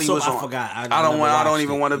which one he was on. I forgot. I don't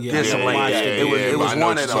even want to diss him like that. It was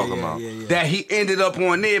one of them that he ended up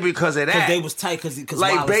on there because of that. Because they was tight. Because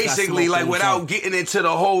like basically, like without getting into the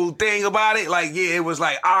whole thing about it, like it was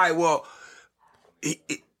like, all right, well,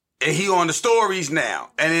 he on the stories now,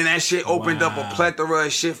 and then that shit opened up a plethora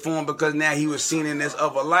of shit for him because now he was seen in this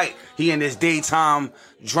other light. He in this daytime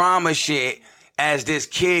drama shit as this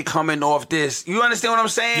kid coming off this. You understand what I'm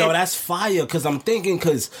saying? Yo, that's fire. Because I'm thinking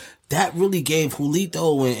that really gave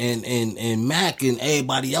Julito and Mac and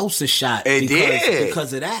everybody else a shot. It did.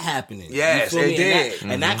 Because of that happening. Yes, it did.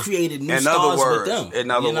 And that created new stars with them. In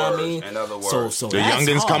other you know words. What I mean? In other words. So the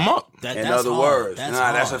youngins come up. In other words.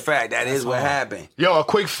 That's a fact. That is what happened. Yo, a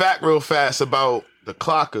quick fact real fast about the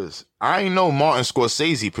Clockers. I ain't know Martin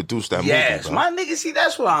Scorsese produced that movie. Yes, my nigga, see,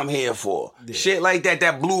 that's what I'm here for. Yeah. Shit like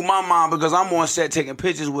that blew my mind because I'm on set taking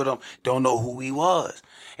pictures with him. Don't know who he was.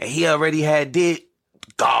 And he already did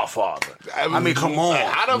Godfather. I mean, come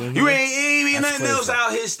on. You ain't even nothing else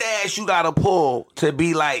out his stash you gotta pull to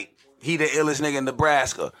be like, he the illest nigga in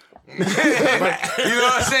Nebraska. You know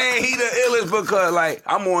what I'm saying? He the illest because like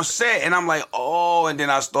I'm on set and I'm like, oh, and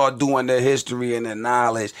then I start doing the history and the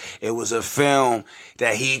knowledge. It was a film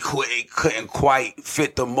that he couldn't quite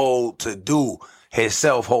fit the mold to do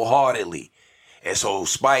himself wholeheartedly. And so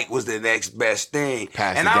Spike was the next best thing.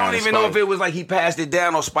 And I don't even know if it was like he passed it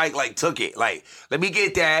down or Spike like took it. Like, let me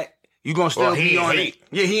get that. You gonna still be on it?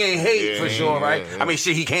 Yeah, he ain't hate for sure, right? I mean,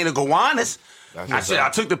 shit, he came to Gowanus. I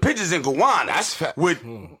took the pictures in Gowanus. That's with.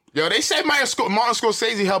 Yo, they say Martin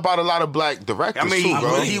Scorsese help out a lot of black directors too,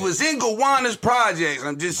 bro. He was in Gowanus projects.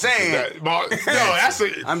 I'm just saying.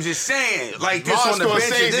 I'm just saying. Like this Martin on the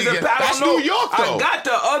bench. That's New York, though. I got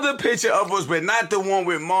the other picture of us, but not the one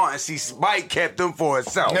with Martin. See, Spike kept them for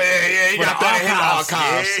himself. Yeah, he got that in the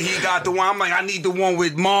archives. Yeah, he got the one. I'm like, I need the one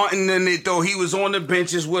with Martin in it, though. He was on the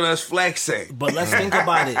benches with us flexing. But let's think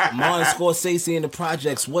about it. Martin Scorsese in the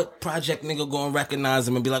projects. What project nigga gonna recognize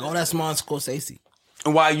him and be like, oh, that's Martin Scorsese?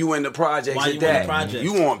 While you in the projects,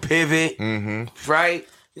 you on Pivot, right?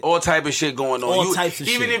 All type of shit going on. All types of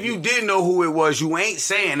shit. Even if you did know who it was, you ain't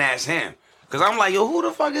saying that's him. Cause I'm like, yo, who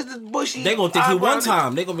the fuck is this bushy? They gonna think he one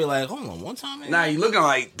time. They gonna be like, hold on, one time. Man. Nah, he looking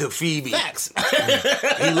like the Phoebe. Facts.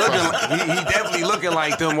 he definitely looking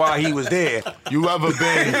like them while he was there. You ever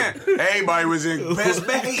been? Everybody was in best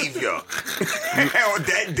behavior. On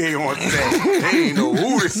that day on set, they ain't know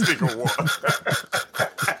who this nigga was.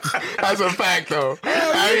 That's a fact, though.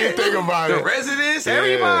 I didn't think about it. The residents,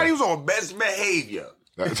 everybody was on best behavior.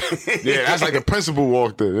 Yeah, that's like a principal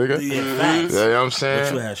walk there, nigga. Yeah, facts. You know what I'm saying?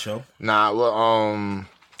 What you had, show? Nah, well,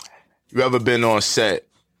 you ever been on set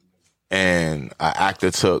and an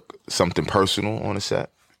actor took something personal on the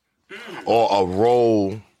set? Or a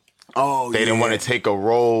role, they didn't want to take a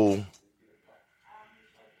role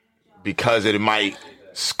because it might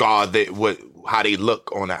scar how they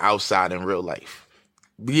look on the outside in real life?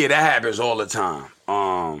 Yeah, that happens all the time.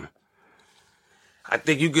 I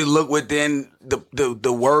think you can look within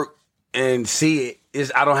the work and see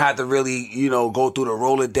it. I don't have to really, go through the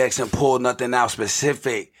Rolodex and pull nothing out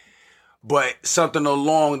specific, but something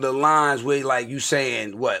along the lines where, like you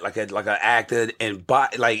saying, what, like an actor and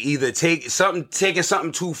like either taking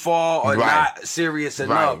something too far or not serious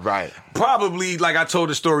enough. Right. Probably, like I told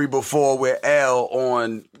the story before with L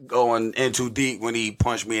on In Too Deep when he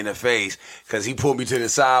punched me in the face because he pulled me to the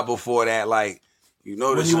side before that, like. You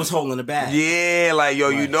know, when he was holding the bag. Yeah, like, yo,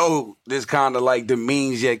 you know, this kind of like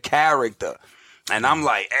demeans your character. And I'm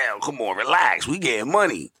like, Al, come on, relax. We getting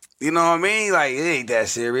money. You know what I mean? Like, it ain't that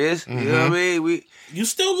serious. You know what I mean? You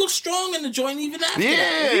still look strong in the joint even after. Yeah.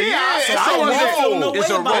 It's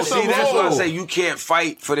a role. See, that's why I say you can't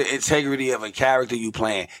fight for the integrity of a character you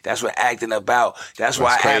playing. That's what acting about. That's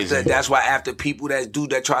why after people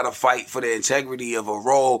that try to fight for the integrity of a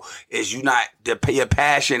role is your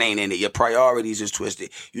passion ain't in it. Your priorities is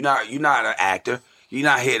twisted. You're not an actor. You're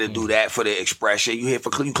not here to do that for the expression. You here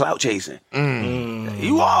for clout chasing.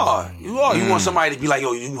 You are. You want somebody to be like,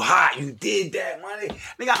 yo, you hot. You did that, money.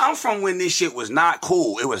 Nigga, I'm from when this shit was not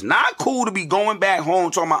cool. It was not cool to be going back home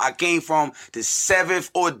talking about I came from the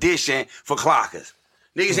 7th audition for Clockers.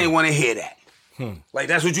 Niggas ain't want to hear that. Like,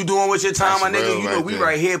 that's what you doing with your time, my nigga. You know, we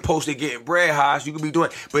right here posted getting bread house. You could be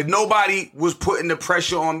doing, but nobody was putting the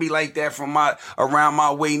pressure on me like that from around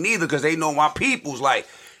my way neither, because they know my people's like,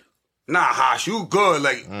 nah, Hosh, you good.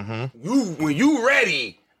 Like, when you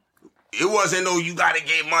ready, it wasn't no you gotta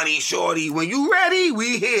get money, shorty. When you ready,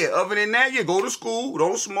 we here. Other than that, you go to school,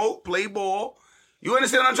 don't smoke, play ball. You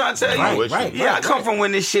understand what I'm trying to tell you? Right. I come from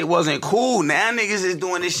when this shit wasn't cool. Now niggas is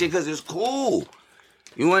doing this shit because it's cool.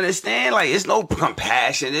 You understand? Like, it's no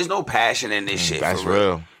compassion. There's no passion in this shit. That's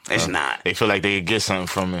real. It's not. They feel like they could get something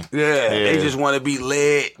from it. Yeah. They just want to be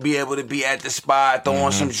lit, be able to be at the spot, throw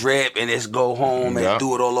on some drip, and just go home and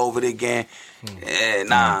do it all over again.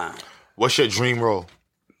 Nah. What's your dream role?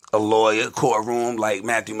 A lawyer, courtroom, like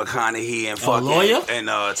Matthew McConaughey and fucking lawyer? And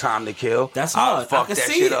Time to Kill. That's hard. Fuck I can that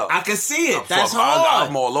see shit it. up. I can see it. That's hard.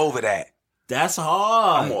 I'm all over that. That's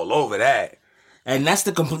hard. I'm all over that. And that's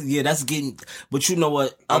the complete. Yeah, that's getting. But you know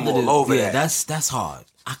what? I'm all over that. That's hard.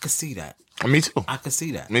 I can see that. Me too. I can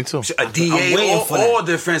see that. Me too. A DA or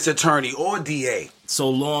defense attorney or DA. So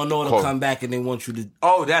Law and Order come back and they want you to.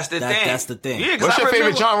 Oh, that's the thing. That's the thing. Yeah, what's your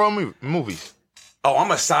favorite genre movies? Oh,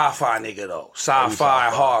 I'm a sci-fi nigga though. Sci-fi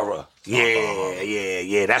horror.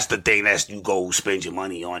 Yeah. That's the thing that you go spend your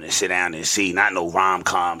money on and sit down and see. Not no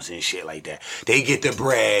rom-coms and shit like that. They get the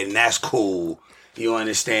bread and that's cool. You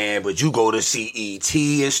understand? But you go to see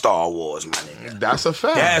E.T. and Star Wars, my nigga. That's a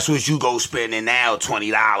fact. That's what you go spending now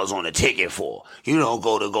 $20 on a ticket for. You don't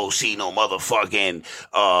go see no motherfucking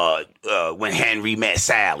When Henry Met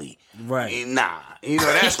Sally. Right. Nah. You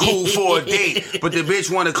know, that's cool for a date. But the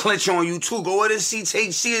bitch want to clinch on you too. Go to see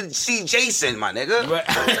Jason, my nigga. Right.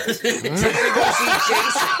 Take her to go see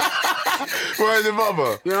Jason. Where's the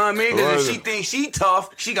mama? You know what I mean? Because if she thinks she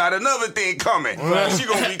tough, she got another thing coming. Right. She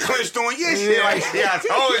gonna be clinched on your shit. Like, I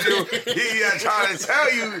told you. I'm trying to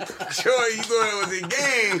tell you. Sure, you thought it was a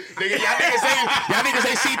game. Nigga, y'all niggas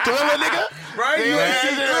ain't see Thriller, nigga? Right? You ain't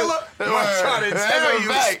see Thriller? I'm trying to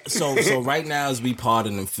tell you. So right now as we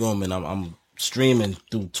parting and filming, I'm streaming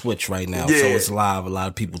through Twitch right now. So it's live. A lot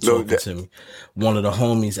of people talking to me. One of the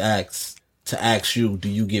homies asked to ask you, do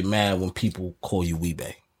you get mad when people call you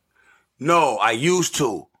Weebay? No, I used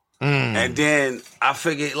to. And then I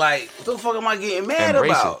figured, like, what the fuck am I getting mad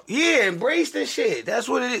about? Yeah, embrace this shit. That's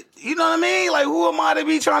what it is. You know what I mean? Like, who am I to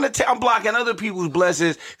be trying to I'm blocking other people's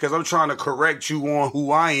blessings because I'm trying to correct you on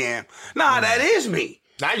who I am. Nah, that is me.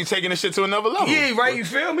 Now you taking this shit to another level. Yeah, right, you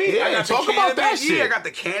feel me? Yeah, I got talk about that shit. Yeah, I got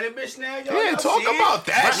the cannabis now. Yeah, talk about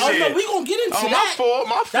that shit. Oh, no, we gonna get into that.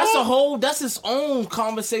 My fault. That's its own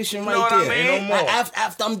conversation right what there. I mean? No more.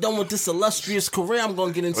 After I'm done with this illustrious career, I'm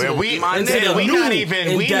gonna get into we not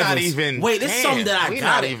even. Wait, it's something that I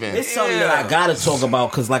got. It's something that I gotta talk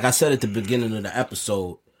about because, like I said at the beginning of the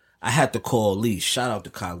episode, I had to call Leash. Shout out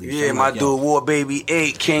to Kyle Leash. Yeah, my dude, War Baby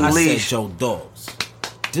 8, King Leash. I said, Joe Dogs.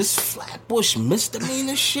 This Flatbush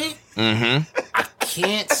misdemeanor shit, I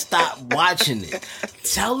can't stop watching it.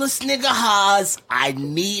 Tell this nigga Haas I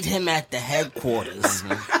need him at the headquarters.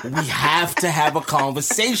 We have to have a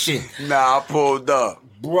conversation. Nah, I pulled up.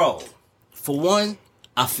 Bro, for one,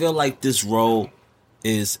 I feel like this role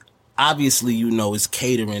is obviously, it's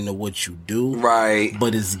catering to what you do. Right.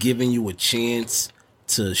 But it's giving you a chance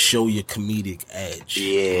to show your comedic edge.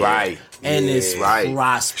 Yeah. Right. And it's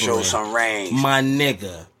prospering. Show some range. My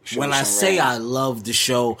nigga. When I say I love the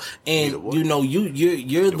show, and you're the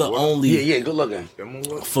only good looking.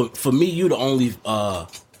 For me, you're the only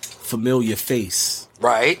familiar face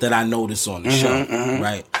that I notice on the show,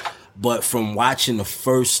 right? But from watching the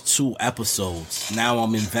first 2 episodes, now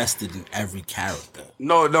I'm invested in every character.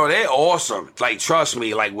 No, they're awesome. Like, trust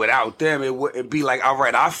me, like, without them, it wouldn't be like, all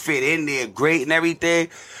right, I fit in there great and everything,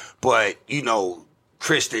 but,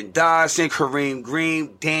 Kristen Dodson, Kareem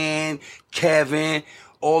Green, Dan, Kevin,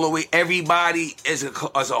 all the way, everybody as a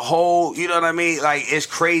whole, you know what I mean? Like, it's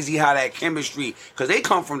crazy how that chemistry, because they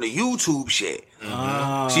come from the YouTube shit.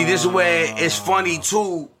 See, this is where it's funny,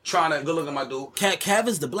 too, trying to, go look at my dude. Kev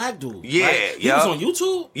is the black dude. Yeah, right? He was on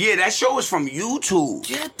YouTube? Yeah, that show is from YouTube.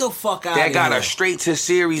 Get the fuck out of here. That got a straight to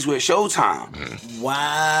series with Showtime. Wow,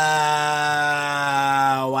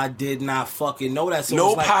 I did not fucking know that. So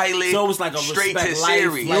no pilot. So it was like a straight Respect to Life,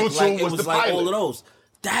 series. YouTube it was was the like pilot. all of those.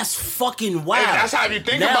 That's fucking wild. Hey, that's how you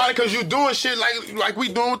think about it, because you're doing shit like we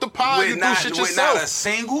doing with the pod. You do shit yourself. With not a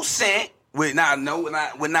single cent, with not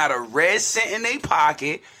a red cent in their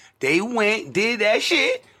pocket, they went, did that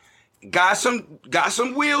shit, got some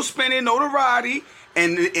wheel spinning notoriety,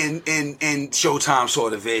 and Showtime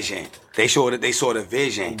saw the vision. They saw the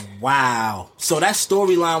vision. Wow. So that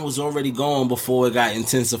storyline was already going before it got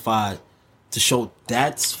intensified to show.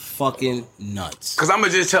 That's fucking nuts. Because I'm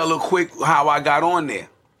going to just tell a quick how I got on there.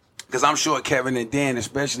 Because I'm sure Kevin and Dan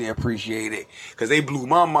especially appreciate it. Because they blew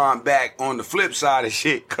my mind back on the flip side of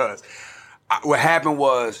shit. Because what happened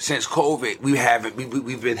was, since COVID,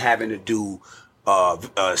 we've been having to do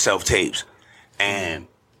self-tapes. And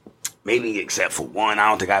maybe except for one, I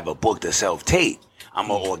don't think I ever booked a self-tape. I'm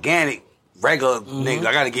an organic, regular nigga.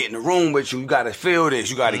 I got to get in the room with you. You got to feel this.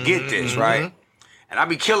 You got to get this, right? And I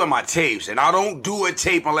be killing my tapes. And I don't do a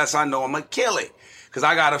tape unless I know I'm going to kill it. Because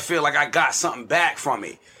I got to feel like I got something back from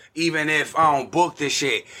it. Even if I don't book this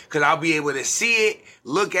shit. Because I'll be able to see it,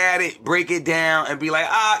 look at it, break it down, and be like,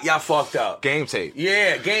 y'all fucked up. Game tape.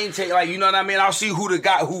 Yeah, game tape. Like, you know what I mean? I'll see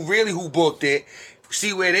who booked it.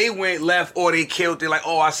 See where they went left or they killed it. Like,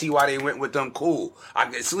 I see why they went with them. Cool. I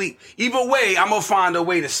can sleep. Either way, I'm going to find a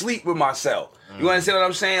way to sleep with myself. You understand what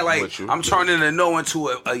I'm saying? Like, I'm turning a no into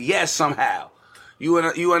a yes somehow.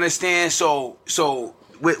 You understand? So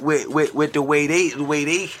with the way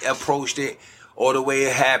they approached it or the way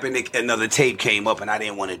it happened, another tape came up and I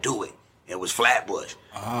didn't want to do it. It was Flatbush.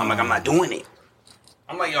 I'm like, I'm not doing it.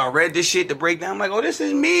 I'm like, y'all read this shit, the breakdown? I'm like, this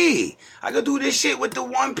is me. I could do this shit with the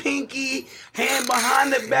one pinky, hand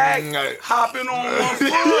behind the back, hopping on one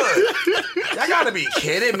foot. Y'all gotta be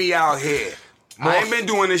kidding me out here. I ain't been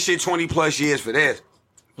doing this shit 20 plus years for this.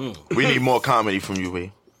 We need more comedy from you,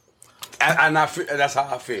 B. And that's how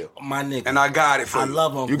I feel. My nigga. And I got it for you. I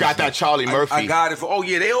love him. You got that Charlie Murphy. I got it for.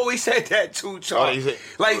 They always said that too, Charlie.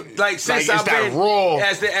 Like since I've been raw.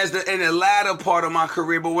 as in the latter part of my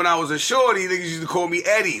career. But when I was a shorty, niggas used to call me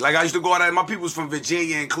Eddie. Like I used to go out. My people's from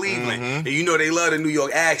Virginia and Cleveland, and they love the New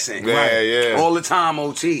York accent. Yeah. All the time,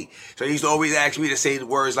 OT. So they used to always ask me to say the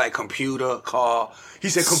words like computer, car. He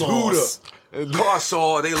said computer. Sauce. Car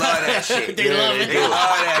saw, they love that shit. They love it. They love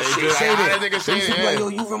that shit. Say that. They used to be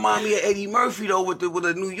like, you remind me of Eddie Murphy though with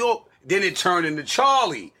the New York. Then it turned into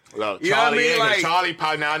Charlie. Well, you know what I mean? Like Charlie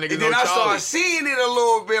pop now, niggas. And then I started seeing it a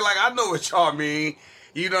little bit. Like I know what y'all mean.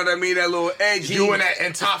 You know what I mean? That little edgy. You in that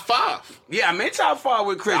in top 5? Yeah, I'm in top 5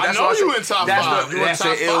 with Chris. I know you in top 5. That's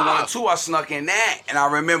an ill one too. I snuck in that, and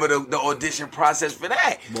I remember the audition process for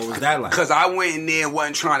that. What was that like? Because I went in there and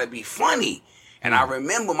wasn't trying to be funny. And I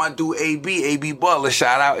remember my dude AB Butler,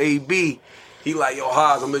 shout out AB. He like, yo,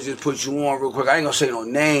 Haas, I'm gonna just put you on real quick. I ain't gonna say no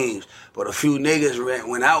names, but a few niggas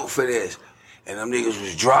went out for this. And them niggas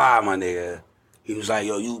was dry, my nigga. He was like,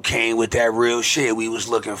 yo, you came with that real shit we was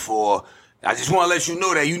looking for. I just want to let you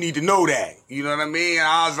know that you need to know that. You know what I mean? And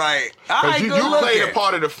I was like, all right, you played a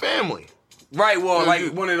part of the family. Right, well,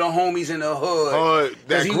 like one of the homies in the hood.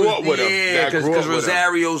 That grew up with him. Yeah, because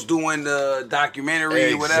Rosario's doing the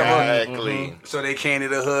documentary or whatever. Exactly. Mm-hmm. So they came to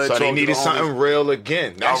the hood. So they needed something real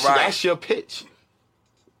again. That's your pitch.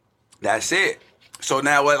 That's it. So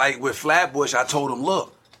now, like with Flatbush, I told him,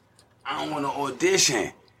 look, I don't want to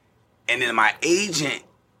audition. And then my agent,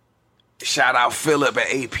 shout out Philip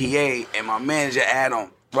at APA, and my manager,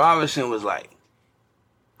 Adam Robinson, was like,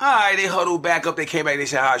 all right, they huddled back up. They came back. They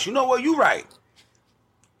said, Hosh, you know what? You right.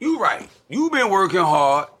 You been working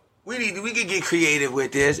hard. We can get creative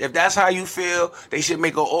with this. If that's how you feel, they should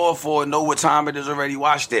make an offer or know what time it is already.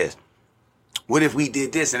 Watch this. What if we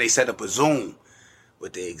did this and they set up a Zoom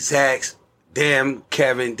with the execs, them,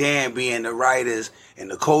 Kevin, Dan being the writers and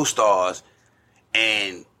the co-stars,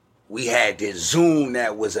 and we had this Zoom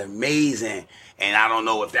that was amazing. And I don't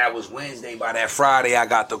know if that was Wednesday. By that Friday, I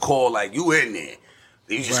got the call like, you in there.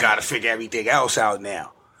 You just got to figure everything else out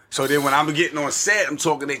now. So then when I'm getting on set, I'm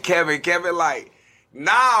talking to Kevin. Kevin like,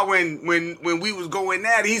 nah, when we was going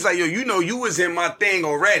at it, he's like, yo, you was in my thing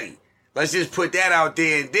already. Let's just put that out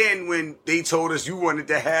there. And then when they told us you wanted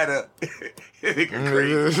to have a...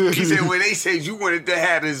 crazy. He said when they said you wanted to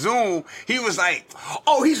have a Zoom, he was like,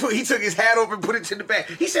 oh, he took his hat off and put it to the back.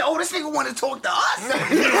 He said, oh, this nigga want to talk to us? Like,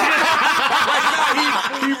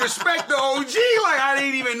 he respect the OG. Like, I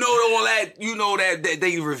didn't even know all that, that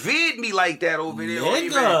they revered me like that over there.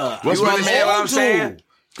 Nigga. What's my man? What I'm saying?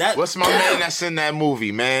 What's my man that's in that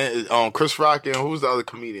movie, man? Chris Rock and who's the other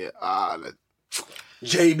comedian?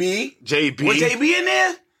 JB. Was JB in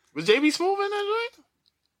there? Was JB Smooth in that joint?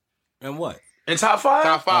 And what? In top 5?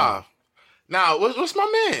 Top 5. Now, what's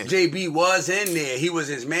my man? JB was in there. He was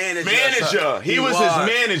his manager. He was his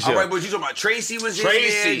manager. All right, but you talking about Tracy was in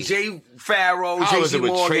there. Jay Farrow, How was it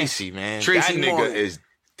with Morgan. Tracy, man? Tracy that nigga Morgan. is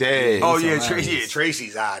dead. Oh, yeah,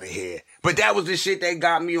 Tracy's out of here. But that was the shit that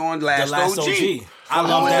got me on Last OG. I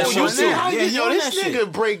love that show, too. Yo, this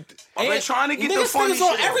nigga break... I've been trying to get the funny shit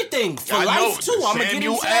on everything. For life, too. I'm going to get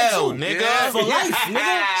into that, too. Nigga. For life,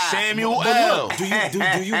 nigga. Samuel L.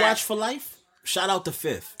 Do you watch For Life? Shout out to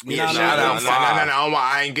Fifth. Shout out Five. No,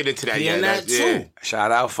 I ain't get into that yet. That too.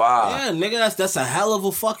 Shout out Five. Yeah, nigga, that's a hell of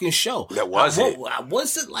a fucking show. That was it. What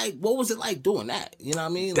was it like? What was it like doing that? You know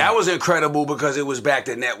what I mean? That was incredible because it was back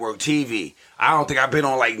to network TV. I don't think I've been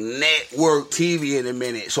on like network TV in a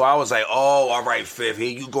minute. So I was like, oh, all right, Fifth,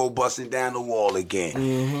 here you go busting down the wall again.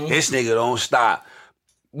 Mm-hmm. This nigga don't stop.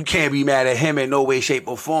 You can't be mad at him in no way, shape,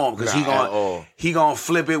 or form because he gonna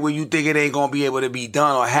flip it where you think it ain't gonna be able to be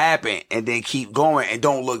done or happen, and then keep going and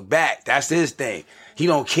don't look back. That's his thing. He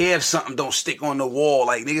don't care if something don't stick on the wall.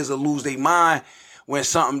 Like, niggas will lose their mind when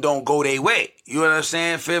something don't go their way. You know what I'm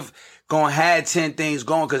saying? Fifth, gonna have 10 things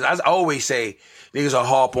going. Because I always say, niggas will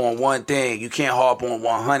harp on one thing. You can't harp on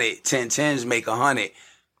 100. 10 tens make 100.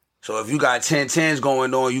 So if you got 10 tens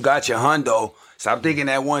going on, you got your hundo. Stop thinking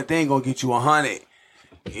that one thing gonna get you 100.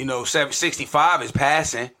 You know, 765 is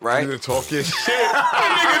passing, right? Nigga talking shit.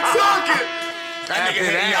 That nigga talking. That nigga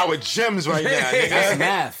hanging out with gems right now. Nigga. That's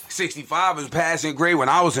math. 65 is passing grade when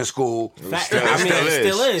I was in school.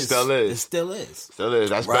 It still is.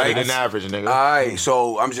 That's right? better than average, nigga. All right,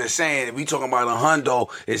 so I'm just saying, if we talking about a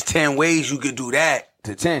hundo, it's 10 ways you could do that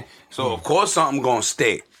to 10. So, of course, something gonna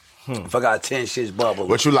stick. If I got 10 shits bubbling.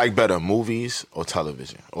 What you like better, movies or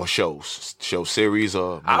television? Or shows? Show series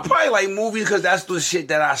or movies? I probably like movies because that's the shit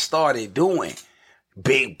that I started doing.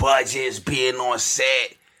 Big budgets, being on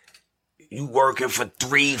set. You working for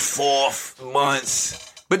 3-4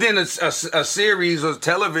 months. But then a series or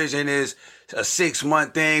television is a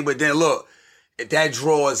 6-month thing. But then look, if that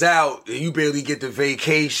draws out, you barely get the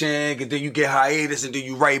vacation, and then you get hiatus, and then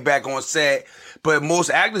you right back on set. But most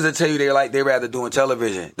actors will tell you they rather doing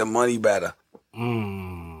television. The money better.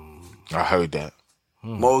 I heard that.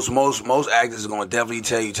 Most actors are gonna definitely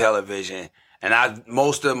tell you television. And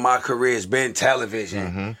most of my career has been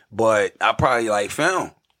television. But I probably like film.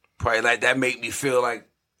 Probably like that make me feel like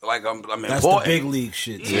I'm important. That's the big league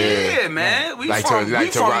shit. Yeah, man. We from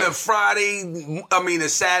the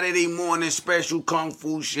Saturday morning special kung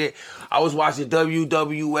fu shit. I was watching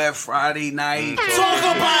WWF Friday night. Talk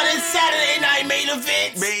about it, Saturday night main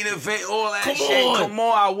event. Main event, all that shit. Come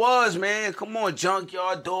on, I was, man. Come on,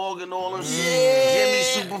 Junkyard Dog and all them shit. Jimmy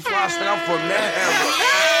Superfly stuff from that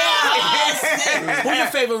era. Who's your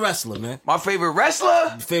favorite wrestler, man? My favorite wrestler?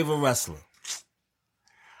 Your favorite wrestler.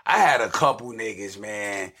 I had a couple niggas,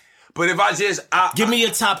 man. But if give me your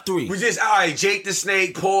top 3. We all right, Jake the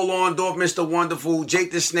Snake, Paul Orndorff, Mr. Wonderful,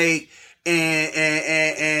 Jake the Snake, and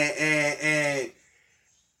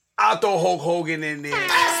I'll throw Hulk Hogan in there.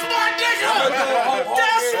 That's my nigga!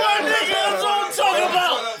 That's what I'm talking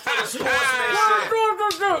about! For the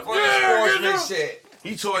sportsman shit.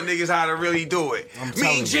 He taught niggas how to really do it.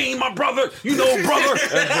 Me, Gene, my brother, you know, brother.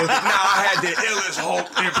 I had the illest Hulk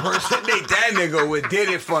impersonate. That nigga did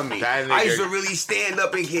it for me. I used to really stand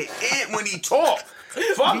up and get ant when he talked.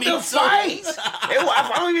 Fuck the fights.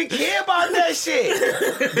 I don't even care about that shit.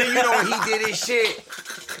 Then you know when he did his shit.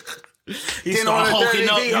 He started hulking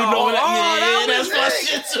up, you know what? Yeah, that's my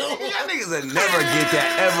shit too. Y'all niggas will never get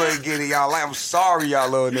that ever again in y'all life. I'm sorry, y'all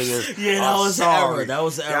little niggas. Yeah, that was the era. That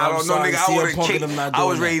was the era. Y'all don't know, nigga. I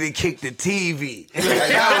was ready to kick the TV.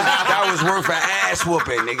 That was worth an ass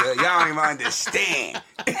whooping, nigga. Y'all don't even understand.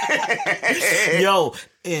 Yo,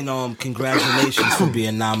 and congratulations for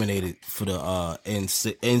being nominated for the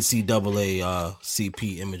NCAA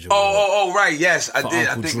CP Image Award. Oh, right. Yes, I did.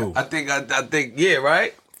 Uncle I think. Yeah,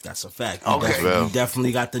 right. That's a fact. Okay. You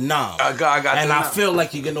definitely got the nom. I got and the I nom. feel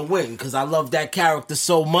like you're gonna win because I love that character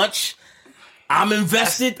so much. I'm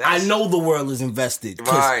invested. I know the world is invested.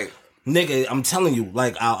 Right. Nigga, I'm telling you,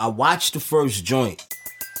 like I watched the first joint.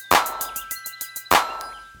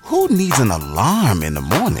 Who needs an alarm in the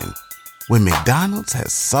morning when McDonald's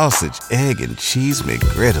has sausage, egg, and cheese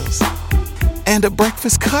McGriddles and a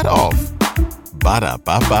breakfast cutoff?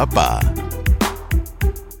 Ba-da-ba-ba-ba.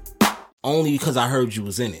 Only because I heard you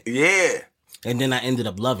was in it. Yeah. And then I ended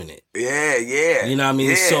up loving it. Yeah. You know what I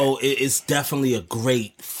mean? Yeah. So it's definitely a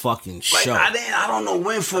great fucking show. I don't know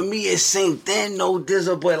when for me it synced in, no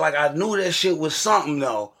dizzle, but like I knew that shit was something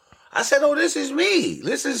though. I said, oh, this is me.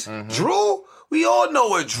 This is Drew. We all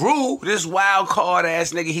know it, Drew. This wild card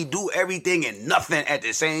ass nigga, he do everything and nothing at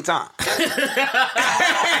the same time. But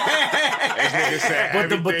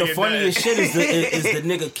the funniest shit is the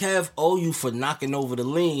nigga Kev owe you for knocking over the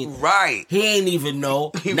lean. Right. He ain't even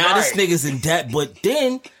know. Now this nigga's in debt, but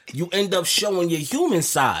then you end up showing your human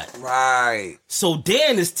side. Right. So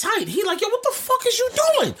Dan is tight. He like, yo, what the fuck is you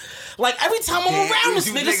doing? Like every time I'm around this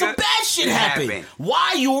nigga, some bad shit happen.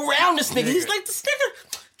 Why you around this nigga? He's like, this nigga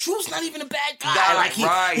Drew's not even a bad guy. Like he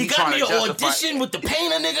got me an audition with the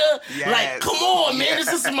painter nigga. Yes. Like, come on, man,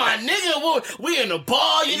 this is my nigga. We in a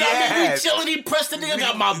bar, you know what I mean? We chilling. He pressed the nigga.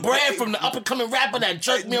 Got my bread from the up and coming rapper that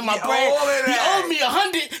jerked me on my bread. He owed me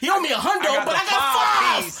 100. He owed me 100, but I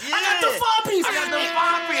got 5. Yeah. I got the 5 piece. I got the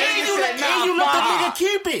 5 piece. And you let the nigga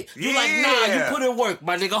keep it. You like, nah, you put in work,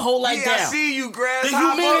 my nigga. Hold like down. I see you, The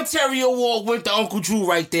humanitarian award went to Uncle Drew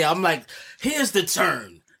right there. I'm like, here's the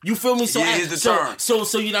turn. You feel me? So, Yeah, here's the turn.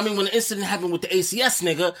 So you know what I mean? When the incident happened with the ACS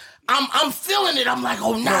nigga, I'm feeling it. I'm like,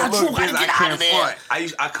 oh nah, Drew, gotta get out of there.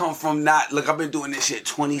 I come from look, I've been doing this shit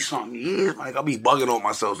 20-something years. Like, I'll be bugging on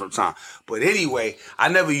myself sometimes. But anyway, I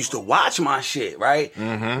never used to watch my shit, right?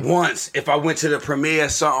 Mm-hmm. Once, if I went to the premiere or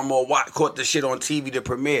something or caught the shit on TV, the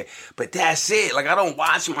premiere. But that's it. Like, I don't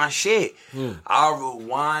watch my shit. I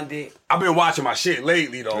rewind it. I've been watching my shit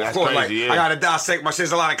lately, though. That's of course, crazy, I gotta dissect my shit.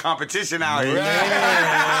 There's a lot of competition out here.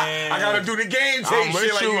 I gotta do the game tape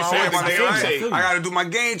shit like you said, my nigga. I gotta do my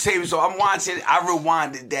game tape. So I'm watching. I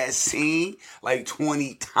rewinded that scene like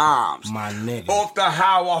 20 times. My nigga. Off the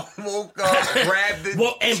how I woke up, grabbed the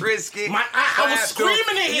Trisket. I was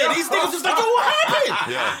screaming in here. These niggas was like, yo, what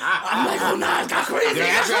happened? Yeah. I'm like, oh nah, it got crazy.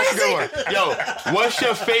 Yeah, that's a good one. Yo, what's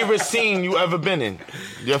your favorite scene you ever been in?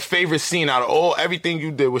 Your favorite scene out of everything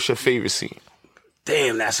you did, what's your favorite scene?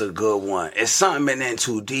 Damn, that's a good one. It's something in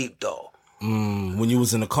Too Deep, though. When you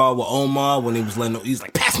was in the car with Omar, when he was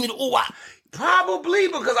like, pass me the ooh. Probably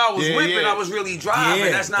because I was whipping, yeah. I was really driving.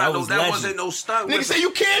 Yeah, that's not that wasn't no stunt. Nigga say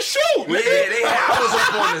you can't shoot. Yeah, I was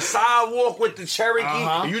up on the sidewalk with the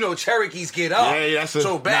Cherokee. You know Cherokees get up. Yeah, that's a,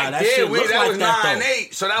 so back that there, was that was like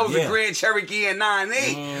 9.8. So that was a Grand Cherokee in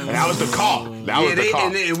 9.8. And that was the car. That was the car.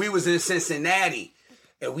 And then we was in Cincinnati.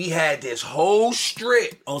 And we had this whole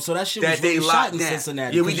strip. Oh, so that shit was really shot in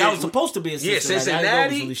Cincinnati. Yeah, that was supposed to be in Cincinnati. Yeah,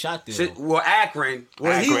 Cincinnati. Was really shot there. Well, Akron.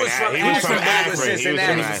 Well, he was from Akron.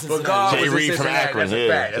 Cincinnati. But God was in Cincinnati. That's a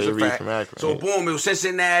fact. That's a fact. So boom, it was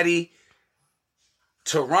Cincinnati,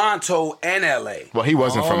 Toronto, and LA. Well, he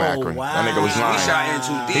wasn't from Akron. Wow. That nigga was lying. He shot in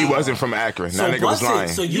Too Deep. He wasn't from Akron. That nigga was lying.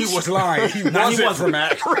 So he was lying. He wasn't from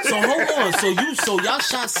Akron. So hold on. So y'all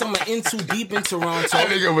shot some of In Too Deep in Toronto. That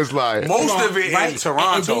nigga was lying. Most of it in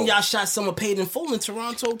Toronto. And then y'all shot some of Paid in Full in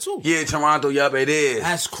Toronto too. Yeah, Toronto. Yup, it is.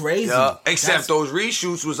 That's crazy. Yup. Except those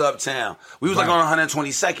reshoots was uptown. We was like on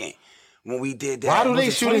 122nd. When we did that. Why do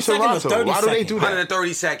they shoot in Toronto? Why do they do that?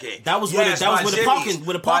 132nd. That was with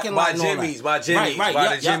the parking lot. By Jimmy's. By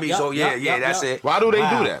the Jimmy's. So yeah, that's it. Why do they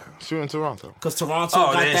do that? Shoot in Toronto. Because Toronto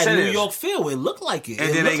got that New York feel. It looked like it.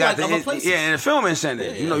 And then they got in the filming center.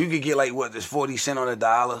 You know, you could get like there's 40 cents on a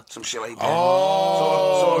dollar, some shit like that.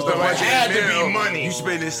 Oh, so it had to be money. You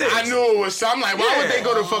spending $6. I knew it was. So I'm like, why would they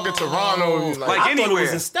go to fucking Toronto? Like I thought it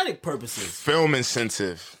was aesthetic purposes. Film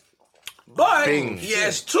incentive. But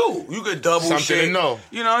yes, too. You could double something shit. To know.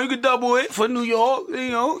 You know, you could double it for New York. You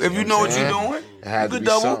know, if you know what you're doing, you could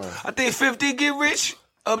double. I think 50 Get Rich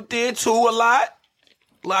up there too a lot.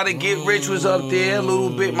 A lot of Get Rich was up there. A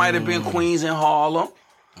little bit might have been Queens and Harlem.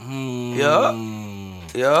 Yup.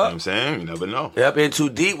 You know what I'm saying? You never know. Yep. And Too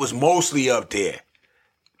Deep was mostly up there.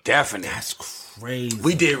 Definitely. That's crazy.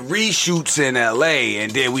 We did reshoots in LA,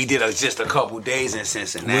 and then we did just a couple days in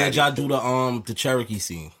Cincinnati. Where'd y'all do the Cherokee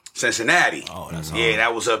scene? Cincinnati. Oh, that's hard.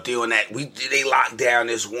 That was up there on that. They locked down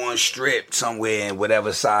this one strip somewhere in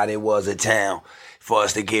whatever side it was of town for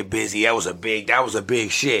us to get busy. That was a big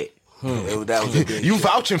shit. That was a big you shit.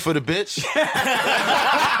 vouching for the bitch?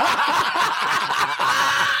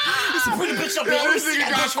 It's a pretty bitch up here. This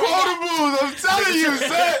nigga got quotables. I'm telling you,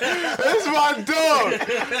 son. That's my dog.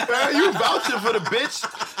 Man, you vouching for the bitch?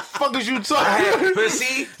 Fuck is you talking? But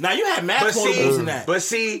see, now you had mad quotables in that. But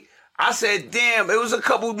see, I said, damn, it was a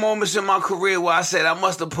couple moments in my career where I said I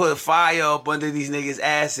must have put fire up under these niggas'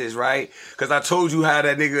 asses, right? Because I told you how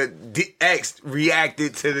that nigga X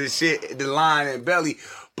reacted to the shit, the line and Belly.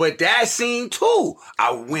 But that scene too,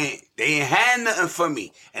 I went. They ain't had nothing for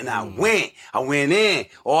me. And I went in.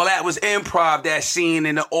 All that was improv, that scene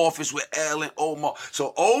in the office with Elle and Omar.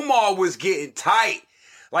 So Omar was getting tight.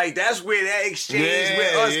 Like, that's where that exchange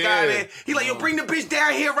with us got in. He like, yo, bring the bitch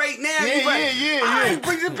down here right now. I ain't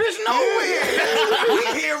bring the bitch nowhere. We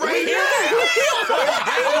here right now.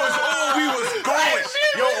 That was all we was going.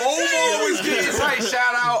 Yo, Omar was getting tight.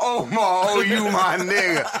 Shout out Omar. Oh, you my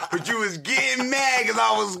nigga. But you was getting mad because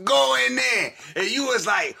I was going in. And you was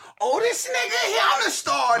like, oh, this nigga here, I'm the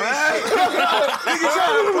star of this shit. Nigga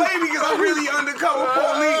trying to play me because I'm really undercover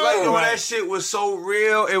police. Like, yo, that shit was so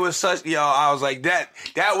real. It was such, I was like, that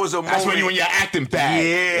was a moment. That's when you're acting bad.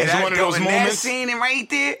 Yeah, that's one of those moments. That scene right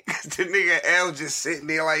there, the nigga L just sitting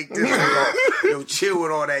there like this. Yo, chill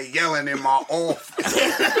with all that yelling in my office.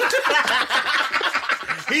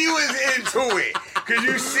 He was into it. Because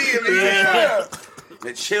you see him in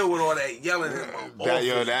and chill with all that yelling in my office.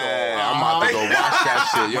 I'm about to go watch that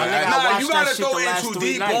shit. You gotta throw In Too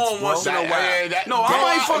Deep on once in a while. I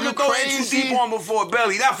might fucking throw In Too Deep on before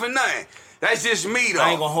Belly. Not for nothing. That's just me, though.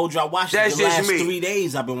 I ain't gonna hold you. I watched it the last 3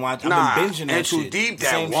 days. I've been watching. I've been binging that shit. In Too Deep, that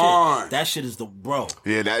same one. Shit. That shit is the bro.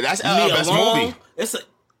 Yeah, that's LL best movie. It's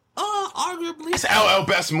arguably. It's LL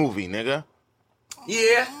best movie, nigga.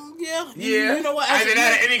 Yeah. Yeah. Yeah. You know what? And then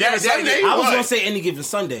at any given Sunday, I was what? gonna say Any Given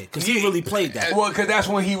Sunday because he really played that. Well, because that's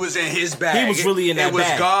when he was in his bag. He was really in that bag.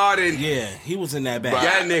 It was God and yeah, he was in that bag.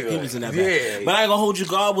 That nigga. He was in that Yeah. bag. But I ain't gonna hold you.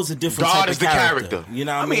 God was a different God type is of the character. You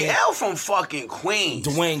know what I mean? L from fucking Queens.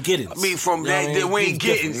 Dwayne Giddens. I mean, from You know what I mean? Dwayne He was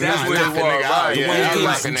Giddens. different. That's what it was. Nigga out. Right? Yeah, Dwayne I Giddens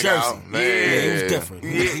like from the nigga Jersey. out, man. Yeah, he was different.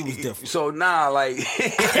 He was different. So nah, like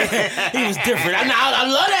He was different. I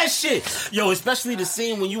love that shit. Yo, especially the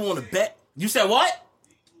scene when you want to bet. You said what?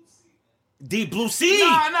 Deep Blue Sea.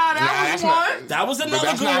 That was one. That was another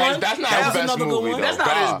that's good not one. his- that's not that his was best another movie, good one. though. That's not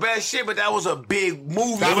God. his best shit, but that was a big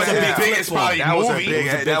movie. That was a big biggest probably That was a movie.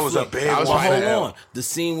 big. That was a big. That was Well, fine. hold L. on. The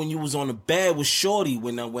scene when you was on the bed with Shorty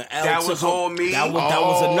when Al That took was him- all me. That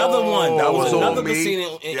was another one. That was That was another all me. scene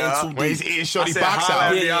in Yeah. Too When he's Deep. eating I Shorty said, box holla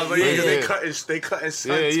out. at me. I was like, yeah, 'cause Yeah. they cutting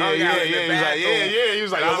son Yeah, tongue out in the He was like, bathroom. yeah. He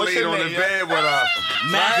was like, And yo, I what's laid your on the name? bed with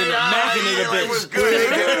Macking it a bit. It was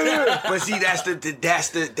good. But see,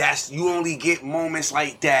 that's you only get moments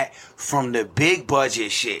like that from the big budget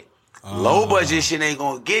shit. Low budget shit ain't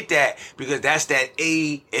gonna get that because that's that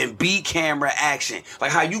A and B camera action.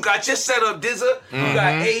 Like how you got your setup, Dizza. You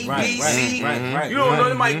got A, B, C. Right. You don't know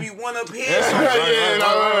there might be one up here.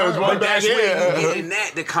 But That's where you getting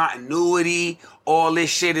that. The continuity, all this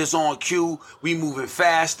shit is on cue. We moving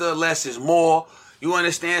faster, less is more. You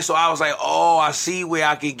understand? So I was like, oh, I see where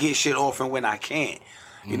I can get shit off and when I can't.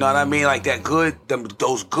 You know what I mean? Like that good,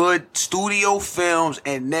 those good studio films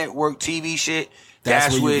and network TV shit.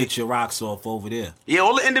 That's where you get your rocks off over there. Yeah,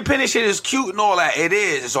 all the independent shit is cute and all that. It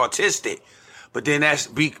is. It's artistic. But then that's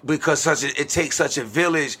because it takes such a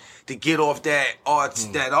village to get off that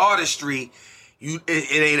that artistry.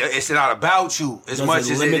 It's not about you as Does much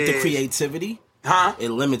it as limit it the is. creativity? Huh? It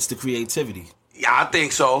limits the creativity. Yeah, I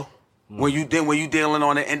think so. When you dealing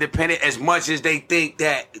on the independent, as much as they think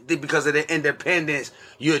that because of the independence,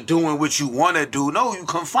 you're doing what you want to do. No, you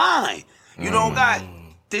confined. You don't got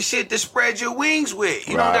this shit to spread your wings with.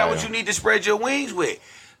 You don't got what you need to spread your wings with.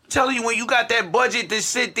 I'm telling you, when you got that budget to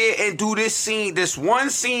sit there and do this one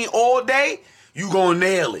scene all day, you gonna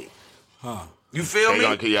nail it. You feel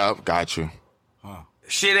me? Yeah, got you.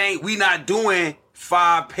 Shit we not doing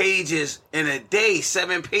 5 pages in a day,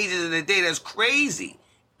 7 pages in a day. That's crazy.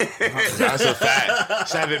 That's a fact.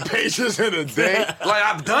 7 pages in a day. Like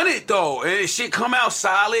I've done it though, and shit come out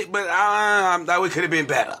solid, but that would could have been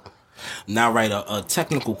better. Now, right, a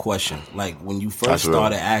technical question. Like when you first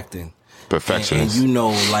started acting, perfectionist, and you know,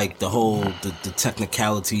 like the whole the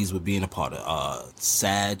technicalities with being a part of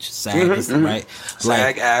SAG, right? SAG,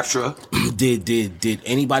 like, AFTRA. Did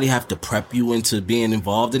anybody have to prep you into being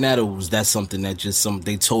involved in that, or was that something that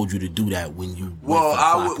they told you to do that when you?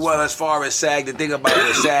 As far as SAG, the thing about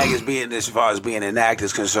it, SAG is as far as being an actor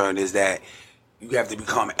is concerned, is that you have to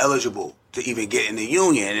become eligible to even get in the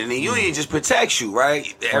union, and the union just protects you,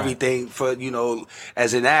 right? Everything for,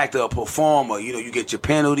 as an actor, a performer, you get your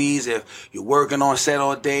penalties if you're working on set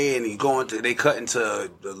all day and they cut into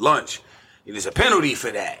the lunch. There's a penalty for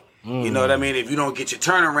that. You know what I mean? If you don't get your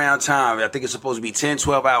turnaround time, I think it's supposed to be 10,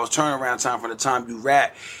 12 hours turnaround time from the time you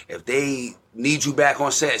wrap. If they need you back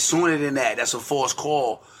on set sooner than that, that's a forced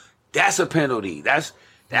call. That's a penalty. That's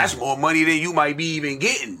more money than you might be even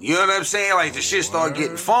getting. You know what I'm saying? Like the shit start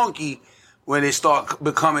getting funky when they start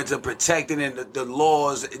becoming to protecting and the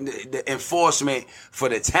laws and the enforcement for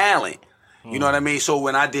the talent. You know what I mean? So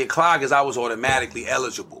when I did cloggers, I was automatically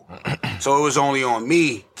eligible. So it was only on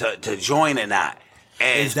me to join or not.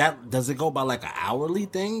 And does it go by like an hourly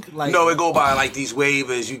thing? Like no, it go by like these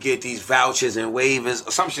waivers. You get these vouchers and waivers,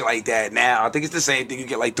 or some shit like that. Now I think it's the same thing. You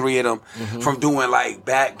get like 3 of them from doing like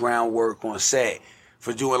background work on set.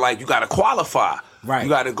 For doing like you got to qualify. Right. You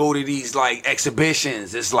got to go to these like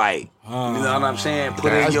exhibitions. It's like you know what I'm saying.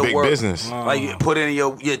 Put in your big work. Business. Like you put in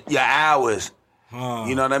your hours.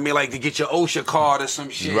 You know what I mean? Like to get your OSHA card or some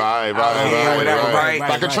shit. Right.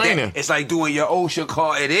 Like a trainer. It's like doing your OSHA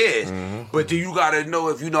card. It is. But do you got to know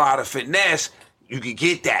if you know how to finesse, you can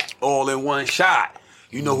get that all in one shot.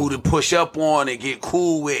 You know who to push up on and get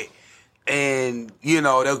cool with. And,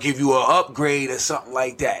 they'll give you an upgrade or something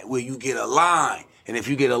like that where you get a line. And if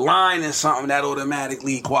you get a line in something, that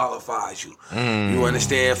automatically qualifies you. You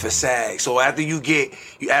understand? For SAG. So after you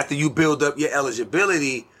build up your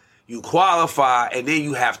eligibility, you qualify, and then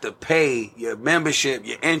you have to pay your membership,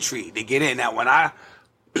 your entry to get in. Now, when I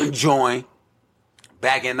joined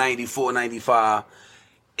back in 94, 95,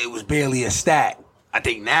 it was barely a stack. I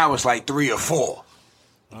think now it's like 3 or 4.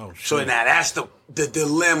 Oh, shit. So now that's the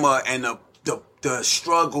dilemma and the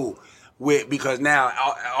struggle with, because now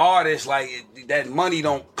artists like that money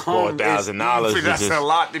don't come. $4,000. That's a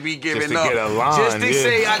lot to be given just to up. get a line, just to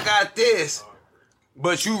say I got this.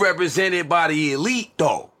 but you represented by the elite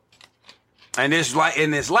though, and it's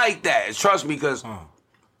like that. Trust me, because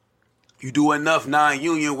you do enough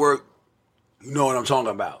non-union work, you know what I'm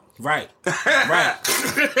talking about. Right. You do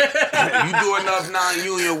enough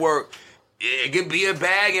non-union work, it could be a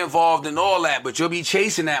bag involved and all that, but you'll be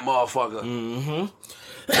chasing that motherfucker. Mm-hmm.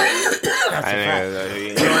 You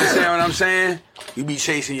understand what I'm saying? You be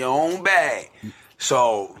chasing your own bag.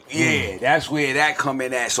 So, yeah, that's where that come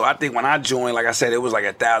in at. So I think when I joined, like I said, it was like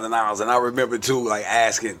 $1,000. And I remember, too, like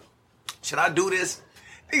asking, should I do this?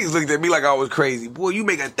 Niggas looked at me like I was crazy. Boy, you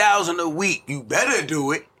make $1,000 a week. You better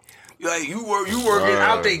do it. Like you working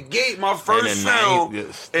out the gate. My first film,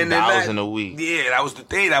 and $1,000 a week. Yeah, that was the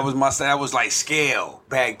thing. That was like scale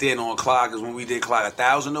back then on Clockers when we did Clock.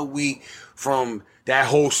 $1,000 a week from that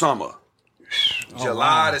whole summer,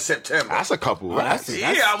 July to September. That's a couple. I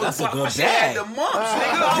was a good bag. The months,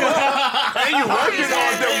 nigga. And you working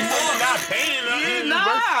on the months, not paying them.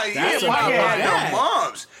 The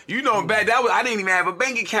months. You know, back I didn't even have a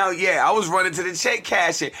bank account yet. I was running to the check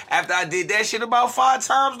casher. After I did that shit about 5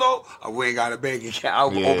 times, though, I went and got a bank account.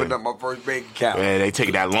 I opened up my first bank account. Yeah, they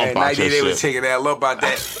taking that lump out your shit. They was shit. taking that lump out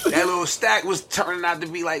that. That little stack was turning out to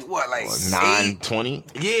be like, what, like $9.20?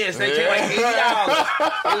 Yes, they take like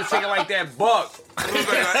 $80. They was taking like that buck. It was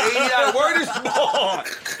like $80. Word is born.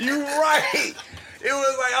 You right. It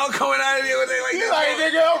was like, I'm coming out of here with like you like,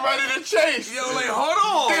 nigga, I'm ready to chase. Yo, like, hold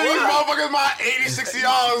on. These motherfuckers my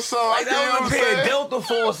 $80-$60, so like that was a pair of Delta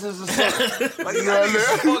Forces or something. Like, you know what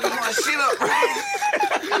fucking my shit up.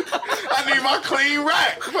 I need my clean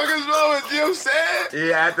rack. What is wrong with you? You know what I'm saying?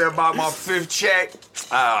 Yeah, after about my 5th check,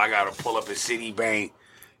 I gotta pull up a Citibank,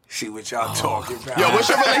 see what y'all talking about. Yo, what's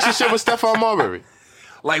your relationship with Stephon Marbury?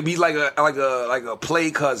 Like, be like a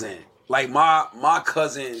play cousin. Like my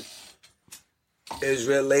cousin is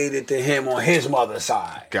related to him on his mother's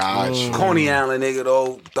side. Gotcha. Coney Island nigga,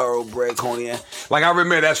 though, thoroughbred Coney Island. Like, I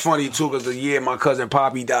remember, that's funny, too, because the year my cousin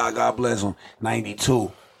Poppy died, God bless him,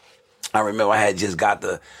 92. I remember I had just got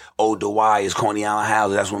the Old Dwyer's Coney Island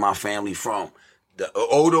houses. That's where my family from. The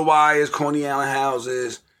Old Dwyer's Coney Island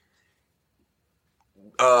houses,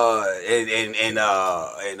 I'm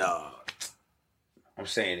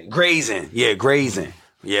saying it, Grazing. Yeah, Grazing.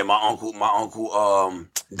 Yeah, my uncle,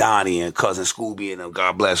 Donnie and cousin Scooby and them.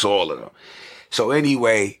 God bless all of them. So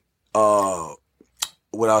anyway, what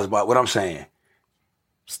I'm saying,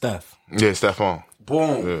 Steph. Yeah, Stephon.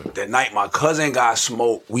 Boom. Yeah. The night my cousin got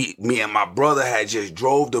smoked, me and my brother had just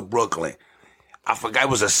drove to Brooklyn. I forgot, it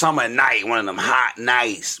was a summer night, one of them hot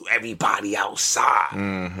nights, everybody outside.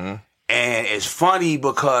 Mm-hmm. And it's funny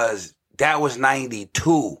because that was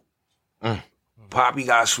 92. Poppy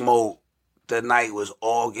got smoked. The night was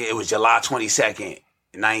it was July 22nd,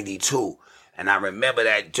 92. And I remember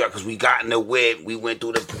that because we got in the whip, we went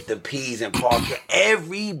through the P's and parked.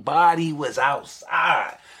 Everybody was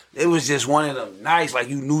outside. It was just one of them nights, like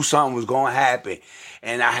you knew something was going to happen.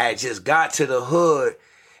 And I had just got to the hood,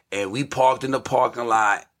 and we parked in the parking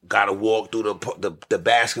lot, got to walk through the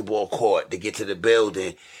basketball court to get to the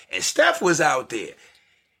building. And Steph was out there.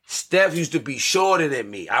 Steph used to be shorter than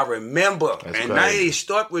me. I remember. And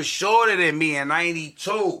Steph was shorter than me in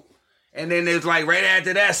 92. And then it's like right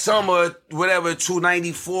after that summer, whatever,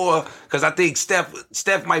 294, because I think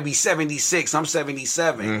Steph might be 76. I'm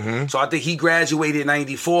 77. Mm-hmm. So I think he graduated in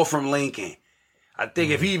 94 from Lincoln. I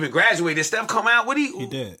think if he even graduated, did Steph come out? He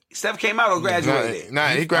did. Steph came out or graduated? Nah,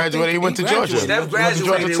 he graduated. He went to Georgia. Steph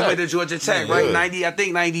graduated and went to Georgia Tech, right? 90, I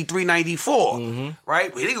think 93, 94,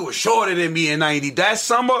 right? But he was shorter than me in 90. That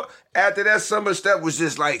summer, after that summer, Steph was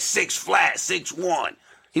just like 6 flat, 6'1".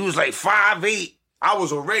 He was like 5'8".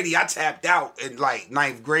 I tapped out in like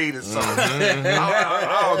 9th grade or something. I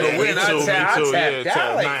don't know when I tapped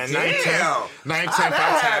out. Like, damn. 9, 10,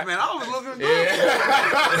 I was looking good.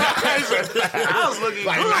 I was looking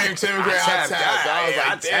like good. Like 9, 10 grade, I tapped. I was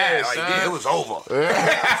like, damn, like, it was over.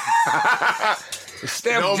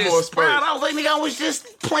 Steph no just more spurt. I was like, nigga, I was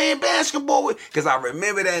just playing basketball with. Because I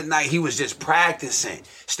remember that night he was just practicing.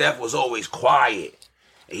 Steph was always quiet.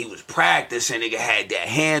 He was practicing, nigga had that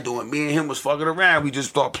handle, and me and him was fucking around. We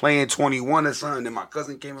just started playing 21 or something, and my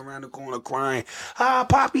cousin came around the corner crying,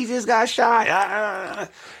 Poppy just got shot.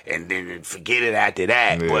 And then forget it after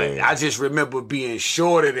that. Yeah. But I just remember being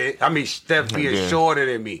shorter than, Steph being shorter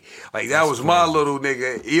than me. Like, that was my little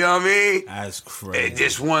nigga. You know what I mean? That's crazy. And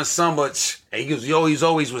just one summer, and he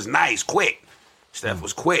always was nice, quick. Steph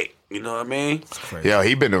was quick. You know what I mean? Yo,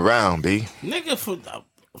 he been around, B. Nigga,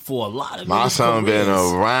 for a lot of my son been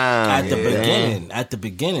around at the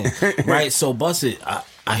beginning, right? So Busted,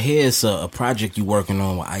 I hear it's a project you working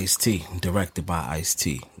on with Ice-T, directed by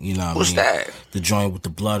Ice-T. You know what What's I mean? that? The joint with the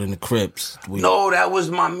blood and the Crips. No, that was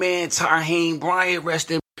my man Taheem Bryant.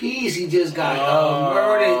 Rest in peace. He just got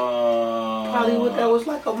murdered. Probably what that was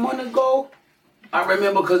like a month ago. I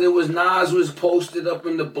remember because it was Nas was posted up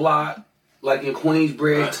in the block, like in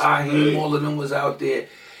Queensbridge. Taheem, all of them was out there.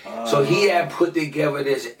 So he had put together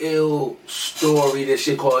this ill story, this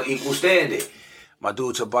shit called Equal Standard. My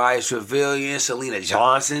dude Tobias Trevelyan, Selena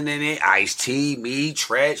Johnson in it, Ice-T, me,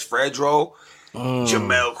 Tretch, Fredro,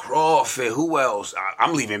 Jamel Crawford, who else?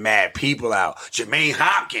 I'm leaving mad people out. Jermaine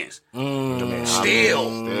Hopkins.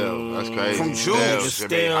 Still. That's crazy. From Juice.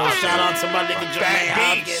 Still. Shout out to my nigga Jermaine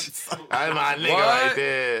Hopkins. That's my nigga right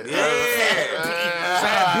there.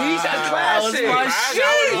 Fat Beats, that's classic. That was my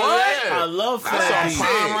shit. What? I love Fat That's Beats. on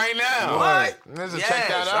Prime right now. What? Let's Yes, check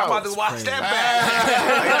that out. I'm about to watch that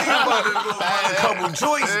back. I'm about to go run a couple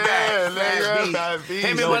joints back. Fat Beats.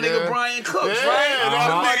 Him and my nigga Brian Cooks, right?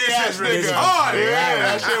 That nigga hard.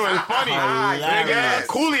 That shit was funny. Nigga,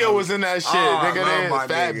 Coolio was in that shit. Nigga,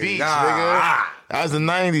 Fat Beats, nigga. That was the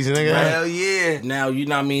 90s, nigga. Hell yeah. Now, you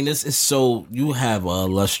know what I mean? It's so, you have an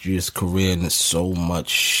illustrious career and there's so much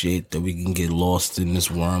shit that we can get lost in this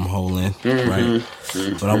wormhole in, right?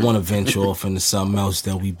 But I want to venture off into something else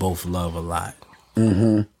that we both love a lot.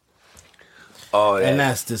 Oh, yeah. And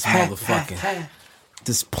that's this motherfucking,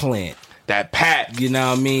 this plant. That pat. You know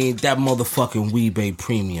what I mean? That motherfucking Weebay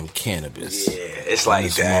Premium Cannabis. Yeah, it's like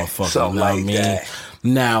This that. motherfucker, Something you know what like I mean? that.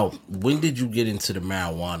 Now, when did you get into the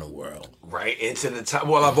marijuana world? Right into the top.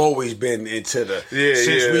 Well, I've always been into the.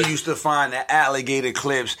 Since we used to find the alligator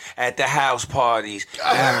clips at the house parties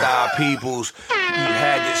after our peoples, you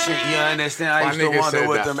had this shit. You understand? I used to wonder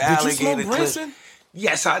what them alligator clips.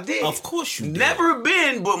 Yes, I did. Of course you did. Never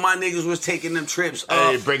been, but my niggas was taking them trips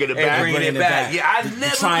up. Hey, bringing it back. Bringing it back. Yeah, I never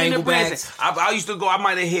been to Branson. bags. I used to go. I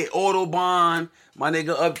might have hit Autobahn. My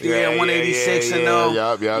nigga up there, 186 and though.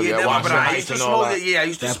 Yup. But I used to smoke it. Yeah, I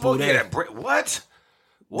used to smoke that it. What?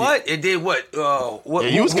 What? It did what? What?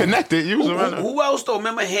 You was connected. You was around. Who else though?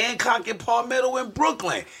 Remember Hancock and Palmetto in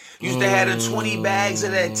Brooklyn? Used to have the 20 bags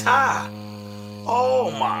of that tie.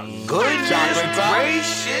 Oh my goodness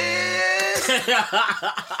gracious.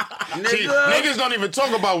 Nigga. See, niggas don't even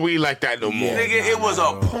talk about weed like that no more. Nigga, it was a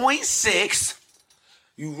 .6.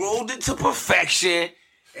 You rolled it to perfection,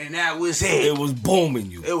 and that was it. It was booming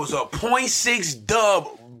you. It was a .6 dub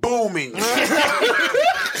booming you.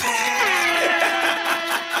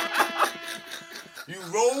 You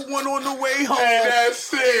rolled one on the way home. And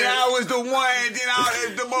that's it. And I was the one. And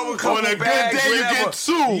then the mother couple On a good bags, day, you whatever. get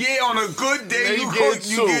two. Yeah, on a good day, you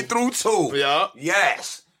get through two. Yeah.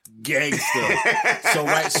 Yes. Gangster.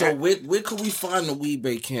 So where could we find the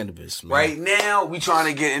Weebay Cannabis, man? Right now, we trying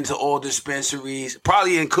to get into all dispensaries.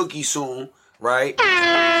 Probably in Cookie soon. Right?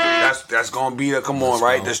 That's gonna be the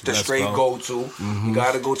right? That's the straight go-to. You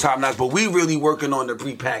gotta go top notch. But we really working on the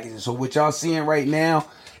pre-packaging. So what y'all seeing right now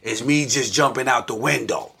is me just jumping out the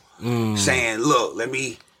window. Saying, look,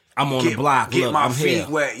 I'm on the block. Get Look, my I'm feet here.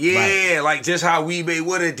 wet. Yeah, Right. like just how Weebay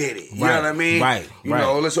would have did it. You know what I mean? Right. You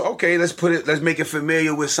know, let's make it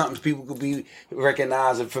familiar with something people could be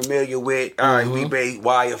recognized and familiar with. All right, Weebay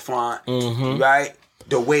wire font. Right?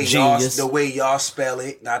 The way y'all spell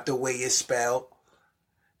it, not the way it's spelled.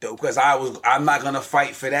 Because I'm not gonna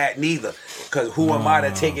fight for that neither. Because who am I to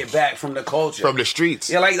take it back from the culture, From the streets.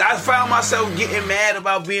 Yeah, like I found myself getting mad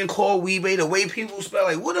about being called Weebay. The way people spell,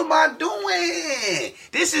 like, what am I doing?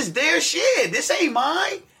 This is their shit. This ain't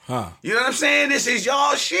mine. You know what I'm saying? This is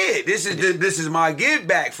y'all shit. This is my give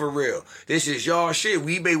back for real. This is y'all shit.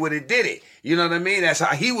 Weebay would have did it. You know what I mean? That's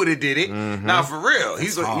how he would have did it. Not for real.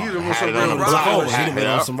 He's on some real He'd have been on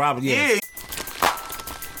Robert. some Robert. Yeah.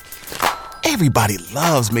 Everybody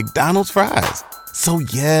loves McDonald's fries. So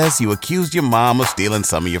yes, you accused your mom of stealing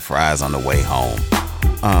some of your fries on the way home.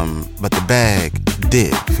 But the bag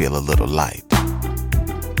did feel a little light.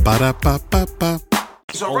 Ba-da-ba-ba-ba.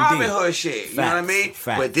 It's a Robin Hood shit, you know what I mean?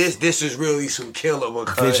 Facts. But this is really some killer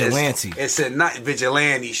because Vigilante. it's a not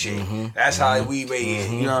vigilante shit. That's how Weebay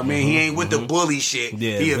is. You know what I mean? He ain't with the bully shit.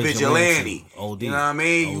 Yeah, he a vigilante. OD. You know what I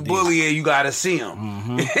mean? You OD. bully and you gotta see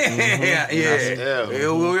him. Yeah. We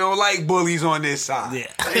don't like bullies on this side. Yeah.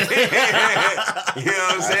 You know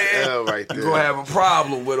what I'm saying? Right there. You gonna have a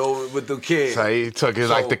problem with the kid. So he took it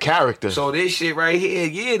like the character. So this shit right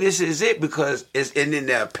here, this is it because it's and then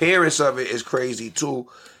the appearance of it is crazy too,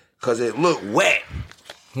 because it look wet.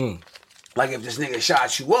 Like if this nigga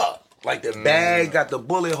shot you up. Like the bag got the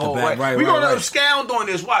bullet hole, right? We gonna scound on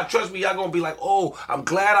this. Why? Trust me, y'all gonna be like, oh, I'm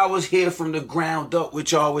glad I was here from the ground up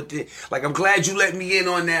with y'all with it. Like, I'm glad you let me in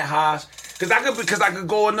on that, Haas. Because I could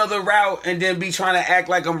go another route and then be trying to act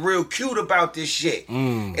like I'm real cute about this shit.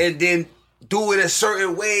 And then do it a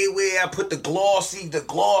certain way where I put the real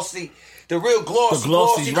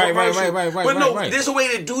glossy right. But no, there's a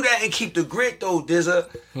way to do that and keep the grit though,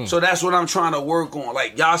 So that's what I'm trying to work on.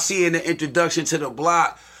 Like y'all see in the introduction to the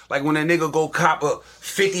block, like when a nigga go cop a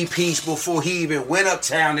 50 piece before he even went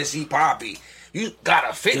uptown to see Poppy. You got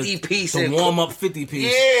a 50 piece and warm up 50 piece.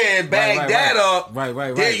 Yeah, bag that up.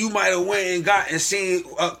 Right. Then you might have went and got and seen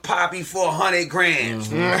Poppy for 100 grams.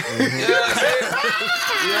 Mm-hmm. You know what I'm saying?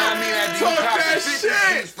 You know what I mean? After you cop that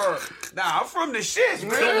shit first. Nah, I'm from the shits,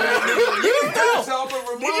 man.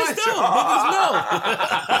 Niggas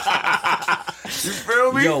You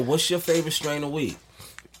feel me? Yo, what's your favorite strain of weed?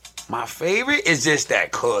 My favorite is just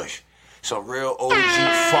that Kush. Some real OG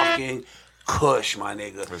fucking Kush, my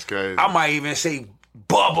nigga. That's crazy. I might even say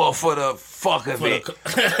Bubba for the fuck of it.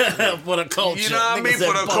 For the culture. You know what I mean?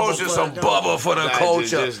 For the culture, some Bubba for the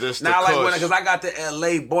culture. Now, like, because I got to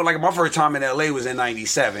LA, boy, like my first time in LA was in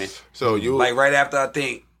 97. So you. Like, right after I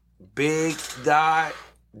think Big died.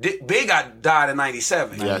 Big died in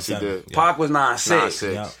 97. Yes, he did. Pac was 96.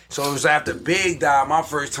 Yeah. So it was after Big died, my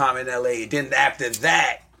first time in LA. Then after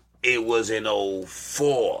that, it was in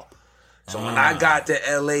 04. So when I got to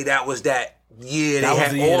LA, that was that year that they was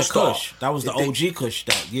had the year All-Star. Kush. That was the OG Kush.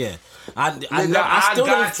 Yeah. I got to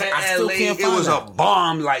LA, it was a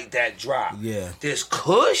bomb like that drop. Yeah. This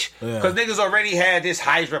Kush, because niggas already had this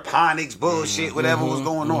hydroponics bullshit, whatever was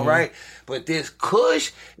going on, right? But this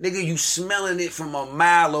Kush, nigga, you smelling it from a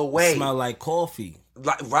mile away. Smell like coffee.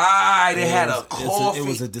 Like, right, it had a coffee. It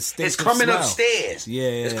was a distinctive It's coming smell. Upstairs. Yeah,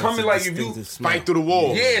 it's coming like if you fight through the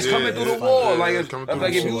wall. Yeah, it's coming through the wall. Like, if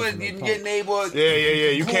you in your neighbor.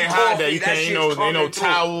 Yeah. You can't hide that. You can't. Ain't no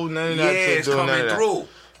towel. None of that. Yeah, it's coming through.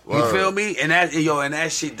 You feel me? And that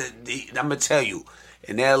shit. I'm gonna tell you,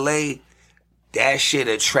 in LA, that shit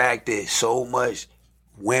attracted so much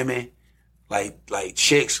women. Like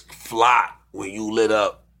chicks flock when you lit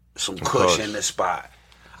up some Kush in the spot.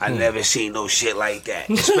 I never seen no shit like that,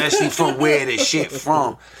 especially from where the shit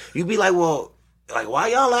from. You be like, well, like why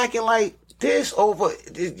y'all acting like this over?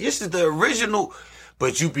 This is the original,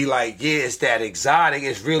 but you be like, yeah, it's that exotic.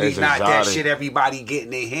 It's really not that shit everybody getting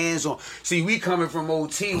their hands on. See, we coming from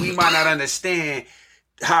OT, we might not understand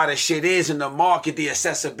how the shit is in the market, the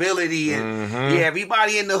accessibility, and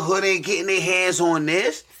everybody in the hood ain't getting their hands on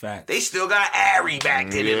this. Fact. They still got Ari back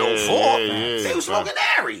then in 04. They was smoking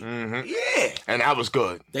Ari. Yeah. And that was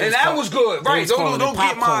good. That was good. Right.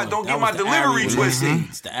 Don't get my delivery twisted.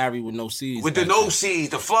 It's the Ari with no seeds. With the no seeds,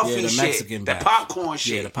 the fluffy the shit. Mexican the popcorn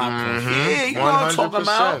shit. Yeah, the popcorn shit. Yeah, you know what I'm talking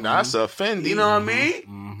about. That's a Fendi. You know what I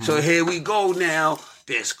mean? So here we go now.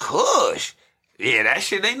 This Kush. Yeah, that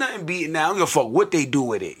shit ain't nothing beating now. I don't give a fuck what they do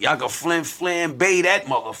with it. Y'all can flambe that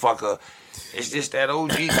motherfucker. It's just that OG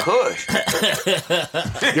Kush.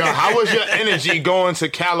 Yo, how was your energy going to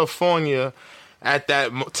California at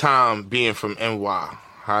that time being from NY?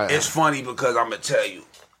 It's funny because I'm going to tell you,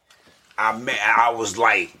 I was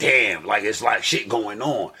like, damn, like it's like shit going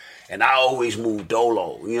on. And I always moved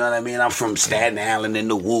dolo. You know what I mean? I'm from Staten Island and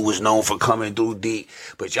the Woo was known for coming through deep.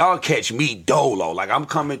 But y'all catch me dolo. Like I'm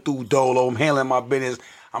coming through dolo. I'm handling my business.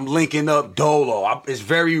 I'm linking up dolo. It's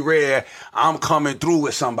very rare I'm coming through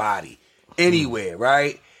with somebody anywhere,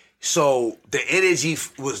 right? So the energy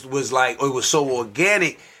was like, it was so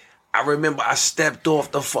organic. I remember I stepped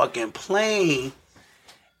off the fucking plane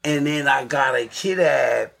and then I got a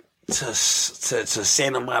kidnap to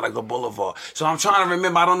Santa Monica Boulevard. So I'm trying to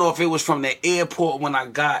remember, I don't know if it was from the airport when I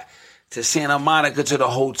got to Santa Monica to the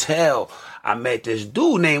hotel. I met this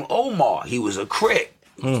dude named Omar. He was a Crip.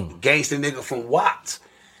 Gangster nigga from Watts.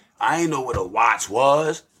 I ain't know what a Watts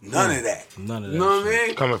was. None of that. You know what I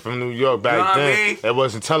mean? Coming from New York back then, it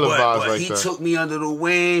wasn't televised but like he that. He took me under the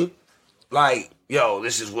wing. Like, yo,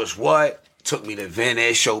 this is what's what. Took me to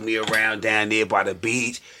Venice, showed me around down there by the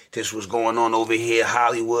beach. This was going on over here,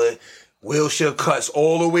 Hollywood. Wilshire cuts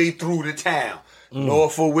all the way through the town.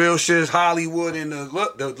 North of Wilshire's Hollywood and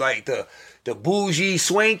the bougie,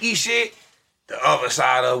 swanky shit. The other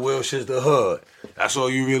side of Wilshire's the hood. That's all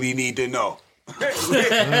you really need to know.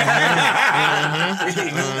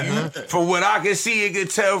 From what I can see and can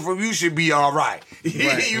tell from you should be all right. You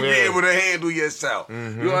be able to handle yourself. You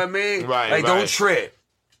know what I mean? Right. Don't trip.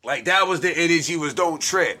 Like that was the energy was don't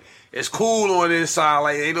trip. It's cool on this side.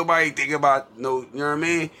 Like ain't nobody thinking about no. You know what I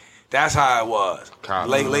mean? That's how it was.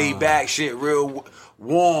 Like laid back shit, real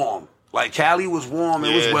warm. Like Cali was warm.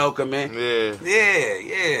 It was welcoming.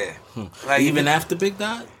 Yeah. Like even after Big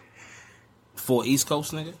died? For East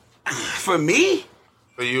Coast nigga? For me?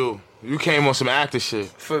 For you came on some actor shit.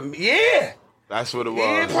 For me, yeah. That's what it was.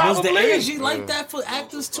 Yeah, Was the energy like that for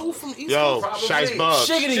actors too from East Yo, Coast? Shice Bubs.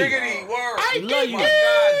 Shiggity, word. I love you.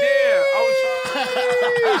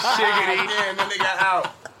 Shiggity. Damn, that nigga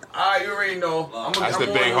out. All right, you already know. That's the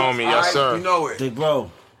big homie, yes sir. You know it. Big bro.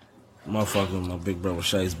 Motherfucker, my big bro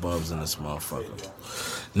Shice Bubs in this motherfucker.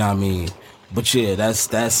 Nah, I mean, but yeah, that's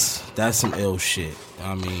some ill shit.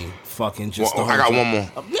 I mean, fucking just. Well, I got one more.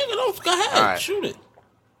 Nigga, don't go ahead. Right. Shoot it.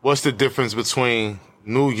 What's the difference between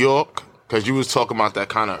New York? Because you was talking about that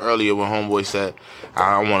kind of earlier when Homeboy said,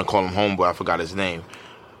 I don't want to call him Homeboy, I forgot his name.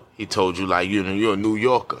 He told you, like, you're a New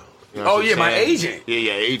Yorker. You know my agent.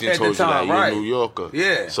 Yeah, agent At told the time, you that right. you're a New Yorker.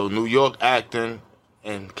 Yeah. So New York acting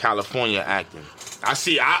and California acting.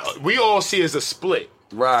 We all see as a split.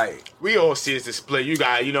 Right. We all see it's a split. You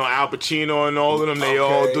got, Al Pacino and all of them. They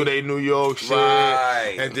all do their New York shit.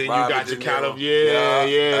 Right. And then Robert you got De your Niro. California.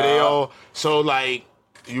 Yeah, they all. So, like,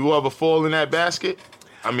 you ever fall in that basket?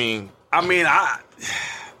 It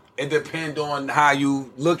depends on how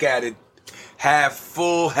you look at it. Half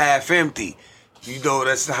full, half empty.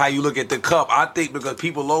 That's how you look at the cup. I think because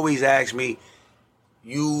people always ask me,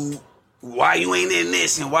 why you ain't in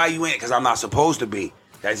this and why you ain't, because I'm not supposed to be.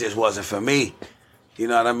 That just wasn't for me. You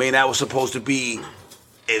know what I mean? That was supposed to be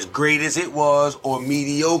as great as it was or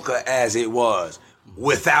mediocre as it was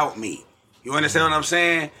without me. You understand what I'm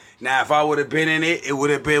saying? Now, if I would have been in it, it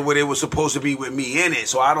would have been what it was supposed to be with me in it.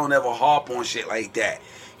 So I don't ever harp on shit like that.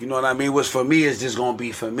 You know what I mean? What's for me is just going to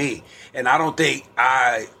be for me. And I don't think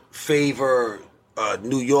I favor a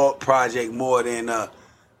New York project more than a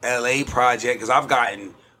L.A. project, because I've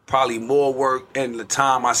gotten probably more work in the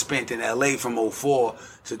time I spent in L.A. from 2004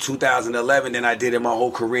 to 2011 than I did in my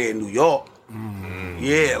whole career in New York.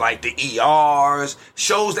 Yeah, like the ERs,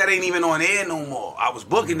 shows that ain't even on air no more. I was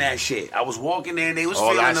booking that shit. I was walking there and they was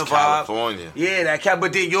feeling the vibe. California. Yeah,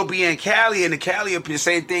 but then you'll be in Cali, and the Cali up here,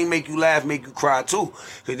 same thing, make you laugh, make you cry too.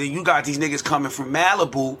 Cause then you got these niggas coming from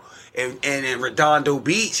Malibu and in Redondo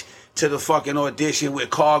Beach to the fucking audition with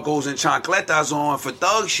cargos and chancletas on for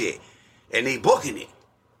thug shit. And they booking it.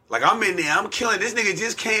 Like, I'm in there, I'm killing. This nigga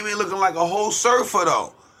just came in looking like a whole surfer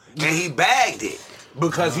though. And he bagged it.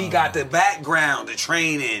 Because he got the background, the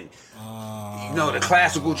training, the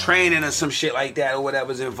classical training or some shit like that or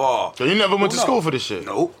whatever's involved. So you never went to school for this shit?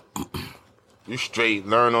 Nope. You straight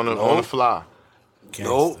learn on the fly.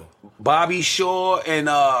 Nope. Bobby Shore and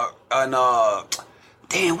damn,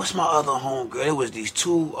 what's my other homegirl? It was these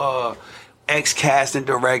two ex-casting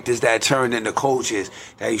directors that turned into coaches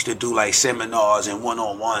that used to do like seminars and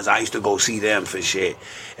one-on-ones. I used to go see them for shit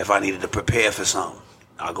if I needed to prepare for something.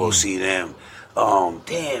 I'd go see them.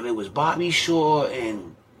 Damn, it was Bobby Shore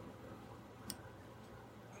and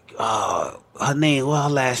her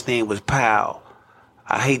last name was Powell.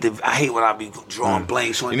 I hate when I be drawing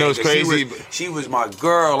blanks on. You know it's crazy. She was my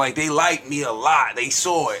girl. Like, they liked me a lot. They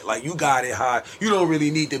saw it. Like, you got it high. You don't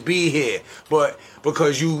really need to be here, but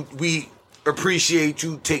because we appreciate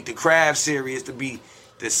you take the craft serious to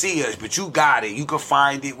see us. But you got it. You can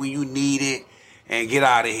find it when you need it and get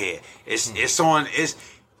out of here.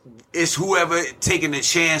 It's whoever taking the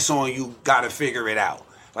chance on you got to figure it out.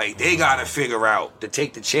 Like, they got to figure out to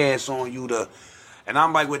take the chance on you to. And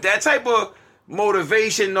I'm like, with that type of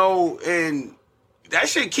motivation though, and that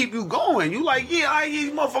shit keep you going. You like, these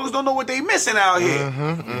motherfuckers don't know what they missing out here.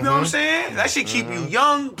 You know what I'm saying? That shit keep you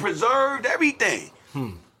young, preserved, everything.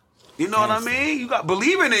 You know what I mean? You got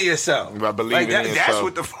believing in yourself. You got believing in yourself. That's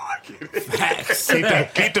what the fuck it is. Facts.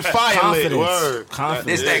 Keep the fire lit. Word.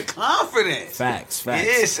 Confidence. It's that confidence. Facts.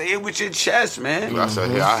 Yeah, say it with your chest, man.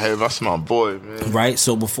 That's my boy, man. Right,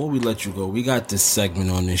 so before we let you go, we got this segment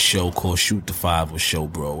on this show called Shoot the Five with Show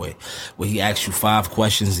Broadway, where he asks you 5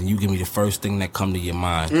 questions and you give me the first thing that come to your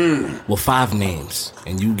mind. Well, 5 names,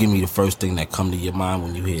 and you give me the first thing that come to your mind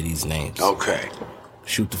when you hear these names. Okay.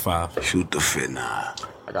 Shoot the 5. Shoot the fit, nah.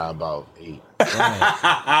 I got about 8.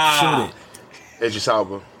 Shoot it. Idris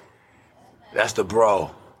Elba. That's the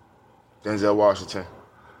bro. Denzel Washington.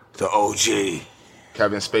 The OG.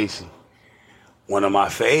 Kevin Spacey. One of my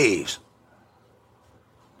faves.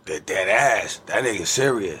 That ass. That nigga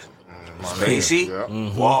serious. Spacey? Yeah.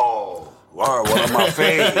 Whoa. Word, one of my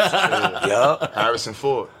faves. Yup. Harrison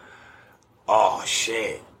Ford. Oh,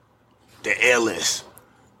 shit. The illest.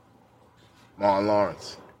 Martin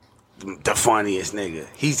Lawrence. The funniest nigga.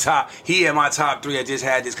 He in my top 3. I just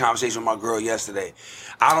had this conversation with my girl yesterday.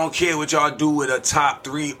 I don't care what y'all do with a top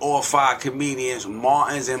 3 or 5 comedians.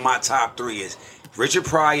 Martin's in my top 3. Is Richard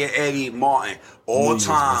Pryor, Eddie, Martin. All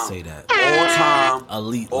time. Say that. All time.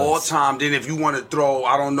 Elite all list. time. Then if you want to throw,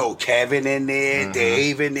 I don't know, Kevin in there,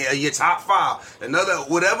 Dave in there, your top 5.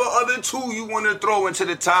 Whatever other 2 you want to throw into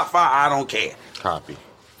the top 5, I don't care. Copy.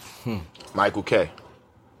 Michael K.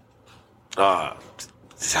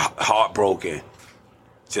 Heartbroken.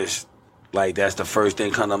 Just like that's the first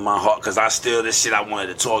thing come to my heart because I still this shit I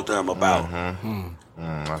wanted to talk to him about.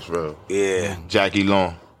 That's real. Yeah. Jackie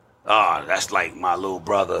Long. That's like my little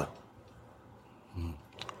brother.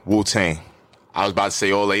 Wu-Tang. I was about to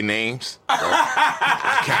say all their names.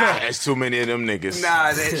 There's too many of them niggas.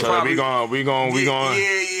 Nah, that's so probably... we going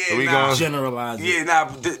generalize it. Yeah, nah,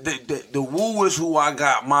 the Wu is who I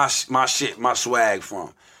got my swag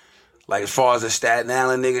from. Like as far as the Staten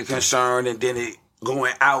Island nigga concerned, and then it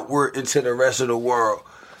going outward into the rest of the world.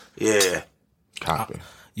 Yeah. Copy.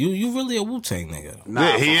 You really a Wu-Tang nigga? Nah,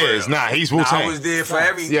 yeah, he is. Nah, he's Wu-Tang. Nah, I was there for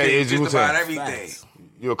everything. Yeah, he's just Wu-Tang. about everything. Facts.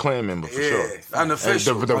 You're a clan member for sure.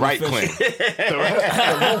 Unofficial. The right clan.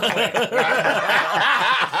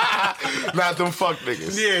 Not them fuck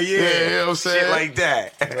niggas. Yeah. You know what I'm saying? Shit like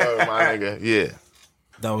that. Oh, my nigga. Yeah.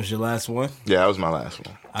 That was your last one? Yeah, that was my last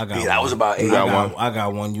one. I got one. That was about 8. I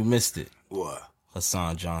got one. You missed it. What?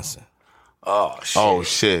 Hassan Johnson. Oh, shit. Oh,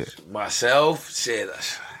 shit. Myself? Shit.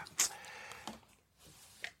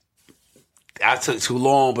 I took too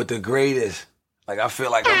long, but the greatest. Like, I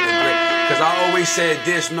feel like I'm the greatest. Because I always said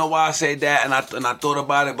this, you know why I said that? And I thought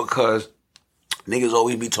about it because niggas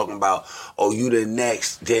always be talking about, oh, you the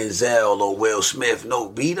next Denzel or Will Smith. No,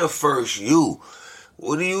 be the first you.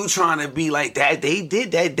 What are you trying to be like that? They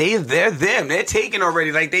did that. They're them. They're taken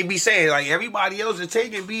already. Like they be saying, like everybody else is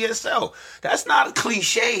taking, be yourself. That's not a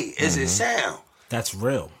cliche as it sound. That's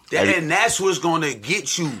real. And that's what's going to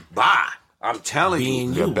get you by. I'm telling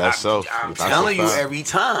you. Your best self. I'm telling you every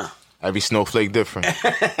time. Every snowflake different.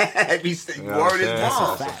 Every word is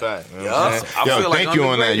wrong. That's a fact. You know Yo, what I'm saying? Yo, thank you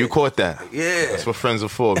on that. You caught that. Yeah. That's what friends are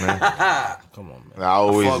for, man. Come on, man. I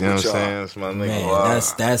always, you know what I'm saying? That's my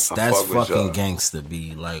nigga. Man, that's fucking gangster,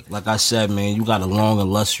 B. Like I said, man, you got a long,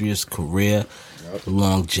 illustrious career,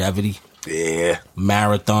 longevity. Yeah.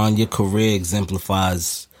 Marathon. Your career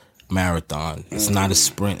exemplifies marathon. It's not a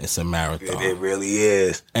sprint, it's a marathon. It really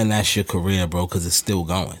is. And that's your career, bro, because it's still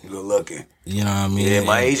going. Good looking. You know what I mean? Yeah,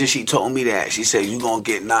 my agent, she told me that. She said, you going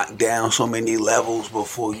to get knocked down so many levels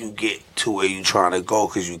before you get to where you trying to go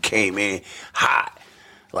because you came in hot.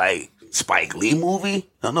 Like, Spike Lee movie?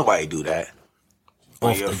 No, nobody do that.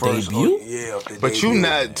 Off the debut? Off the but debut. you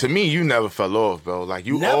not, to me, you never fell off, bro. Like,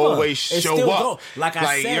 you always show up. Go. Like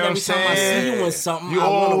I said, you know every time I see you in something, you I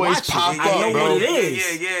want to always watch pop it. up, I know bro. what it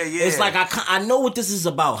is. Yeah. It's like I know what this is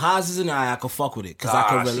about. How's and I can fuck with it because I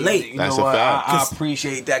can relate. You know what? I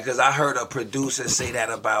appreciate that because I heard a producer say that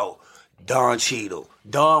about Don Cheadle.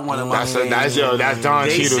 Don, one of my that's Don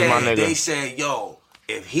Cheadle's my nigga. They said, yo,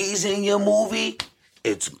 if he's in your movie,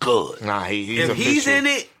 it's good. Nah, if he's in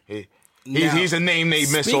it, he's a name they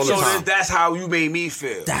miss all the time. So that's how you made me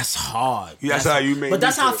feel. That's hard. That's how you made me feel. But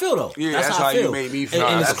that's how I feel, though. Yeah, that's how you made me feel.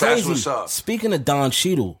 And it's crazy. That's what's up. Speaking of Don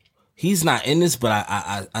Cheadle, he's not in this, but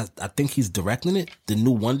I think he's directing it. The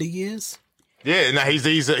new Wonder Years. Yeah,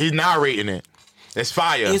 he's narrating it. It's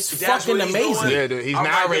fire. It's fucking amazing. Yeah, he's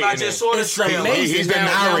narrating I just saw the trailer. Amazing. He's the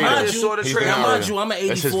narrator. I just saw the trailer. Now, mind you, I'm an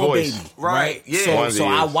 84 baby. Right. Yeah. So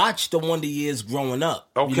I watched the Wonder Years growing up.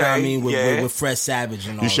 Okay. You know what I mean? With Fred Savage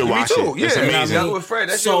and all that. You should watch it. Yeah, it's amazing. I mean? With Fred,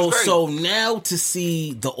 that shit was great. So now to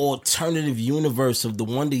see the alternative universe of the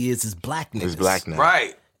Wonder Years is black niggas. It's black now.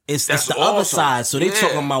 Right. It's the other side. So they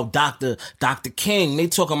talking about Dr. King. They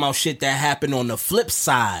talking about shit that happened on the flip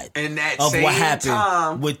side and that of same what happened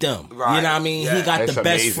time, with them. Right. You know what I mean? Yeah. He got It's the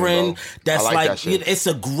best amazing, friend. bro. That's I like that shit. it's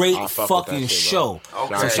a great fucking show.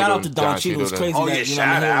 Okay. So shout out to Don Cheadle. It's crazy that you know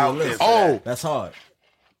what I mean. Oh, that's hard.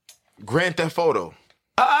 Grand Theft Auto.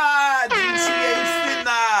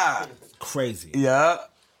 GTA Crazy. Yeah.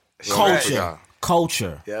 Culture.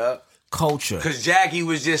 Yeah. Culture. Because Jackie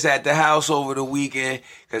was just at the house over the weekend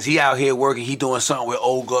because he out here working. He doing something with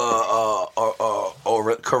Olga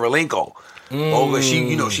Kurylenko. Olga,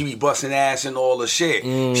 she be busting ass and all the shit.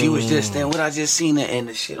 She was just in, I just seen her in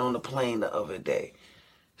the shit on the plane the other day.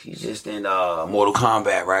 She's just in Mortal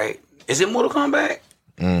Kombat, right? Is it Mortal Kombat?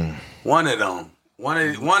 One of them. One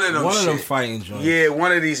of them fighting joints. Yeah,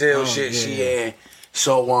 one of these hell shit she in.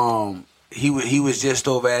 So he was just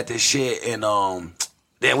over at this shit and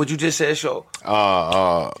damn, what you just said, show?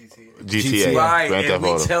 GTA. Right, Grand and Theft we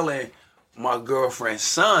Auto. telling my girlfriend's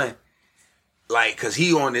son, like, cause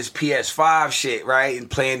he on this PS5 shit, right,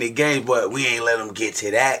 and playing the game, but we ain't let him get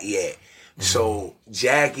to that yet. So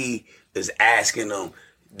Jackie is asking him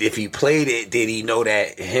if he played it, did he know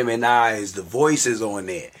that him and I is the voices on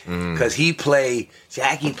there? Cause I play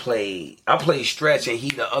Stretch and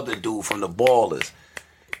he the other dude from the Ballers.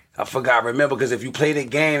 I forgot, remember, because if you play the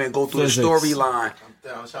game and go through the storyline,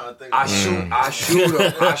 I'm trying to think. I shoot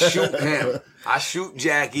him. I shoot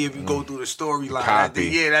Jackie if you go through the storyline.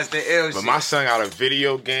 Copy. That's the L shit. But my son got a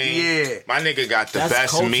video game. Yeah. My nigga got the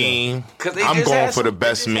best culture. meme. I'm going for the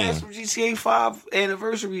best meme. Some GTA 5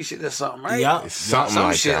 anniversary shit or something, right? Yeah. Something Some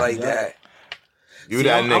like shit that. like that. You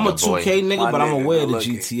that nigga, I'm a boy. 2K nigga, My but I'm nigga, aware of the good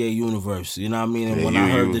looking. GTA universe. You know what I mean? And Yeah, when I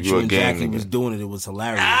heard that you you a and game Jackie nigga. was doing it was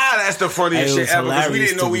hilarious. That's the funniest Hey, it shit was ever because we hilarious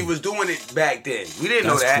didn't know to we me. was doing it back then. We didn't know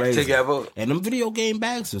That's that crazy. together. And them video game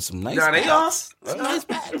bags are some nice Nah, they are. bags. Some nice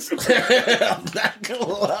bags. I'm not gonna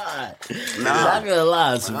lie. I'm not gonna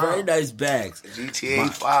lie. Some very nice bags. GTA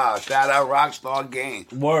 5. Shout out Rockstar Game.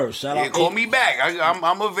 Word. Shout Yeah, out. call me back.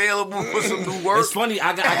 I'm available for some new work. It's funny.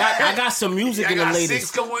 I got some music I in the got latest.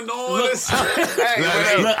 6 going on. Look, Hey,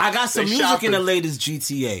 whatever. Look, I got some They music in the shopping. latest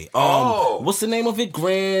GTA. Oh. What's the name of it?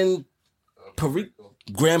 Grand Perico.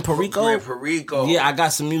 Grand Perico. Yeah, I got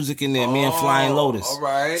some music in there. Me and Flying Lotus. all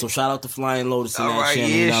right. So shout out to Flying Lotus and All that right, channel.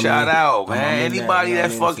 yeah, you know what shout I mean? out, I'm man. in Anybody you know that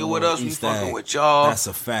what I mean? fucking with us, we East fucking Egg. with y'all. That's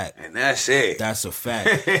a fact. And that's it. That's a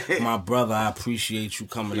fact. My brother, I appreciate you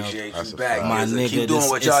coming Appreciate up. you back. My Listen, nigga, keep doing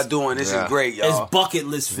what y'all doing. This is great, y'all. It's bucket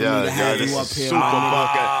list for me to have this you up is here, super my nigga.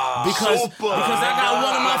 bucket. Because I got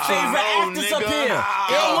one of my favorite actors up here.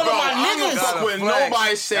 And one of my niggas. Fuck with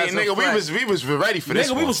nobody saying, That's a nigga, we was ready for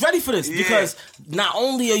this. Nigga, we was ready for this because not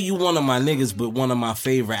only are you one of my niggas, but one of my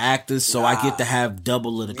favorite actors, so I get to have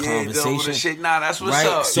double of the conversation. Double the shit. Nah, that's what's Right?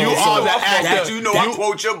 up. So- you so are the that- actor. You know, I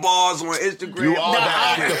quote your bars on Instagram. You are the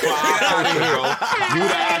actor for our culture, bro. You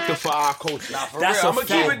the actor for our culture. For That's real, a I'm gonna fact,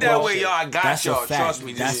 keep it that bro. way, y'all. I got That's a y'all. fact. Trust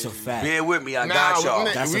me. That's a fact. Bear with me. I got y'all.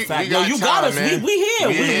 That's We- a fact. we Yo, got you got time, us. man. We here.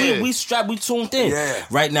 We here. We strapped. We tuned in. Yeah.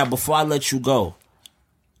 Right now, before I let you go,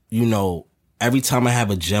 you know, every time I have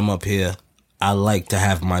a gem up here, I like to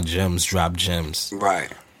have my gems drop gems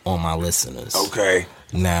Right. on my listeners. Okay.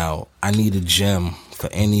 Now, I need a gem for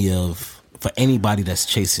anybody that's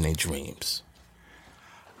chasing their dreams.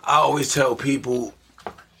 I always tell people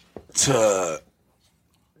to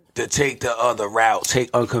take the other route, take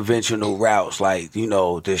unconventional routes. Like, you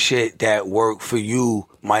know, the shit that worked for you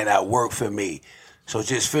might not work for me. So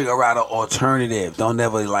just figure out an alternative. Don't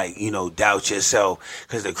ever, like, you know, doubt yourself.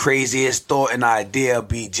 Because the craziest thought and idea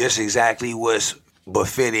be just exactly what's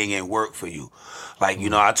befitting and work for you. Like, you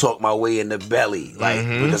know, I talked my way in the belly, like,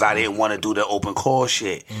 because I didn't want to do the open call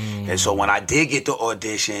shit. And so when I did get the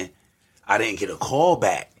audition, I didn't get a call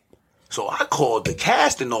back. So I called the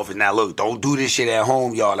casting office. Now, look, don't do this shit at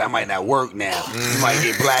home, y'all. That might not work now. You might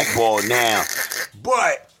get blackballed now.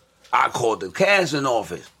 But I called the casting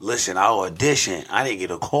office. Listen, I auditioned. I didn't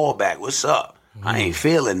get a call back. What's up? I ain't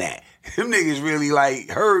feeling that. Them niggas really, like,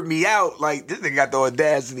 heard me out. Like, this nigga got the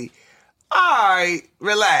audacity. All right,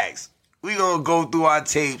 relax. We gonna go through our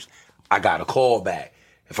tapes. I got a call back.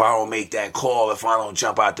 If I don't make that call, if I don't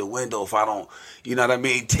jump out the window, if I don't, you know what I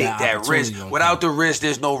mean, take that risk. Without the risk,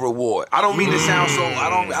 there's no reward. I don't mean to sound so. I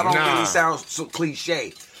don't really sound so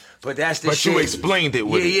cliche. But that's the shit. But you explained it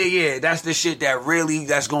with it. Yeah. That's the shit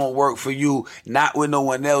that's gonna work for you. Not what no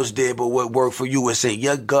one else did, but what worked for you. And say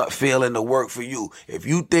your gut feeling to work for you. If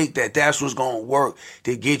you think that that's what's gonna work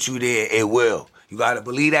to get you there, it will. You gotta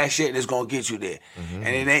believe that shit, and it's gonna get you there. And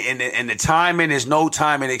it ain't, and the timing is no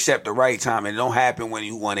timing except the right timing. It don't happen when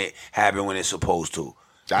you want it. Happen when it's supposed to.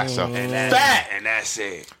 That's a fact. And that's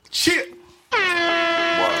it. Shit.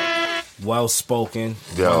 Well spoken.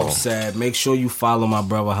 Yo. Well said. Make sure you follow my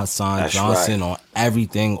brother Hassan That's Johnson right. on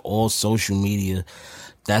everything, all social media.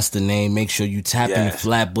 That's the name. Make sure you tap in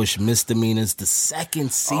Flatbush Misdemeanors, the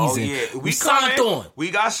second season. Oh, yeah. We signed on.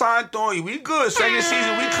 We got signed on. We good. Second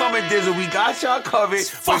season, we coming, Dizzle. We got y'all covered.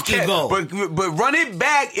 Fucking go. But run it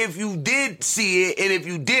back if you did see it, and if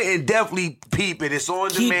you didn't, definitely peep it. It's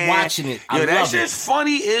on Keep demand. watching it. I Yo, that love shit's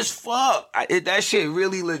funny as fuck. That shit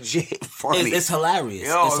really legit funny. It's hilarious.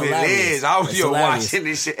 Yo, it's it hilarious. is. I was It's yo hilarious. watching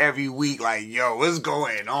this shit every week. Like, yo, what's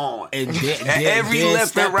going on? And every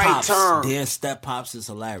left and right turn. Dan Step Pops is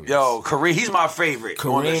hilarious. Yo, Kareem, he's my favorite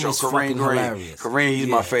on the Kareem show. is Kareem fucking Green. hilarious. Kareem, he's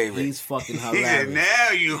my favorite. He's fucking He said, hilarious. now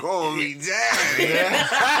you hold me down. Oh,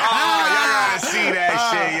 y'all gotta see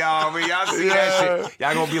that shit, y'all. When y'all see that shit,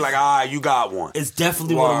 y'all gonna be like, all right, you got one. It's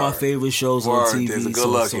definitely one of my favorite shows Word. on There's a TV. good So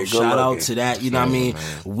looking, shout out looking. to that. You know what I mean?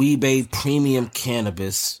 We Bathe Premium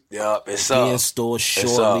Cannabis. Yup, it's Be up. in store It's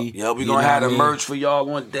shortly. up. Yup, we You gonna know have what the I mean? merch for y'all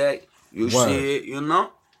on deck. You Word. see it, you know?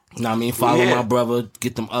 You know what I mean? Follow my brother,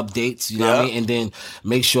 get them updates, you know what I mean? And then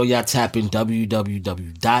make sure y'all tap in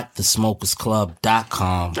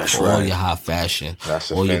www.thesmokersclub.com for all your high fashion,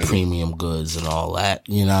 all your premium goods and all that,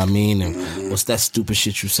 you know what I mean? And what's that stupid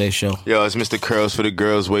shit you say, Show? Yo, it's Mr. Curls for the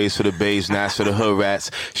girls, waves for the babes, Nash for the hood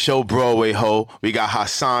rats. Show Broadway ho. We got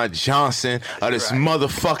Hassan Johnson of this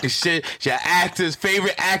motherfucking shit. Your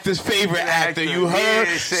favorite actor. You heard?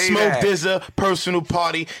 Smoke Dizza, personal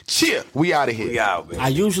party. Chill. We out of here. We out, man. I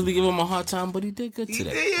usually give him a hard time, but he did good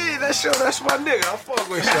today. Yeah, that's my nigga. I fuck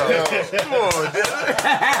with y'all. Come on,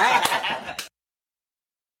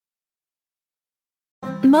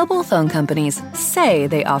 dude. Mobile phone companies say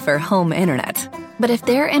they offer home internet. But if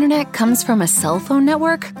their internet comes from a cell phone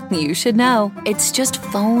network, you should know. It's just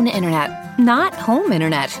phone internet, not home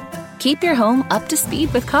internet. Keep your home up to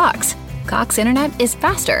speed with Cox. Cox internet is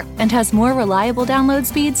faster and has more reliable download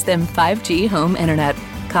speeds than 5G home internet.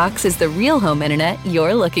 Cox is the real home internet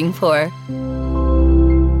you're looking for.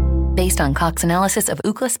 Based on Cox analysis of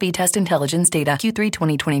Ookla speed test intelligence data Q3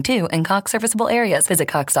 2022 and Cox serviceable areas, visit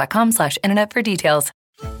cox.com/internet for details.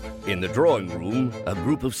 In the drawing room, a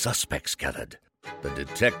group of suspects gathered. The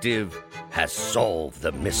detective has solved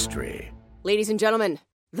the mystery. Ladies and gentlemen,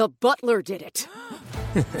 the butler did it.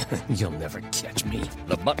 You'll never catch me.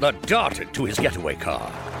 The butler darted to his getaway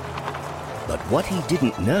car. But what he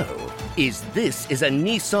didn't know is this is a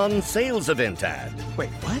Nissan sales event ad. Wait,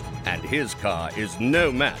 what? And his car is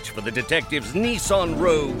no match for the detective's Nissan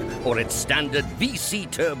Rogue or its standard VC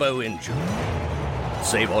turbo engine.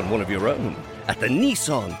 Save on one of your own at the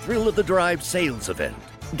Nissan Thrill of the Drive sales event.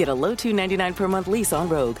 Get a low $299 per month lease on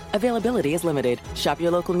Rogue. Availability is limited. Shop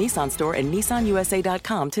your local Nissan store and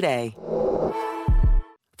nissanusa.com today.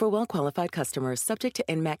 For well-qualified customers, subject to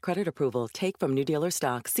NMAC credit approval, take from new dealer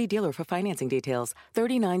stock. See dealer for financing details.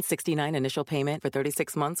 $39.69 initial payment for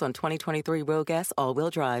 36 months on 2023 Rogue S all-wheel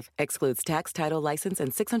drive. Excludes tax, title, license,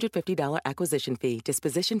 and $650 acquisition fee.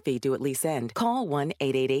 Disposition fee due at lease end. Call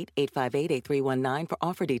 1-888-858-8319 for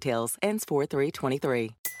offer details. Ends 4/3/23.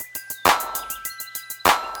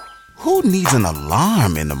 Who needs an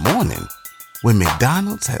alarm in the morning when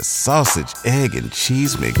McDonald's has sausage, egg, and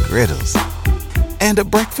cheese McGriddles and a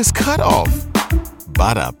breakfast cutoff?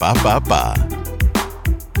 Ba-da-ba-ba-ba.